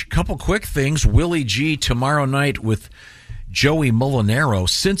 Josh. Couple quick things. Willie G tomorrow night with Joey Molinaro.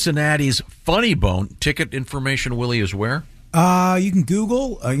 Cincinnati's Funny Bone. Ticket information, Willie, is where? You can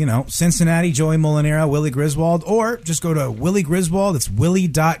Google, Cincinnati, Joey Molinaro, Willie Griswold, or just go to Willie Griswold. It's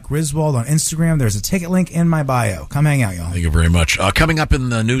willie.griswold on Instagram. There's a ticket link in my bio. Come hang out, y'all. Thank you very much. Coming up in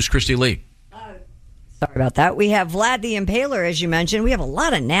the news, Christy Lee. Sorry about that. We have Vlad the Impaler, as you mentioned. We have a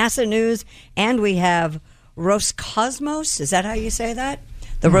lot of NASA news, and we have Roscosmos. Is that how you say that?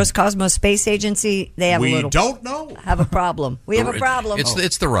 The Roscosmos Space Agency. They have We don't know. Have a problem. We have a problem.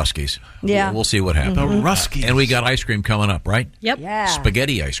 It's the Ruskies. Yeah. We'll see what happens. The Ruskies. And we got ice cream coming up, right? Yep. Yeah.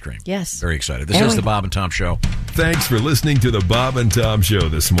 Spaghetti ice cream. Yes. Very excited. This is the Bob and Tom Show. Thanks for listening to the Bob and Tom Show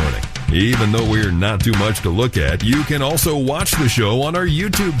this morning. Even though we're not too much to look at, you can also watch the show on our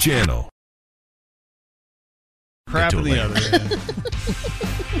YouTube channel. crap in the other end.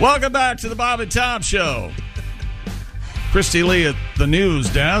 Welcome back to the Bob and Tom Show. Christy Lee at the news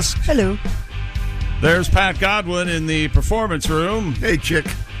desk. Hello. There's Pat Godwin in the performance room. Hey, chick.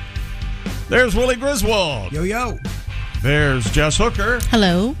 There's Willie Griswold. Yo, yo. There's Jess Hooker.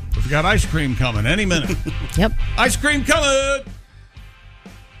 Hello. We've got ice cream coming any minute. Yep. Ice cream coming.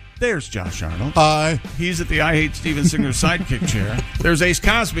 There's Josh Arnold. Hi. He's at the I Hate Steven Singer sidekick chair. There's Ace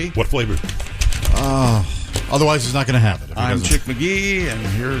Cosby. What flavor? Otherwise, he's not going to have it. If he I'm doesn't. Chick McGee, and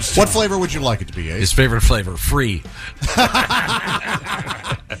here's What flavor would you like it to be, Ace? His favorite flavor, free.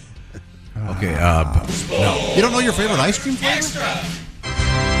 Okay. No. You don't know your favorite ice cream flavor?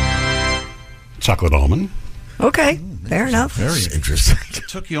 Chocolate almond. Okay, fair enough. Very interesting. It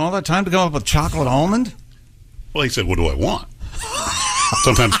took you all that time to come up with chocolate almond? Well, he said, what do I want?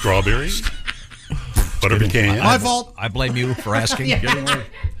 Sometimes strawberry. Butter pecan. My fault. I blame you for asking.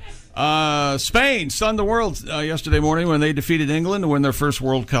 Spain stunned the world yesterday morning when they defeated England to win their first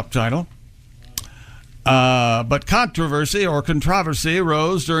World Cup title. But controversy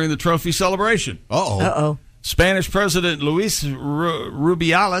rose during the trophy celebration. Uh-oh. Spanish President Luis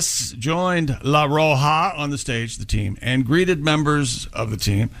Rubiales joined La Roja on the stage, the team, and greeted members of the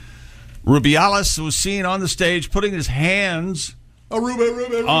team. Rubiales was seen on the stage putting his hands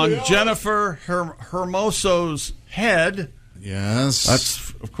on Jennifer Hermoso's head. Yes.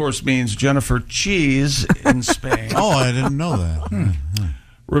 That's, of course, means Jennifer Cheese in Spain. Oh, I didn't know that.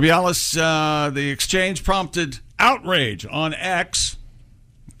 Rubiales, the exchange prompted outrage on X,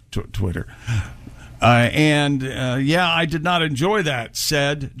 Twitter. I did not enjoy that,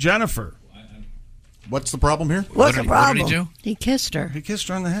 said Jennifer. What's the problem here? What's the problem? What did he do? He kissed her. He kissed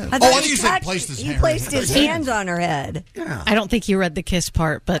her on the head. I thought you said placed his hands on her head. Yeah. I don't think you read the kiss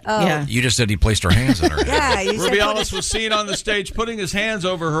part, but yeah. You just said he placed her hands on her head. Yeah, you said Rubiales was seen on the stage putting his hands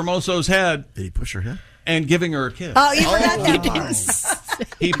over Hermoso's head. Did he push her head? And giving her a kiss. Oh, you forgot that part.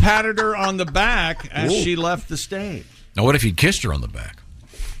 He patted her on the back as she left the stage. Now, what if he kissed her on the back?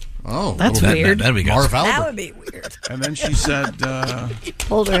 Oh, that's weird. That'd be Marv good. That would be weird. And then she said,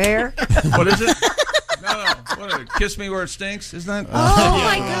 hold her hair. What is it? No. What, kiss me where it stinks? Isn't that?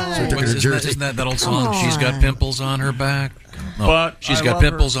 My God. Isn't that old song? She's got pimples on her back. No, But she's I got love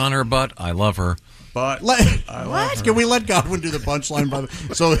pimples on her butt. I love her. But what? Can we let Godwin do the punchline?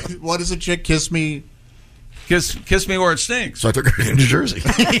 So, what is it, chick? Kiss me. Kiss me where it stinks. So I took her to New Jersey.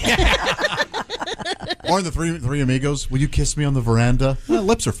 Or in the three Amigos, will you kiss me on the veranda?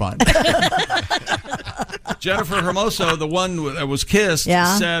 Lips are fine. Jennifer Hermoso, the one that was kissed,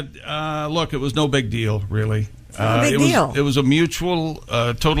 said, look, it was no big deal, really. It was a mutual,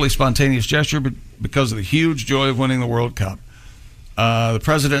 totally spontaneous gesture because of the huge joy of winning the World Cup. The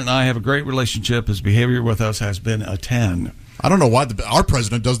president and I have a great relationship. His behavior with us has been a 10. I don't know why our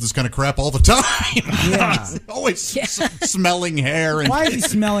president does this kind of crap all the time. Yeah. Always smelling hair. And why is he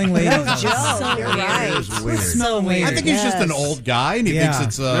smelling ladies? No joke. You're right. Smelling ladies. I think he's just an old guy, and he thinks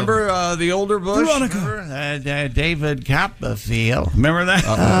it's... remember the older Bush? Remember, David Copperfield. Remember that?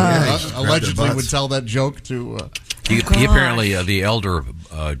 Allegedly would tell that joke to... He apparently, the elder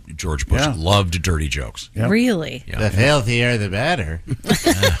George Bush, loved dirty jokes. Yep. Really? Yeah. The healthier, the better.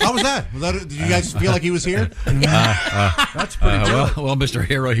 How was that? Did you guys feel like he was here? That's pretty good. Well, Mr.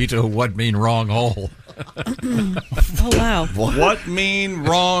 Hirohito, what mean wrong hole? Oh, wow. What mean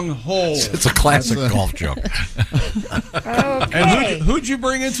wrong hole? It's a classic golf joke. Okay. And who'd you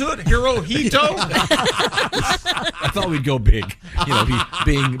bring into it? Hirohito? I thought we'd go big. You know,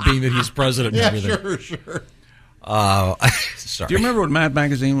 being that he's president and everything. Sure. Sorry. Do you remember when Mad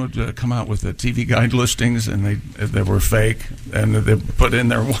Magazine would come out with the TV guide listings and they were fake, and they put in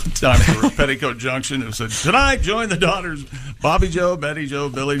there one time for Petticoat Junction, it said, tonight join the daughters Bobby Joe, Betty Joe,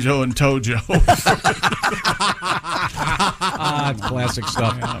 Billy Joe, and Toe Joe. Classic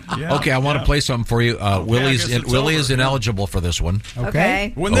stuff. Yeah, okay, I want to play something for you. Willie is ineligible for this one.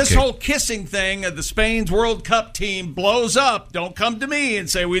 Okay. When this whole kissing thing of the Spain's World Cup team blows up, don't come to me and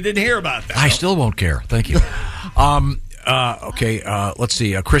say we didn't hear about that. I still won't care. Thank you. Okay, let's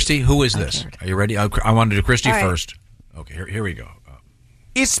see. Christy, who is this? Are you ready? I want to do Christy first. Okay, here we go.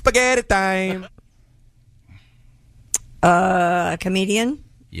 It's spaghetti time. A comedian?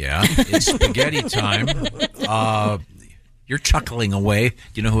 Yeah, it's spaghetti time. You're chuckling away. Do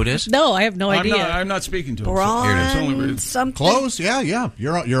you know who it is? No, I have no idea. I'm not speaking to him. Braun something? Close, yeah.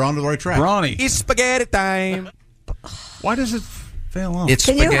 You're on the right track. Brawny. It's spaghetti time. Why does it fail off? It's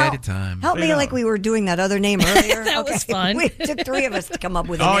spaghetti time. Help me like we were doing that other name earlier. That was fun. It took three of us to come up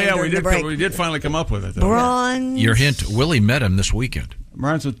with a Oh, name yeah, during the break. we did finally come up with it, though. Braun. Your hint, Willie met him this weekend.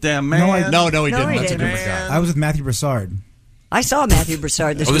 Rhymes with damn man. No, he didn't. he That's a didn't. different guy. I was with Matthew Broussard. I saw Matthew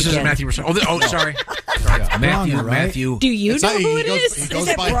Broussard this This weekend. isn't Matthew Broussard. Sorry. Matthew. Do you know who it is? He goes Is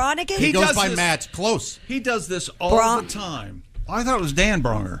it by, Bronigan? He goes does by this- Matt. Close. He does this all the time. I thought it was Dan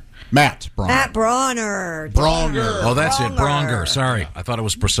Bronger. Matt Bronger. Matt Bronner. Bronger. Oh, that's it. Bronger. Sorry. I thought it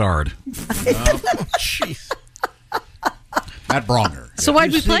was Broussard. Jeez. Matt Bronger. So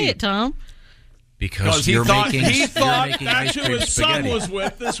why'd we play it, Tom? Because he you're thought making that's ice who cream his son spaghetti. was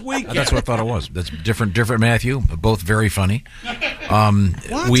with this weekend. That's what I thought it was. That's different Matthew. Both very funny.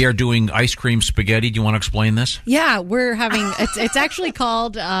 We are doing ice cream spaghetti. Do you want to explain this? Yeah, we're having. It's actually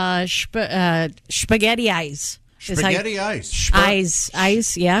called spaghetti ice. Spaghetti ice.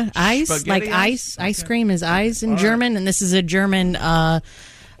 Ice, yeah, ice. Spaghetti like ice? ice cream is ice in German, and this is a German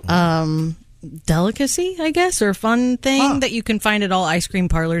delicacy, I guess, or fun thing that you can find at all ice cream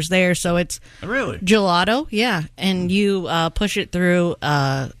parlors there. So it's Really? gelato, yeah, and you push it through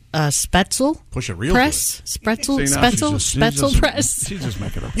a Spätzle Push it real press, Spätzle, See, now Spätzle, she's Spätzle just- press. She's just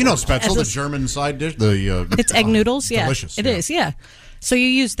making up. You know Spätzle, the As a- German side dish. The It's egg noodles, yeah. Delicious. It is, yeah. So you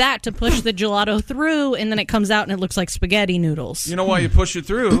use that to push the gelato through, and then it comes out and it looks like spaghetti noodles. You know why you push it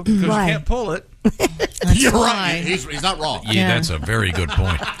through? Because you Why? can't pull it. You're why. right. He's not wrong. Yeah, that's a very good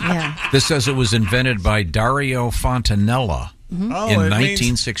point. Yeah. This says it was invented by Dario Fontanella Oh, in it means-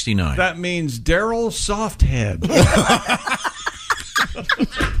 1969. That means Daryl Softhead.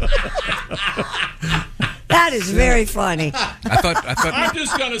 That is very funny. I thought. I'm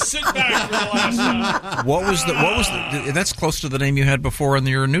just going to sit back for the last time. What was the? That's close to the name you had before in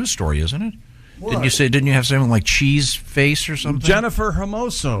your news story, isn't it? Didn't you have something like cheese face or something? Jennifer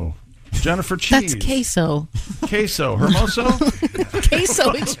Hermoso. Jennifer Cheese. That's queso. Queso. Hermoso?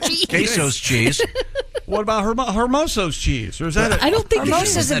 Queso is cheese. Queso's cheese. What about Hermoso's cheese? Or is that I don't think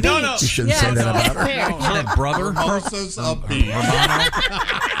Hermosa's a beach. No. You shouldn't say that about her. There. Isn't that brother? Hermosa's a beach.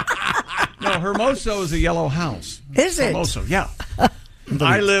 No, Hermoso is a yellow house. Is it? Hermoso, yeah.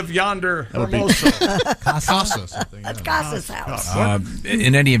 I live yonder, Hermoso. Casa something. That's Casa's house.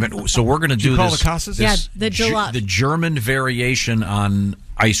 In any event, so we're going to do you call this. the Casas? Yeah, this the gelato. the German variation on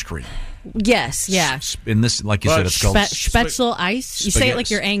ice cream. Yes, yeah. In this, like you But said, it's called Spätzle ice. You say it like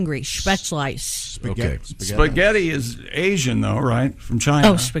Spaghetti. you're angry. Spätzle ice. Okay. Spaghetti is Asian, though, right? From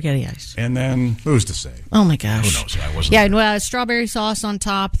China. Oh, spaghetti ice. And then Who's to say? Oh my gosh. Who knows? I wasn't. Yeah, and strawberry sauce on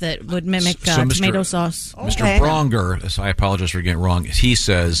top that would mimic So Mr. tomato sauce. Mr. Okay. Bronger, so I apologize for getting it wrong. He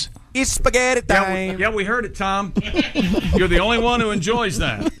says It's spaghetti yeah, we heard it, Tom. You're the only one who enjoys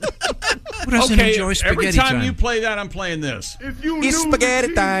that. Who doesn't enjoy spaghetti every time time? you play that, I'm playing this. If you It's knew spaghetti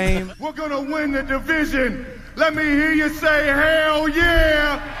the time. Chiefs We're gonna win the division. Let me hear you say, "Hell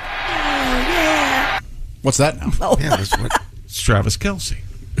yeah!" What's that now? Yeah, that's what. It's Travis Kelce.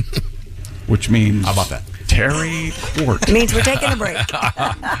 Which means... How about that? Terry Quart. It means we're taking a break.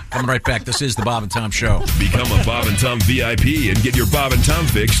 Coming right back. This is the Bob and Tom Show. Become a Bob and Tom VIP and get your Bob and Tom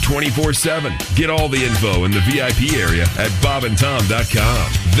fix 24/7. Get all the info in the VIP area at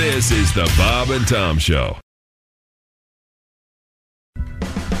bobandtom.com. This is the Bob and Tom Show.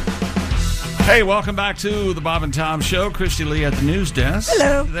 Hey, welcome back to the Bob and Tom Show. Christy Lee at the news desk.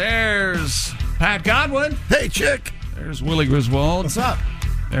 Hello. There's Pat Godwin. Hey, chick. There's Willie Griswold. What's up?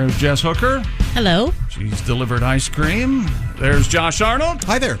 There's Jess Hooker. Hello. She's delivered ice cream. There's Josh Arnold.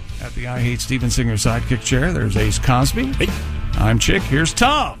 Hi there. At the I Hate Steven Singer sidekick chair. There's Ace Cosby. Hey. I'm Chick. Here's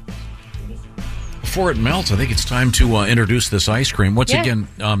Tom. Before it melts, I think it's time to introduce this ice cream. Once Yeah. again,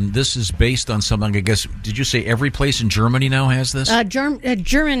 this is based on something, I guess, did you say every place in Germany now has this?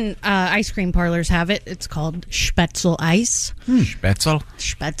 German ice cream parlors have it. It's called Spätzle ice. Spätzle?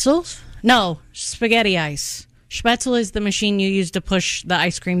 Spätzle? No, spaghetti ice. Spätzle is the machine you use to push the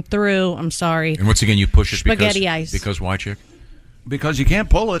ice cream through. I'm sorry. And once again, you push it Spaghetti ice. Because why, Chick? Because you can't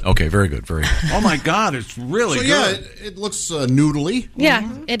pull it. Okay, very good, very good. Oh, my God. It's really So, good. yeah, it looks noodly. Yeah,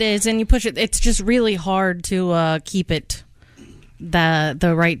 it is, and you push it. It's just really hard to keep it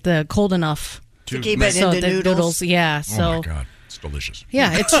the cold enough To keep it into the noodles. Yeah, so Oh, my God. It's delicious.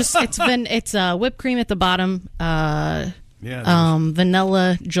 yeah, it's just it's whipped cream at the bottom, Yeah,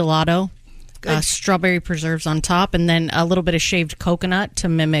 vanilla gelato, strawberry preserves on top, and then a little bit of shaved coconut to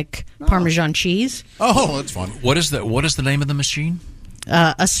mimic Parmesan cheese. Oh, that's fun. What is the name of the machine?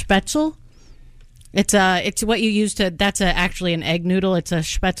 A Spätzle. It's what you use to. That's actually an egg noodle. It's a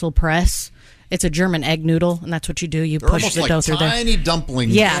Spätzle press. It's a German egg noodle, and that's what you do. You They're push almost the like dough through there. tiny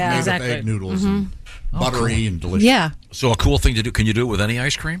dumplings Yeah, made exactly. with egg noodles and buttery and delicious. Yeah. So a cool thing to do. Can you do it with any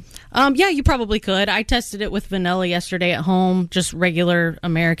ice cream? Yeah, you probably could. I tested it with vanilla yesterday at home, just regular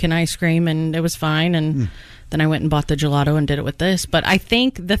American ice cream, and it was fine. And then I went and bought the gelato and did it with this. But I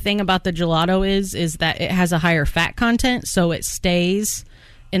think the thing about the gelato is that it has a higher fat content, so it stays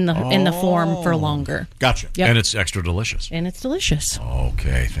in the form for longer. Gotcha. Yep. And it's extra delicious. And it's delicious.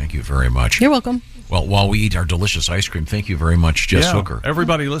 Okay, thank you very much. You're welcome. Well, while we eat our delicious ice cream, thank you very much, Jess Hooker.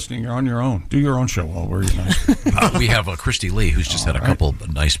 Everybody listening, you're on your own. Do your own show while we're eating ice cream. We have Christy Lee, who's just had a couple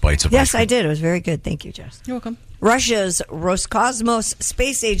of nice bites of ice Yes, cream. I did. It was very good. Thank you, Jess. You're welcome. Russia's Roscosmos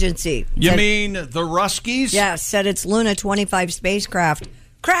Space Agency. You mean the Ruskies? Yes, said its Luna 25 spacecraft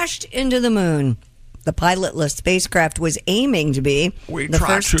crashed into the moon. The pilotless spacecraft was aiming to be the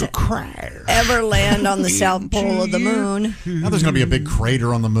first to ever land on the south pole of the moon. Now there's going to be a big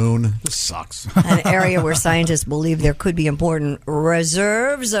crater on the moon. This sucks. An area where scientists believe there could be important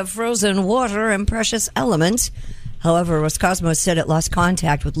reserves of frozen water and precious elements. However, Roscosmos said it lost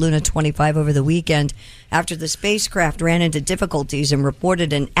contact with Luna 25 over the weekend after the spacecraft ran into difficulties and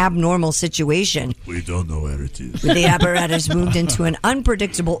reported an abnormal situation. We don't know where it is. The apparatus moved into an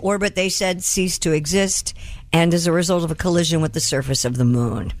unpredictable orbit, they said, ceased to exist, and as a result of a collision with the surface of the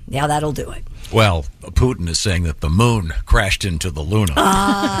moon. Yeah, that'll do it. Well, Putin is saying that the moon crashed into the Luna.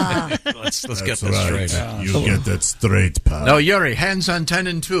 Let's get this straight. You get that straight, pal. No, Yuri, hands on 10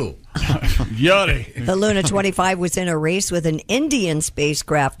 and 2. Yuri. The Luna 25 was in a race with an Indian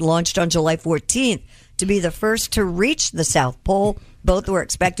spacecraft launched on July 14th to be the first to reach the South Pole. Both were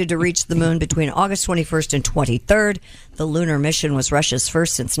expected to reach the moon between August 21st and 23rd. The lunar mission was Russia's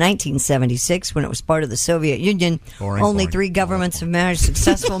first since 1976 when it was part of the Soviet Union. Only 3 governments have managed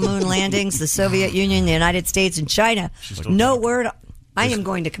successful moon landings: the Soviet Union, the United States, and China. No word. I am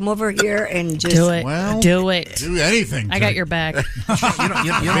going to come over here and just do it. Do it. Do anything. I got your back. You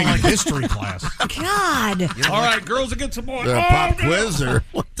don't like history class. God. All right, girls against the boys. Pop quiz or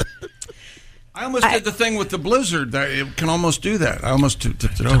what the? I almost did the thing with the blizzard. That it can almost do that. I almost tipped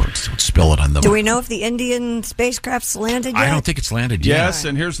it over. Don't spill it on them. Do we know if the Indian spacecraft's landed yet? I don't think it's landed yet. Yes,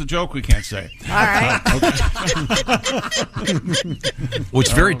 and here's the joke we can't say. All right. Well,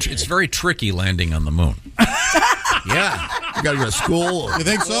 it's very tricky landing on the moon. Yeah. You got to go to school. You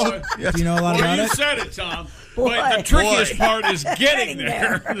think so? Yeah. Do you know a lot Well, about you it? said it, Tom. But the trickiest part is getting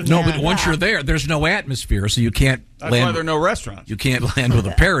there. No, but once you're there, there's no atmosphere, so you can't That's land. why there are no restaurants. You can't land with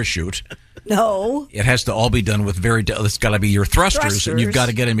a parachute. No. It has to all be done with it's got to be your thrusters, and you've got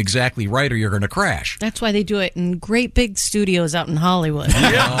to get them exactly right, or you're going to crash. That's why they do it in great big studios out in Hollywood.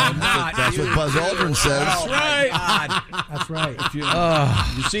 That's what Buzz Aldrin says. That's right. That's right. If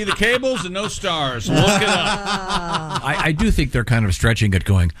you see the cables and no stars, look it up. I do think they're kind of stretching it,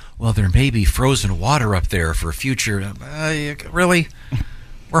 going, well, there may be frozen water up there for future. Really?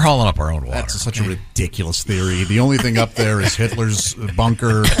 We're hauling up our own water. That's such a ridiculous theory. The only thing up there is Hitler's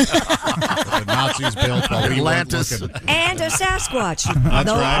bunker that the Nazis built while we weren't Atlantis. looking. And a Sasquatch. That's Though right. a There's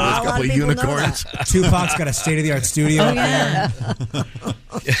a lot couple of of people know unicorns. that. Tupac's got a state-of-the-art studio up there.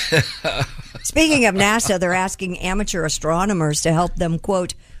 Speaking of NASA, they're asking amateur astronomers to help them,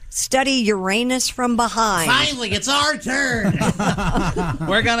 quote, study Uranus from behind. Finally, it's our turn.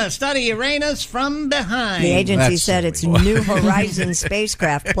 We're going to study Uranus from behind. The agency That's said its New Horizons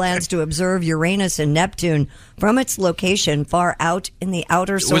spacecraft plans to observe Uranus and Neptune from its location far out in the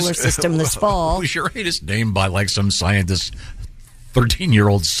outer solar system this fall. Was Uranus named by like some scientist's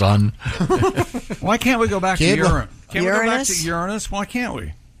 13-year-old son? Why can't we go back to Kid? Uranus? Can't we go back Uranus? to Uranus? Why can't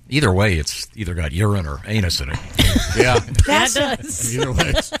we? Either way, it's either got urine or anus in it. Yeah. NASA, Either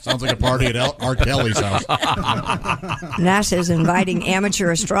way, it sounds like a party at R. Kelly's house. NASA is inviting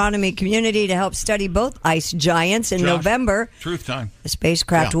amateur astronomy community to help study both ice giants in Josh, November. Truth time. The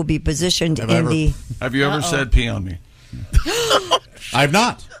spacecraft Yeah. will be positioned Have in I the... Have you ever said pee on me? I have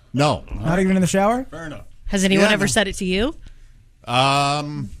not. No. Not even in the shower? Fair enough. Has anyone Yeah, ever no. said it to you?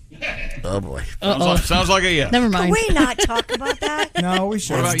 Oh, boy. Sounds like a yes. Never Can mind. we not talk about that? No, we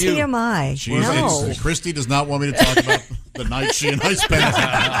should. What about It's you? TMI. No. Christy does not want me to talk about the night she and I spent. All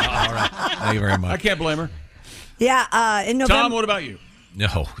right. Thank you very I much. can't blame her. Yeah, in November... Tom, what about you?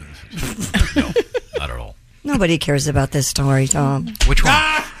 No. No, not at all. Nobody cares about this story, Tom. Which one?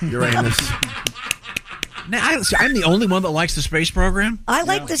 Uranus. Now, I'm the only one that likes the space program? I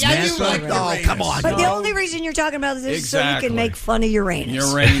like this Yeah, news you like story. Oh, come on. But the only reason you're talking about this is so you Exactly. can make fun of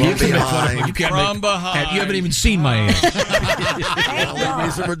Uranus. Uranus. Behind. You can't From make- behind. You haven't even seen my ears.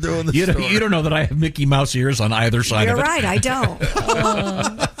 Reason we're doing the story. You don't know that I have Mickey Mouse ears on either side You're of it. right, I don't.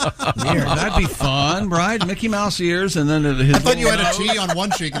 That'd be fun, right? Mickey Mouse ears, and then his. I thought you had a little T on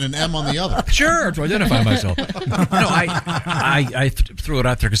one cheek and an M on the other. Sure, to identify myself. No, I threw it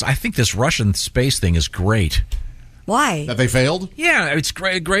out there because I think this Russian space thing is great. Why? That they failed? Yeah, it's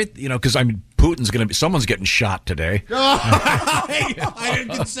great. You know, because someone's getting shot today. I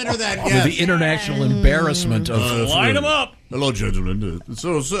didn't consider that yet. The international embarrassment of line them up. Hello, gentlemen.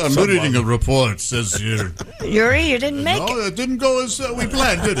 So I'm reading a report. Says here, Yuri, you didn't make it. It didn't go as we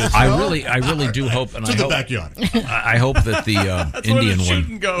planned, did it? I really do hope, and to I the hope, backyard. I hope that the Indian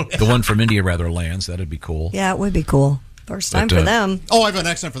one, the one from India, rather lands. That'd be cool. Yeah, it would be cool. First time for them. Oh, I have an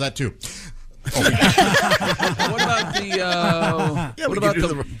accent for that too. What about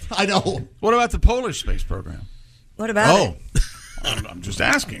the? I know. What about the Polish space program? What about it? I'm just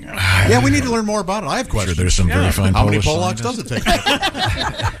asking. Yeah, we need to learn more about it. I have questions. There's some very fine How many Polish Polacks does it take?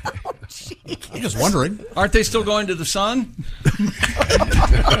 I'm just wondering. Aren't they still going to the sun? I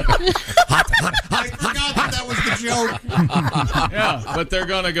forgot that was the joke. Yeah, but they're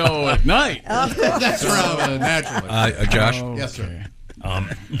going to go at night. That's right, naturally. Josh? Yes, sir.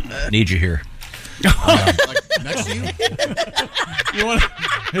 Need you here. Next to you?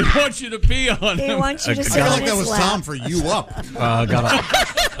 He wants you to pee on him. He wants you to I sit feel on like that his was lap. Tom for you up. I'm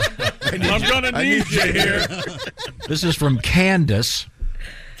going to need you here. This is from Candace.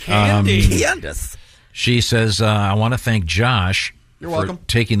 Candace. She says, I want to thank Josh You're for welcome.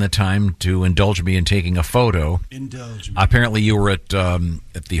 taking the time to indulge me in taking a photo. Indulge me. Apparently, you were at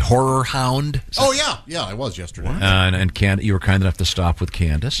the Horror Hound. Oh, yeah, I was yesterday. And you were kind enough to stop with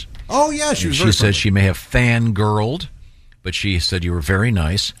Candace. Oh, yeah, she was very She said she may have fangirled, but she said you were very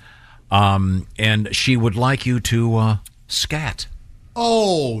nice. And she would like you to scat.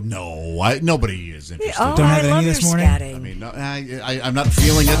 Oh, no. Nobody is interested. Oh, Don't I have any love your this morning? scatting. I mean, no, I'm not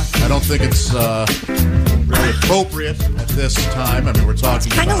feeling it. I don't think it's really appropriate at this time. I mean, we're talking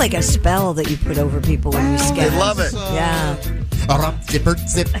Kind about of like a spell that you put over people when you scat. They love it. Yeah. Zipper,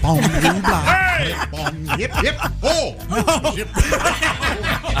 zip, boom, you block. Boom, yip, yip, oh. Zip.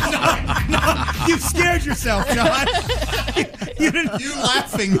 No, you scared yourself, John. You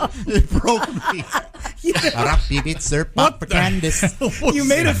laughing, it broke me. What Candace? You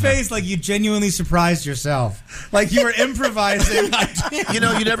made a face like you genuinely surprised yourself. Like you were improvising. You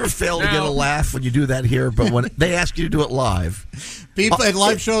know, you never fail to get a laugh when you do that here, but when they ask you to do it live. People at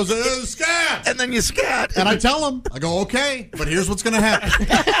live shows, scat! And then you scat. And I tell them, I go, okay, but here's what's going to happen.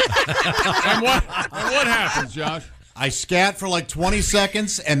 And what happens, Josh? I scat for like 20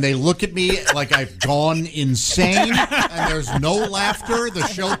 seconds, and they look at me like I've gone insane, and there's no laughter. The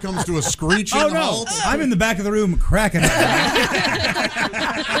show comes to a screeching halt. I'm in the back of the room cracking up.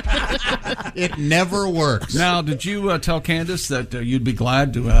 It never works. Now, did you tell Candace that you'd be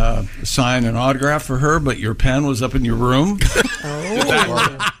glad to sign an autograph for her, but your pen was up in your room?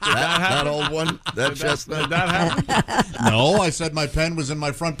 That old one? That chestnut? Did that happen? No, I said my pen was in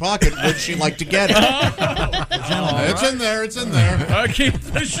my front pocket. Would she like to get it? It's in there. It's in there. I keep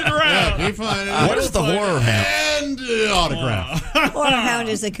fishing around. Yeah, keep finding it. What is the Horror Hound? And autograph. Horror Hound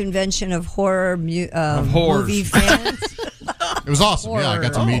is a convention of horror horrors. movie fans. It was awesome. Yeah, I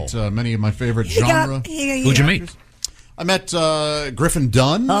got to meet many of my favorite genre. Who'd you meet? I met Griffin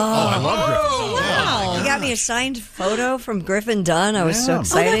Dunn. Oh, I love Griffin Dunn. Wow. You got me a signed photo from Griffin Dunn. I was so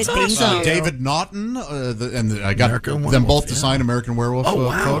excited. Thank you. David Naughton, and I got them both to sign American Werewolf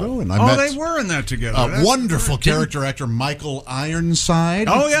photo. And I met they were in that together. A wonderful character actor, Michael Ironside.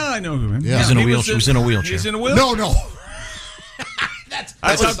 Oh, yeah, I know who. Yeah. He's in a wheelchair. He's in a wheelchair. He's in a wheelchair. No.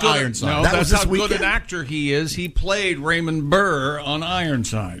 That's how good, Ironside. No, that's how good an actor he is. He played Raymond Burr on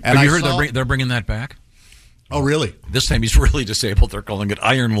Ironside. And Have you heard they're bringing that back? Oh, really? This time he's really disabled. They're calling it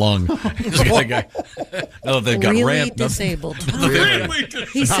iron lung. He's got a guy. No, they've got really ramp. disabled. Really?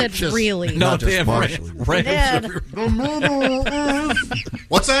 He said really. No, they have ramp.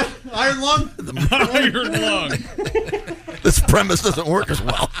 What's that? Iron lung? Iron lung. This premise doesn't work as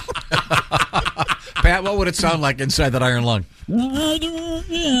well. Pat, what would it sound like inside that iron lung?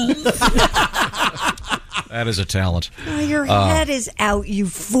 That is a talent. Oh, your head is out, you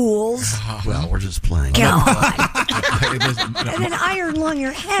fools. Well, we're just playing. God. And an iron lung,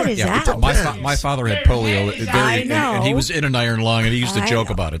 your head is out. My father had polio. I know. And he was in an iron lung, and he used to joke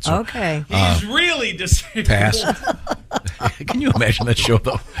about it. So, okay. He's really disabled. Pass. Can you imagine that show,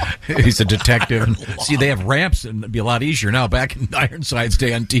 though? He's a detective. And, see, they have ramps, and it'd be a lot easier now. Back in Ironside's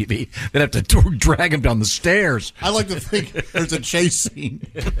day on TV, they'd have to drag him down the stairs. I like to think there's a chase scene.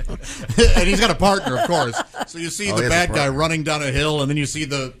 And he's got a partner, of course. So you see the bad guy running down a hill, and then you see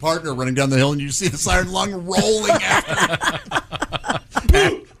the partner running down the hill, and you see this iron lung rolling after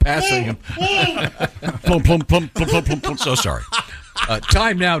him. Passing him. So sorry.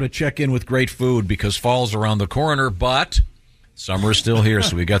 Time now to check in with great food because fall's around the corner, but Summer is still here,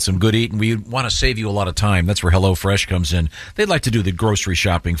 so we got some good eating. We want to save you a lot of time. That's where HelloFresh comes in. They'd like to do the grocery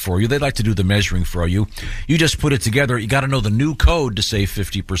shopping for you. They'd like to do the measuring for you. You just put it together. You got to know the new code to save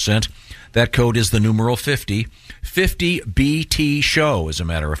 50%. That code is the numeral 50. 50BT show, as a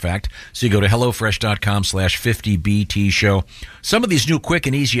matter of fact. So you go to HelloFresh.com/50BT show. Some of these new quick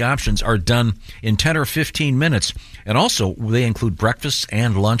and easy options are done in 10 or 15 minutes. And also, they include breakfast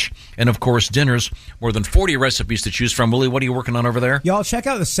and lunch, and of course, dinners. More than 40 recipes to choose from. Willie, what are you working on over there? Y'all check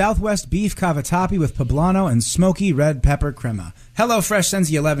out the Southwest Beef Cavatappi with poblano and smoky red pepper crema. HelloFresh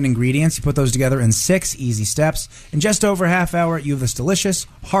sends you 11 ingredients. You put those together in 6 easy steps. In just over a half hour, you have this delicious,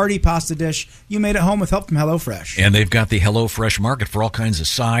 hearty pasta dish you made at home with help from HelloFresh. And they've got the HelloFresh market for all kinds of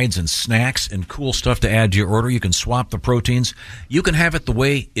sides and snacks and cool stuff to add to your order. You can swap the proteins. You can have it the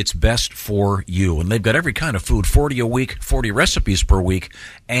way it's best for you. And they've got every kind of food, 40 a week, 40 recipes per week.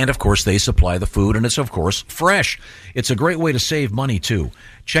 And, of course, they supply the food, and it's, of course, fresh. It's a great way to save money, too.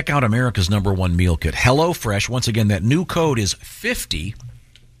 Check out America's #1 meal kit, HelloFresh. Once again, that new code is 50BT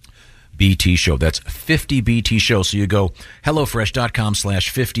show. That's 50BT show. So you go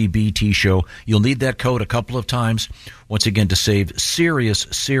HelloFresh.com/50BT show. You'll need that code a couple of times, once again, to save serious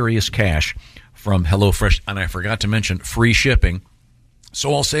cash from HelloFresh. And I forgot to mention free shipping.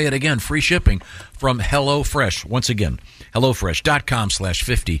 So I'll say it again, free shipping from HelloFresh. Once again,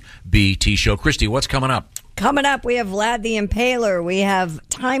 HelloFresh.com/50BT show. Christy, what's coming up? Coming up, we have Vlad the Impaler, we have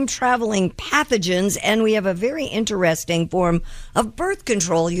time-traveling pathogens, and we have a very interesting form of birth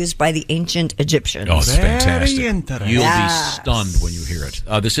control used by the ancient Egyptians. Oh, it's fantastic. You'll be stunned when you hear it.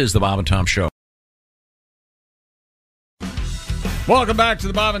 This is the Bob and Tom Show. Welcome back to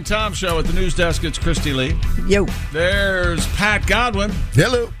the Bob and Tom Show. At the news desk, it's Christy Lee. Yo. There's Pat Godwin.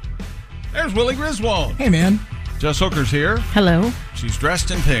 Hello. There's Willie Griswold. Hey, man. Jess Hooker's here. Hello. She's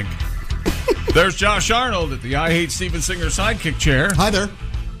dressed in pink. There's Josh Arnold at the I Hate Steven Singer sidekick chair. Hi there.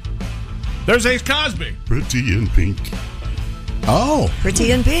 There's Ace Cosby. Pretty in pink. Oh.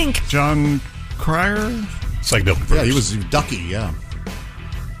 Pretty in pink. John Cryer. Psychedelic. Yeah, he was Ducky, yeah.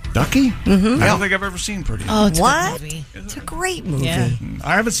 Ducky? Mm-hmm. I don't think I've ever seen Pretty in Oh, Pink. what? It's a great movie. Yeah.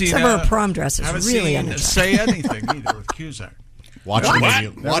 I haven't seen Some of her prom dresses haven't really seen unattractive. Say Anything either with Cusack. Watch What?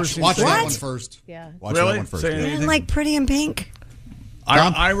 that one first. Yeah. Watch Really? that one first. Say yeah. Anything? And like Pretty in Pink.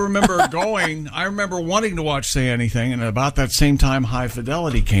 I remember going. I remember wanting to watch Say Anything, and about that same time, High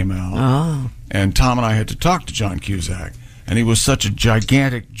Fidelity came out. Oh. And Tom and I had to talk to John Cusack, and he was such a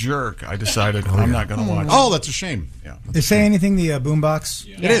gigantic jerk. I decided I'm not going to watch. Oh, that's a shame. Yeah. Is Say Anything the boombox?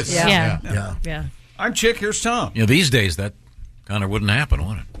 It is. Yeah. I'm Chick. Here's Tom. You know, these days that kind of wouldn't happen,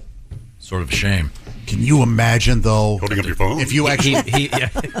 would it? Sort of a shame. Can you imagine, though, Holding up your phone? if you actually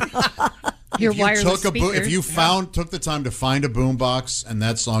Your if you wireless took speakers. if you took the time to find a boombox and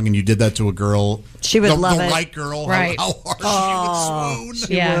that song, and you did that to a girl, She would love the it. right girl, Right. how hard she would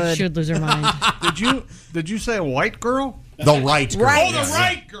swoon. Yeah, she would lose her mind. Did you say a white girl? The right girl. Right. Oh, the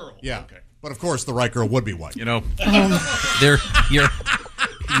right girl. Yeah. Okay. But of course, the right girl would be white. You know,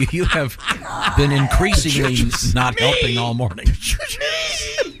 you have been increasingly not helping all morning.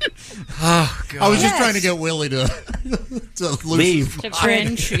 Oh, God. I was just trying to get Willie to leave. To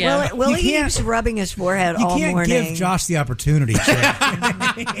cringe. Yeah. Willie keeps rubbing his forehead You all can't morning. give Josh the opportunity, Chick.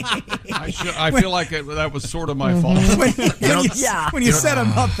 I feel like that was sort of my fault. when you set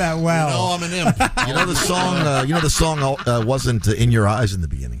him up that well. Oh, I'm an imp. You know the song. The song wasn't "In Your Eyes" in the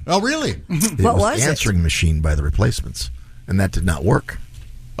beginning. Oh, really? It What was was it? "Answering Machine" by the Replacements, and that did not work.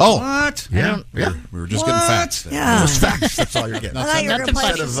 Oh, What? Yeah, yeah. we were just getting facts. there. Yeah. Just facts. That's all you're getting. I thought you were Nothing gonna play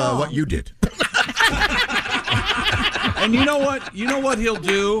Instead the of song. what you did. And you know what? You know what he'll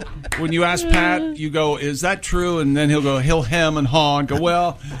do when you ask Pat. You go, "Is that true?" And then he'll hem and haw and go,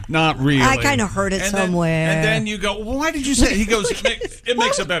 "Well, not really." I kinda heard it And somewhere. and then you go, "Well, why did you say it?" He goes, "It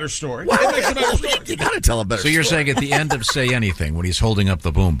makes a better story. It makes a better story." You got to tell a better. So you're story. saying at the end of Say Anything, when he's holding up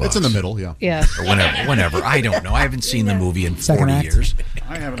the boombox. It's in the middle, yeah. Yeah. Or whenever. I don't know. I haven't seen the movie in Second 40 act. years.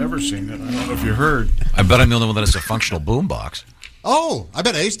 I haven't ever seen it. I don't know if you heard. I bet I'm the only one that has a functional boombox. Oh, I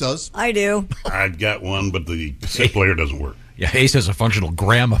bet Ace does. I do. I've got one, but the cassette player doesn't work. Yeah, Ace has a functional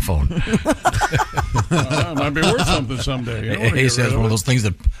gramophone. It might be worth something someday. You don't wanna Ace get has rid one of it. those things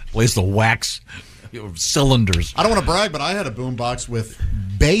that plays the wax cylinders. I don't want to brag, but I had a boombox with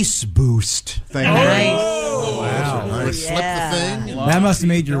bass boost thing. Nice. Oh, wow. I would flip Yeah. the thing. That must have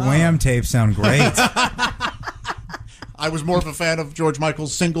made your Wham tape sound great. I was more of a fan of George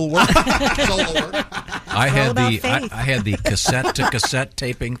Michael's single work, solo work. I had about the faith. I had the cassette to cassette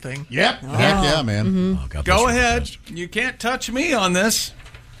taping thing. Yep. Heck yeah, man. Oh, God bless Go you. ahead. You can't touch me on this.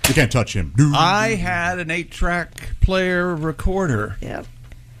 You can't touch him. I had an 8-track player recorder. Yep.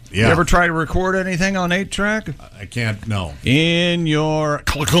 Yeah. You ever try to record anything on 8-track? I can't, no. In your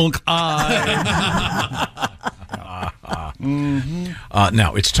clunk eye.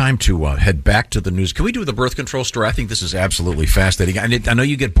 Now, it's time to head back to the news. Can we do the birth control story? I think this is absolutely fascinating. I know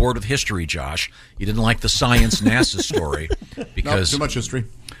you get bored with history, Josh. You didn't like the science NASA story because too much history.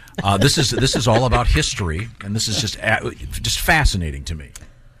 This is all about history, and this is just fascinating to me.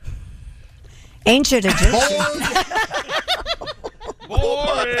 Ancient Egyptians.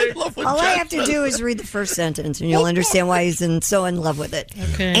 All I have to do is read the first sentence, and you'll understand why he's so in love with it.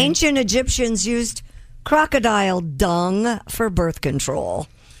 Okay. Ancient Egyptians used crocodile dung for birth control.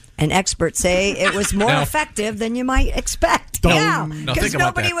 And experts say it was more Now- effective than you might expect. Dung. Yeah, Now, because think about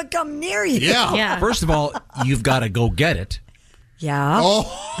nobody that. would come near you. Yeah. First of all, you've got to go get it. Yeah.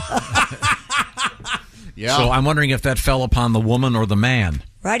 Yeah. So I'm wondering if that fell upon the woman or the man.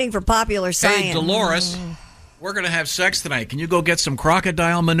 Writing for Popular Science. Hey, Dolores, we're going to have sex tonight. Can you go get some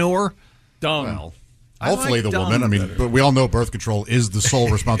crocodile manure? Dung. Well, hopefully the woman. I mean, but we all know birth control is the sole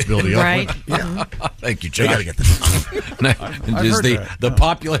responsibility of Right. women. Yeah. Thank you, Josh. They got to get this. The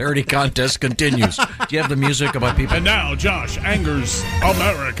popularity contest continues. Do you have the music about people? And now, Josh angers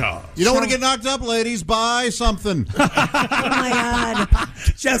America. You don't want to get knocked up, ladies. Buy something. Oh, my God.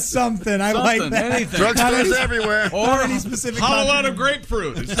 Just something. I like that. Anything. Drugstores everywhere. Or any specific hollow content. out of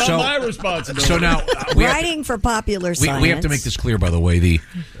grapefruit. It's not So- my responsibility. So now we have, Writing for Popular Science. we have to make this clear, by the way. The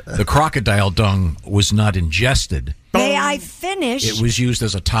crocodile dung was not ingested. May I finish? It was used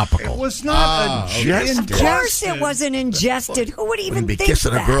as a topical. it was not Of course it wasn't ingested. Who would even Be think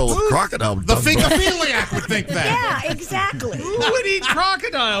kissing that? a girl with crocodile. The dung. fingophiliac would think that. Yeah, exactly. Who would eat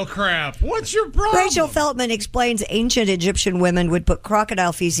crocodile crap? What's your problem? Rachel Feltman explains ancient Egyptian women would put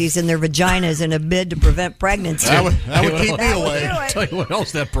crocodile feces in their vaginas in a bid to prevent pregnancy. That would keep me That would away. do it. Tell you what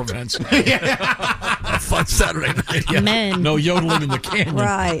else that prevents. A fun Saturday night. Yeah. Men. No yodeling in the canyon.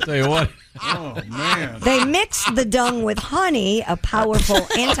 Right. Tell you what. Oh, man. They mixed the dung with honey, a powerful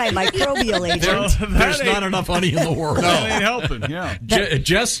antimicrobial agent. There's not enough honey in the world. That ain't helping, yeah.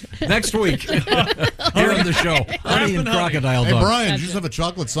 Jess, next week, here on the show, honey and crocodile Hey, dung. Brian, did you just have a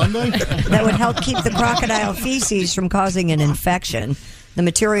chocolate sundae? That would help keep the crocodile feces from causing an infection. The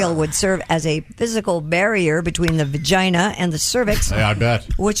material would serve as a physical barrier between the vagina and the cervix, Hey, I bet.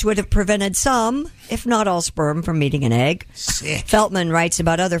 which would have prevented some, if not all, sperm from meeting an egg. Feltman writes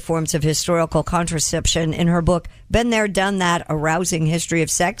about other forms of historical contraception in her book, Been There, Done That, A Rousing History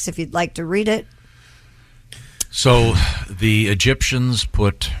of Sex, if you'd like to read it. So the Egyptians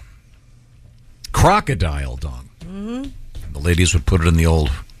put crocodile dung. The ladies would put it in the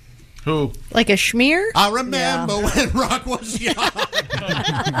old. Who? Like a schmear? I remember when Rock was young.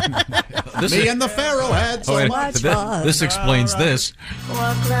 This Me is- and the Pharaoh had so Oh, wait, much this, fun. this explains this.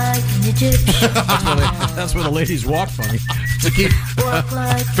 Walk like an Egyptian. That's where the ladies walk funny to keep Walk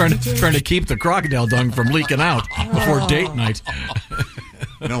like an trying to keep the crocodile dung from leaking out before date night.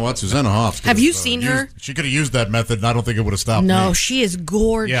 You know what? Susanna Hoffs. Have you seen her? She could have used that method, and I don't think it would have stopped No, me. she is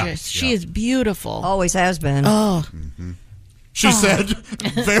gorgeous. Yeah, She yeah. is beautiful. Always has been. Oh, She said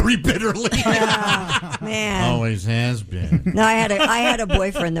very bitterly. Man. Always has been. No, I had a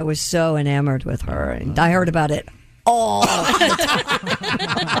boyfriend that was so enamored with her, and I heard about it all the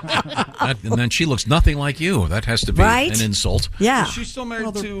time. And then she looks nothing like you. That has to be Right? an insult. Yeah. She's still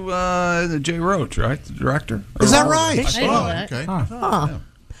married to Jay Roach, right? The director? Is that right? I didn't know that. Okay. Huh.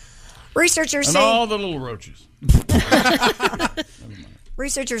 Researchers And say all the little roaches.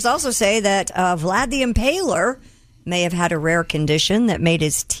 Researchers also say that Vlad the Impaler may have had a rare condition that made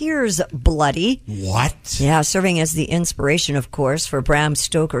his tears bloody. What? Yeah, serving as the inspiration, of course, for Bram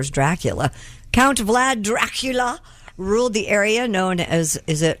Stoker's Dracula. Count Vlad Dracula ruled the area known as,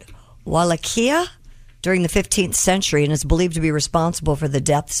 is it Wallachia? During the 15th century, and is believed to be responsible for the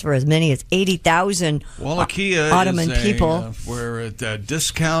deaths for as many as 80,000 Wallachia Ottoman is people. where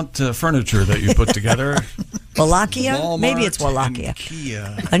discount furniture that you put together. Wallachia? Walmart Maybe it's Wallachia. and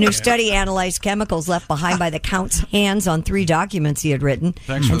Kia. A new study analyzed chemicals left behind by the Count's hands on 3 documents he had written.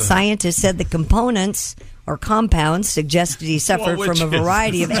 Thanks for And that. scientists said the components or compounds suggested he suffered Well, from a which is-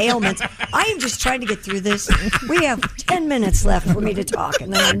 variety of ailments. I am just trying to get through this. We have 10 minutes left for me to talk,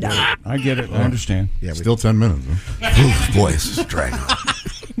 and then I'm done. I get it. I understand. Yeah, still 10 minutes. Huh? Ooh, boy, this is dragging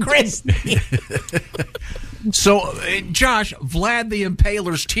on. Chris. So, Josh, Vlad the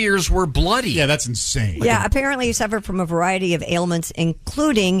Impaler's tears were bloody. Yeah, that's insane. Yeah, apparently he suffered from a variety of ailments,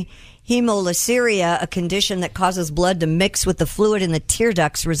 including hemolacria, a condition that causes blood to mix with the fluid in the tear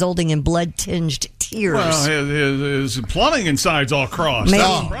ducts, resulting in blood-tinged tears. Well, his plumbing inside's all crossed. Maybe.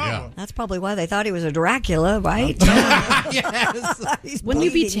 That's the problem. That's probably why they thought he was a Dracula, right? Yes. Wouldn't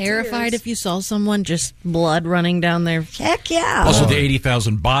you be terrified if you saw someone just blood running down their... Heck yeah. Also, the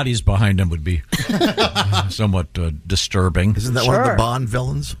 80,000 bodies behind him would be somewhat disturbing. Isn't that one of the Bond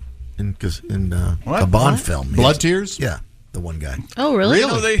villains in a Bond film? Blood Tears? Yeah, the one guy. Oh, really?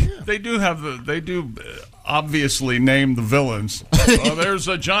 No, they do have they do obviously name the villains. There's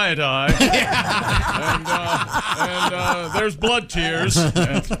a giant eye, and there's Blood Tears.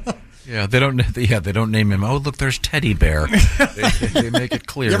 Yeah, they don't name him. Oh, look, there's Teddy Bear. They make it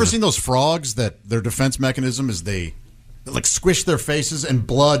clear. You ever seen those frogs that their defense mechanism is they like squish their faces and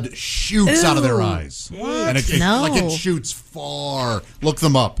blood shoots out of their eyes? And it shoots far. Look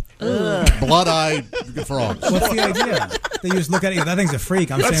them up. Blood-eyed frogs. What's the idea? They just look at it. That thing's a freak.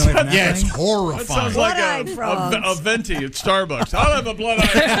 I'm staying away from that Yeah, thing. it's horrifying. That sounds like a venti at Starbucks. I'll have a blood-eyed.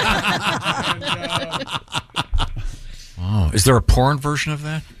 Oh, is there a porn version of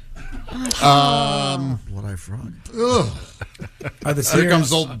that? Blood-eyed frog. Here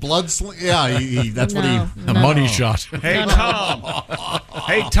comes old blood. That's what he. A money shot. Hey, Tom.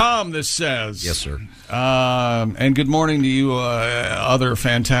 Hey, Tom, this says. Yes, sir. And good morning to you other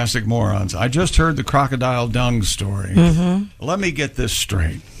fantastic morons. I just heard the crocodile dung story. Mm-hmm. Let me get this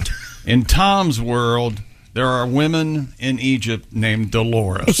straight. In Tom's world, there are women in Egypt named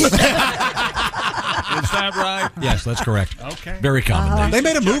Dolores. Is that right? Yes, that's correct. Okay. Very common. They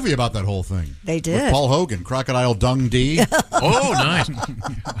made a movie about that whole thing. They did. With Paul Hogan, Crocodile Dung D. Oh, nice.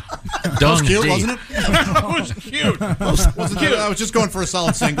 That was cute, D. wasn't it? That was cute. Wasn't cute. I was just going for a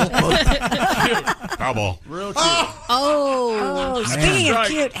solid single. Powerball. Real cute. Oh, speaking of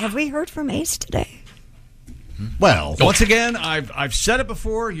cute, have we heard from Ace today? Well, once again, I've said it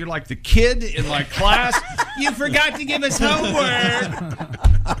before. You're like the kid in my class. You forgot to give us homework.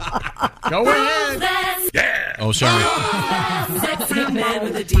 Go ahead. Yeah. Oh, sorry. Sexy man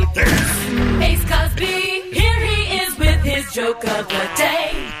with a deep voice. Ace Cosby, here he is with his joke of the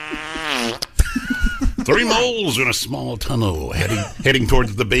day. 3 moles in a small tunnel heading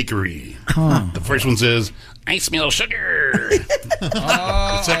towards the bakery. The first one says, I smell sugar.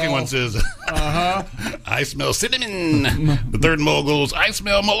 The second one says, I smell cinnamon. The third mole goes, I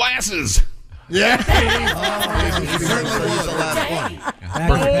smell molasses. Yeah.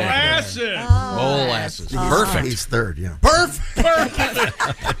 Molasses. Perfect. He's third, yeah. Perfect.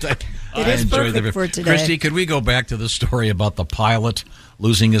 It is perfect for today. Christy, could we go back to the story about the pilot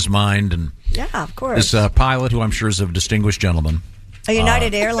losing his mind? And Yeah, of course. this pilot, who I'm sure is a distinguished gentleman. A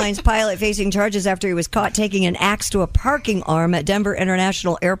United Airlines pilot facing charges after he was caught taking an axe to a parking arm at Denver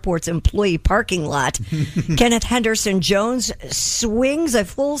International Airport's employee parking lot. Kenneth Henderson Jones swings a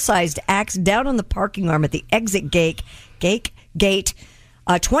full-sized axe down on the parking arm at the exit gate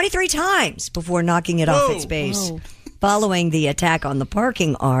 23 times before knocking it off its base. Whoa. Following the attack on the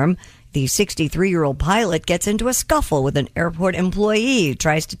parking arm, the 63-year-old pilot gets into a scuffle with an airport employee who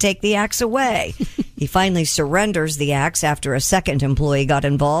tries to take the axe away. He finally surrenders the axe after a second employee got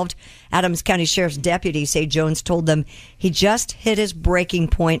involved. Adams County Sheriff's deputies say Jones told them he just hit his breaking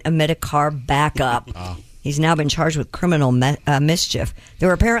point amid a car backup. He's now been charged with criminal mischief. There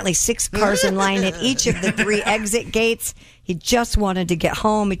were apparently 6 cars in line at each of the 3 exit gates. He just wanted to get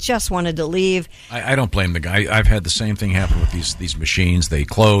home. He just wanted to leave. I don't blame the guy. I've had the same thing happen with these machines. They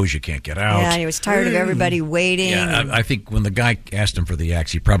close. You can't get out. Yeah, and he was tired of everybody waiting. Yeah, I think when the guy asked him for the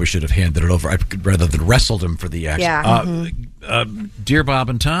axe, he probably should have handed it over rather than wrestled him for the axe. Yeah. Dear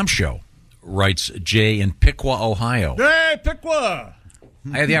Bob and Tom Show, writes Jay in Piqua, Ohio. Hey, Piqua.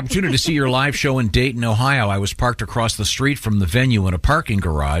 I had the opportunity to see your live show in Dayton, Ohio. I was parked across the street from the venue in a parking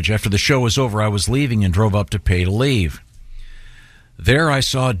garage. After the show was over, I was leaving and drove up to pay to leave. There I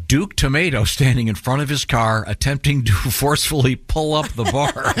saw Duke Tomato standing in front of his car, attempting to forcefully pull up the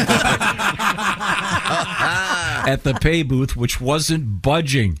bar at the pay booth, which wasn't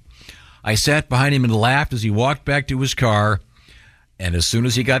budging. I sat behind him and laughed as he walked back to his car. And as soon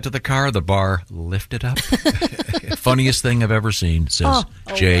as he got to the car, the bar lifted up. Funniest thing I've ever seen, says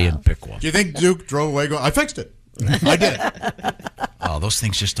Jay in Piqua. Do you think Duke drove away going, I fixed it? I did. Oh, those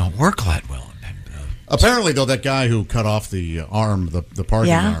things just don't work that well. Apparently, though, that guy who cut off the arm, the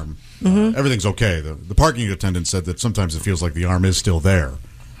parking arm, everything's okay. The parking attendant said that sometimes it feels like the arm is still there.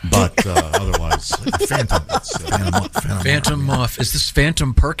 But otherwise, Phantom. Phantom muff. Is this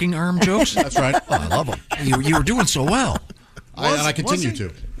Phantom parking arm jokes? That's right. Oh, I love them. You were doing so well. And I continue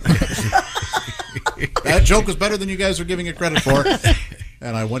to. That joke was better than you guys are giving it credit for.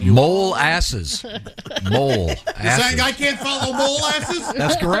 And I went mole asses. Mole You're asses. saying I can't follow mole asses?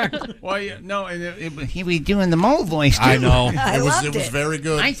 That's correct. Well, no, he was doing the mole voice, too. I know. loved It was very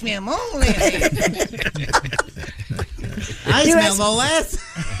good. I smell mole. I smell molasses.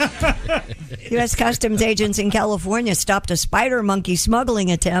 U.S. Customs agents in California stopped a spider monkey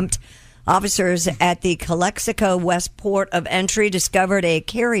smuggling attempt. Officers at the Calexico West Port of Entry discovered a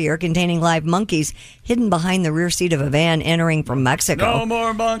carrier containing live monkeys hidden behind the rear seat of a van entering from Mexico. No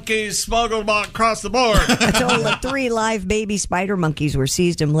more monkeys smuggled across the board. A total of 3 live baby spider monkeys were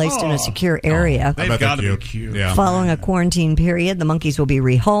seized and placed in a secure area. They've got to be cute. Yeah. Following a quarantine period, the monkeys will be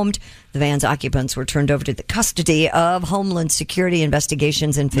rehomed. The van's occupants were turned over to the custody of Homeland Security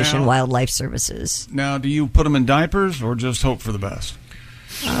Investigations and Fish and Wildlife Services. Now, do you put them in diapers or just hope for the best?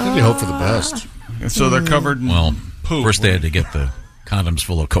 I think you hope for the best. So they're covered in poop. First they had to get the condoms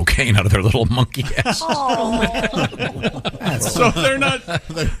full of cocaine out of their little monkey ass. So they're not,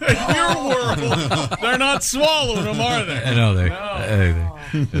 in your world, they're not swallowing them, are they? I know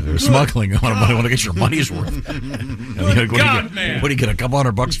they're smuggling them. I want to get your money's worth. What do you get? A couple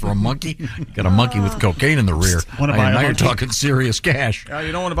 $100 for a monkey? You got a monkey with cocaine in the rear. Now you're talking serious cash.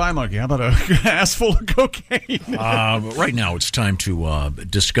 You don't want to buy a monkey. How about a ass full of cocaine? Right now it's time to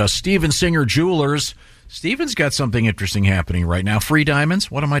discuss Steven Singer Jewelers. Steven's got something interesting happening right now. Free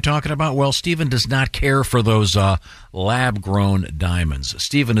diamonds. What am I talking about? Well, Steven does not care for those lab-grown diamonds.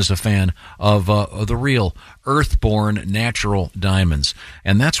 Steven is a fan of the real earth-born natural diamonds.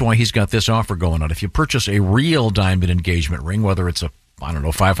 And that's why he's got this offer going on. If you purchase a real diamond engagement ring, whether it's $500,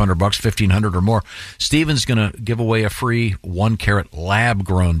 $1,500 or more, Steven's going to give away a free 1-carat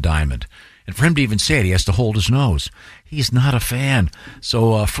lab-grown diamond. And for him to even say it, he has to hold his nose. He's not a fan.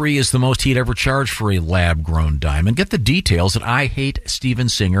 So free is the most he'd ever charge for a lab-grown diamond. Get the details at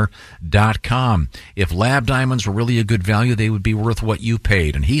IHateStevenSinger.com. If lab diamonds were really a good value, they would be worth what you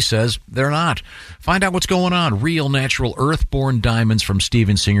paid. And he says they're not. Find out what's going on. Real, natural, earth-born diamonds from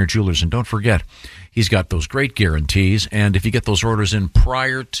Steven Singer Jewelers. And don't forget, he's got those great guarantees. And if you get those orders in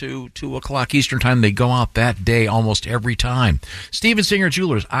prior to 2 o'clock Eastern Time, they go out that day almost every time. Steven Singer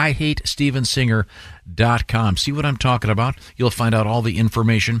Jewelers. IHateStevenSinger.com. See what I'm talking about? You'll find out all the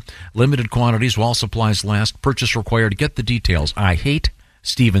information. Limited quantities while supplies last. Purchase required. Get the details.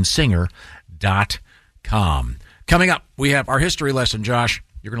 IHateStevenSinger.com. Coming up, we have our history lesson, Josh.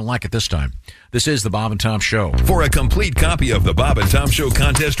 You're going to like it this time. This is the Bob and Tom Show. For a complete copy of the Bob and Tom Show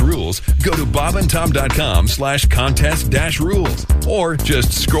contest rules, go to bobandtom.com/contest-rules. Or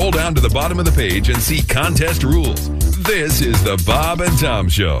just scroll down to the bottom of the page and see contest rules. This is the Bob and Tom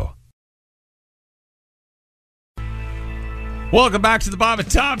Show. Welcome back to the Bob and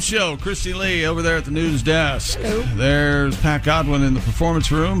Tom Show. Christy Lee over there at the news desk. Hello. There's Pat Godwin in the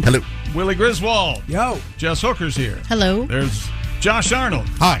performance room. Hello. Willie Griswold. Yo. Jess Hooker's here. Hello. There's Josh Arnold.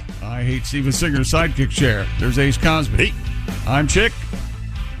 Hi. I Hate Steven Singer's sidekick chair. There's Ace Cosby. Hey. I'm Chick.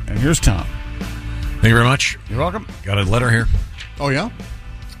 And here's Tom. Thank you very much. You're welcome. Got a letter here. Oh, yeah?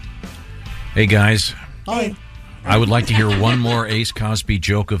 Hey, guys. Hi. I would like to hear one more Ace Cosby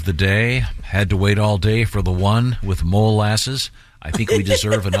joke of the day. Had to wait all day for the one with molasses. I think we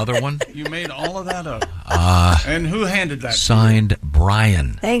deserve another one. You made all of that up. And who handed that? Signed,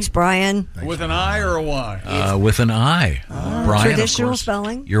 Brian. Thanks, Brian. With an I or a Y? With an I. Brian, traditional of course.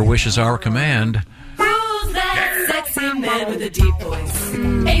 spelling. Your wish is our command. Who's that sexy man with a deep voice?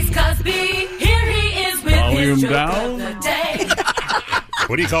 Ace Cosby, here he is with Volume his joke down. of the day.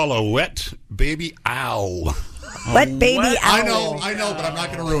 What do you call a wet baby owl? Wet baby owl. I know, but I'm not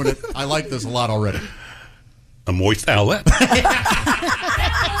going to ruin it. I like this a lot already. A moist owlet.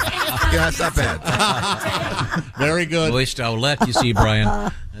 Yeah, it's not bad. Very good. Moist owlet, you see,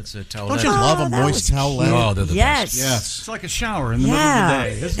 Brian. That's a towelette. Don't you love a moist towelette? Oh, they're the Yes. best. Yes. It's like a shower in the Yeah. middle of the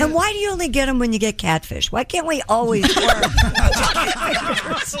day, isn't And why do you only get them when you get catfish? Why can't we always work?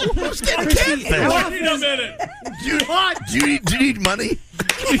 Who's getting catfish? Wait a minute. Do you need money?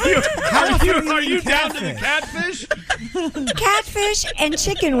 Are you down to the catfish? Catfish and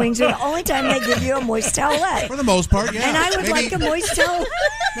chicken wings are the only time they give you a moist towelette. For the most part, yeah. And I would Maybe- like a moist towel.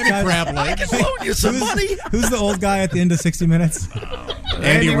 Maybe crab legs. Loan you some money. Who's the old guy at the end of 60 Minutes?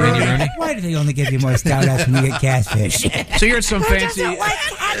 Andy Rooney. Why do they only give you moist towelettes when you get catfish? So you're at some Who fancy, doesn't like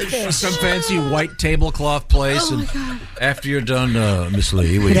catfish? white tablecloth place, and after you're done, Miss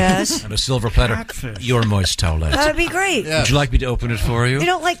Lee, we Yes. on a silver platter, Catfish. your moist towelette. That would be great. Yeah. Would you like me to open it for you? You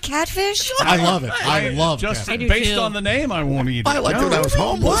don't like catfish? I love it. I love Just catfish. based on the name, I won't eat it. I liked it when I was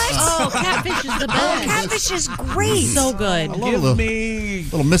homeless. What? Oh, catfish is the best. Catfish is great. So good. I love a Give little, me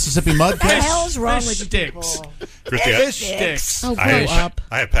little Mississippi mud. What the hell's wrong fish with you sticks. people? Christy, Fish sticks. Oh, grow I up.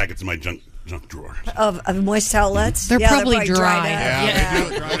 have packets in my junk junk drawer. Of moist towelettes? They're probably dry. dried up. Yeah,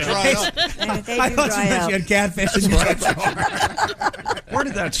 they do dry up. They I do thought dry you meant up. you had catfish in your Where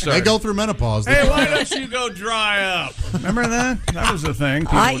did that start? They go through menopause. Hey, why don't you go dry up? Remember that? That was the thing.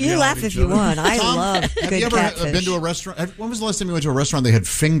 People would You yell laugh at if each you other. want. I Tom, love have good you ever catfish. been to a restaurant? When was the last time you went to a restaurant they had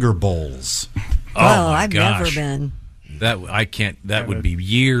finger bowls? Oh, my I've gosh. never been. That I can't. That would be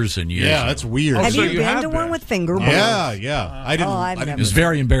years and years. Yeah, ago. that's weird. Have so you you been have to been. one with finger bowls? Yeah. I didn't. I've I never It was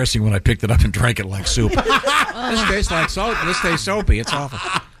very embarrassing when I picked it up and drank it like soup. Oh. This tastes like soap. This tastes soapy. It's awful.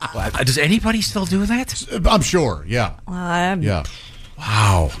 Does anybody still do that? I'm sure. Yeah. Yeah.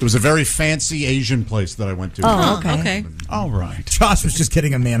 Wow. It was a very fancy Asian place that I went to. Oh, okay. All right. Josh was just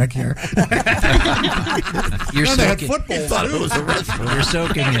getting a manicure. You're No, they had soaking. footballs, too. You're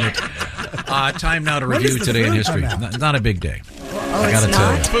soaking in it. Time now to When review does the today in food history. come out? Not a big day. Oh, I gotta it's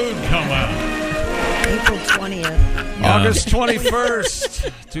tell not? you. Food come out. April 20th. August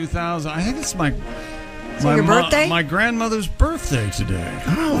 21st, 2000. I think it's my your birthday? My grandmother's birthday today.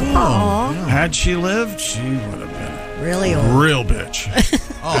 Oh. Had she lived, she would have been Really a old. real bitch.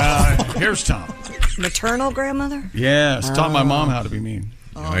 Here's Tom. Maternal grandmother? Yes, taught my mom how to be mean.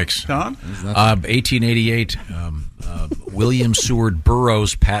 Yikes. Tom? 1888, William Seward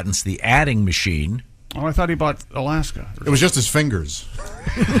Burroughs patents the adding machine. Oh, I thought he bought Alaska. It was just his fingers.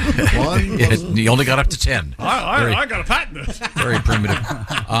 He only got up to 10. I got to patent it. Very primitive.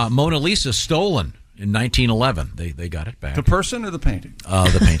 Mona Lisa stolen in 1911. They got it back. The person or the painting?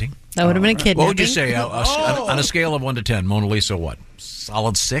 The painting. That would have been a kidnapping. What would you say on a scale of 1 to 10? Mona Lisa, what?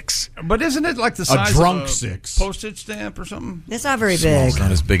 Solid 6? But isn't it like the size drunk of a 6. postage stamp or something? It's not very Small. big. It's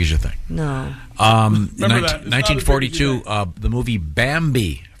not as big as you think. No. Remember that. It's not as big as you 1942, the movie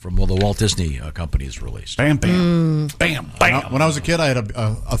Bambi from the Walt Disney Company is released. Bam, bam. Bam, bam. When I was a kid, I had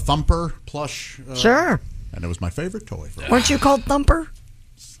a Thumper plush. Sure. And it was my favorite toy. Weren't you called Thumper?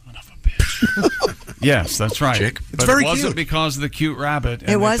 Yes, that's right. Chick. But very it wasn't cute. because of the cute rabbit. And It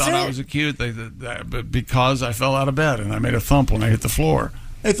they wasn't? thought I was a cute. But because I fell out of bed and I made a thump when I hit the floor.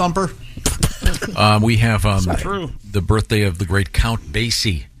 Hey, Thumper. We have True. the birthday of the great Count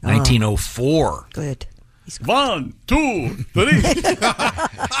Basie, 1904. Good. 1, 2, 3.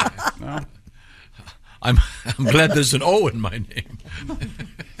 I'm glad there's an O in my name.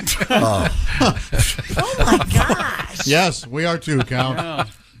 Oh my gosh. Yes, we are too, Count.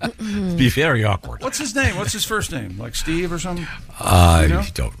 It'd be very awkward. What's his name? What's his first name? Like Steve or something? I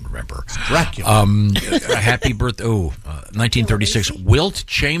don't remember. Dracula. Happy birthday. 1936. Wilt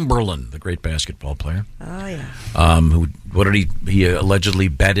Chamberlain, the great basketball player. Oh, yeah. What did he allegedly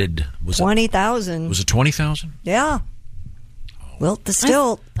betted? Was 20,000. Was it 20,000? Yeah. Wilt the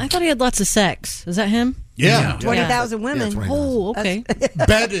Stilt. I thought he had lots of sex. Is that him? Yeah. 20,000 women. Oh, okay.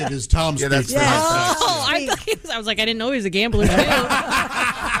 Betted is Tom speak. that's for right. himself. Oh, I was like, I didn't know he was a gambler too. I'm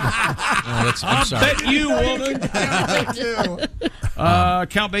sorry. Bet you, woman.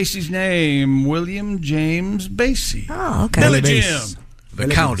 Count Basie's name, William James Basie. Oh, okay. Billy Billy Jim. Basie. The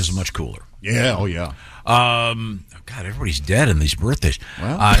Count is much cooler. Yeah, oh yeah. God, everybody's dead in these birthdays.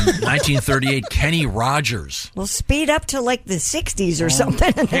 Well. 1938, Kenny Rogers. Well, speed up to like the 60s or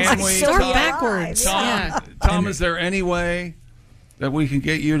something. And Can then we start talk- backwards. Tom, is there any way that we can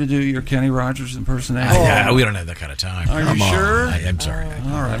get you to do your Kenny Rogers impersonation? Yeah, we don't have that kind of time. Are you sure? I'm sorry.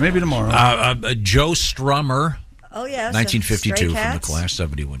 All right, maybe tomorrow. Joe Strummer, Oh, yeah. 1952 Stray from the Cats? Clash,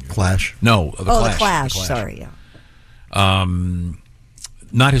 71 years. Clash. No, the Clash. The Clash. Sorry, yeah.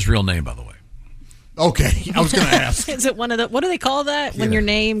 Not his real name, by the way. Okay, I was going to ask. Is it one of the? What do they call that when your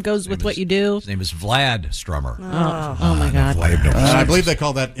name goes with what you do? His name is Vlad Strummer. Oh my God! I believe they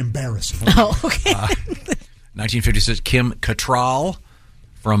call that embarrassing. Oh, okay. 1956, Kim Cattrall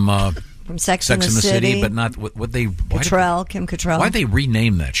from Sex and the City. but not what they. Kim Cattrall. Why'd they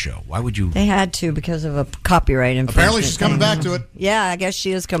rename that show? Why would you? They had to because of a copyright infringement. Apparently, she's coming thing. back to it. Yeah, I guess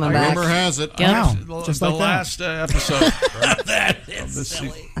she is coming back. Rumor has it. Wow. The, Just the like that. last episode. That is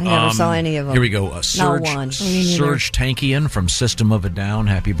silly. I never saw any of them. Here we go. Serge one. Serge Tankian from System of a Down.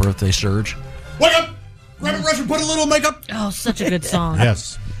 Happy birthday, Serge. Wake up! Rabbit Russian, put a little makeup. Oh, such a good song.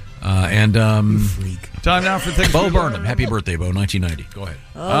 Yes. And Time now for things. Bo Burnham. Happy birthday, Bo. 1990. Go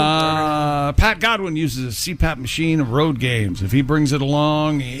ahead. Pat Godwin uses a CPAP machine of road games. If he brings it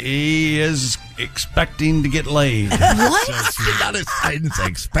along, he is expecting to get laid. What? I didn't say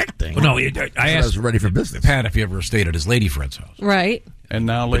expecting. Well, no, I was ready for business. Pat if he ever stayed at his lady friend's house. Right. And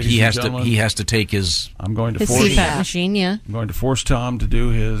now, But ladies he and has gentlemen, to. He has to take his. I'm going to His force. CPAP machine. Yeah. I'm going to force Tom to do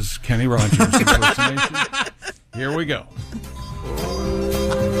his Kenny Rogers impersonation. Here we go.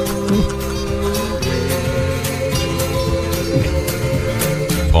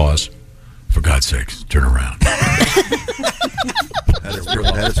 Pause. For God's sakes, turn around. That is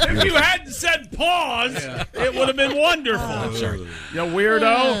If you hadn't Wonderful. I'm sorry. You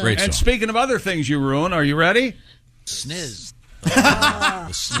weirdo. Great And song. speaking of other things you ruin, are you ready? Sniz. The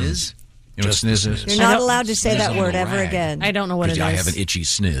sniz? You know what sniz is? You're not allowed to say Sniz that on word the ever rag. again. I don't know what it is. I have an itchy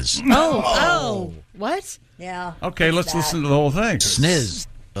sniz. Oh, what? Yeah. Okay, let's listen to the whole thing. Sniz.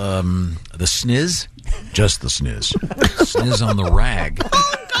 The sniz? Just the sniz. Sniz on the rag.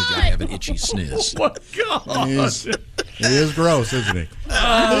 Because I have an itchy sniz. Oh, God. He is gross, isn't he?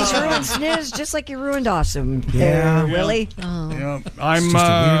 He's ruined Sniz just like you ruined Awesome. Yeah. There, Willie. Yeah, I'm just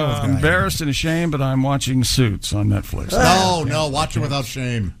a weird old guy. embarrassed and ashamed, but I'm watching Suits on Netflix. No, watch it without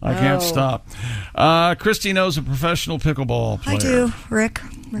shame. I can't stop. Christy knows a professional pickleball player. I do, Rick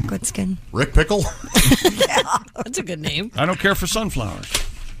Witskin. Rick Pickle? That's a good name. I don't care for sunflowers.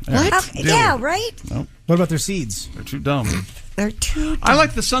 What? Deal Yeah, with it. right? Nope, What about their seeds? they're too dumb. They're too. I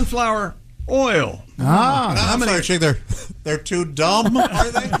like the sunflower oil. I'm sorry, Chick, they're too dumb,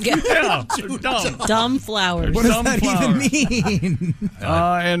 are they? Yeah, they're dumb. Dumb flowers. What does Dumb that flowers. even mean?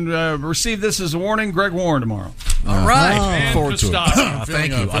 And receive this as a warning, Greg Warren tomorrow. All right. And Look forward to it. Costanza.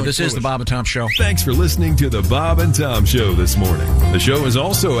 Thank you. This is the Bob and Tom Show. Thanks for listening to the Bob and Tom Show this morning. The show is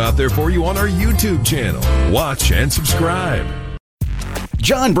also out there for you on our YouTube channel. Watch and subscribe.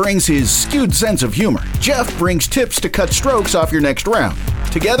 John brings his skewed sense of humor. Jeff brings tips to cut strokes off your next round.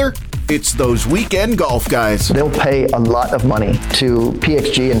 Together, it's those weekend golf guys. They'll pay a lot of money to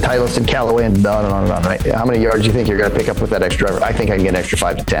PXG and Titleist and Callaway and on and on and on, right? How many yards do you think you're going to pick up with that extra driver? I think I can get an extra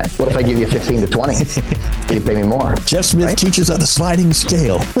 5 to 10. What if I give you 15 to 20? You pay me more. Jeff Smith teaches on a sliding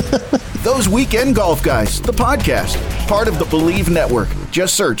scale. Those Weekend Golf Guys, the podcast, part of the Believe Network.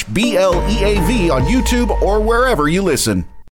 Just search BLEAV on YouTube or wherever you listen.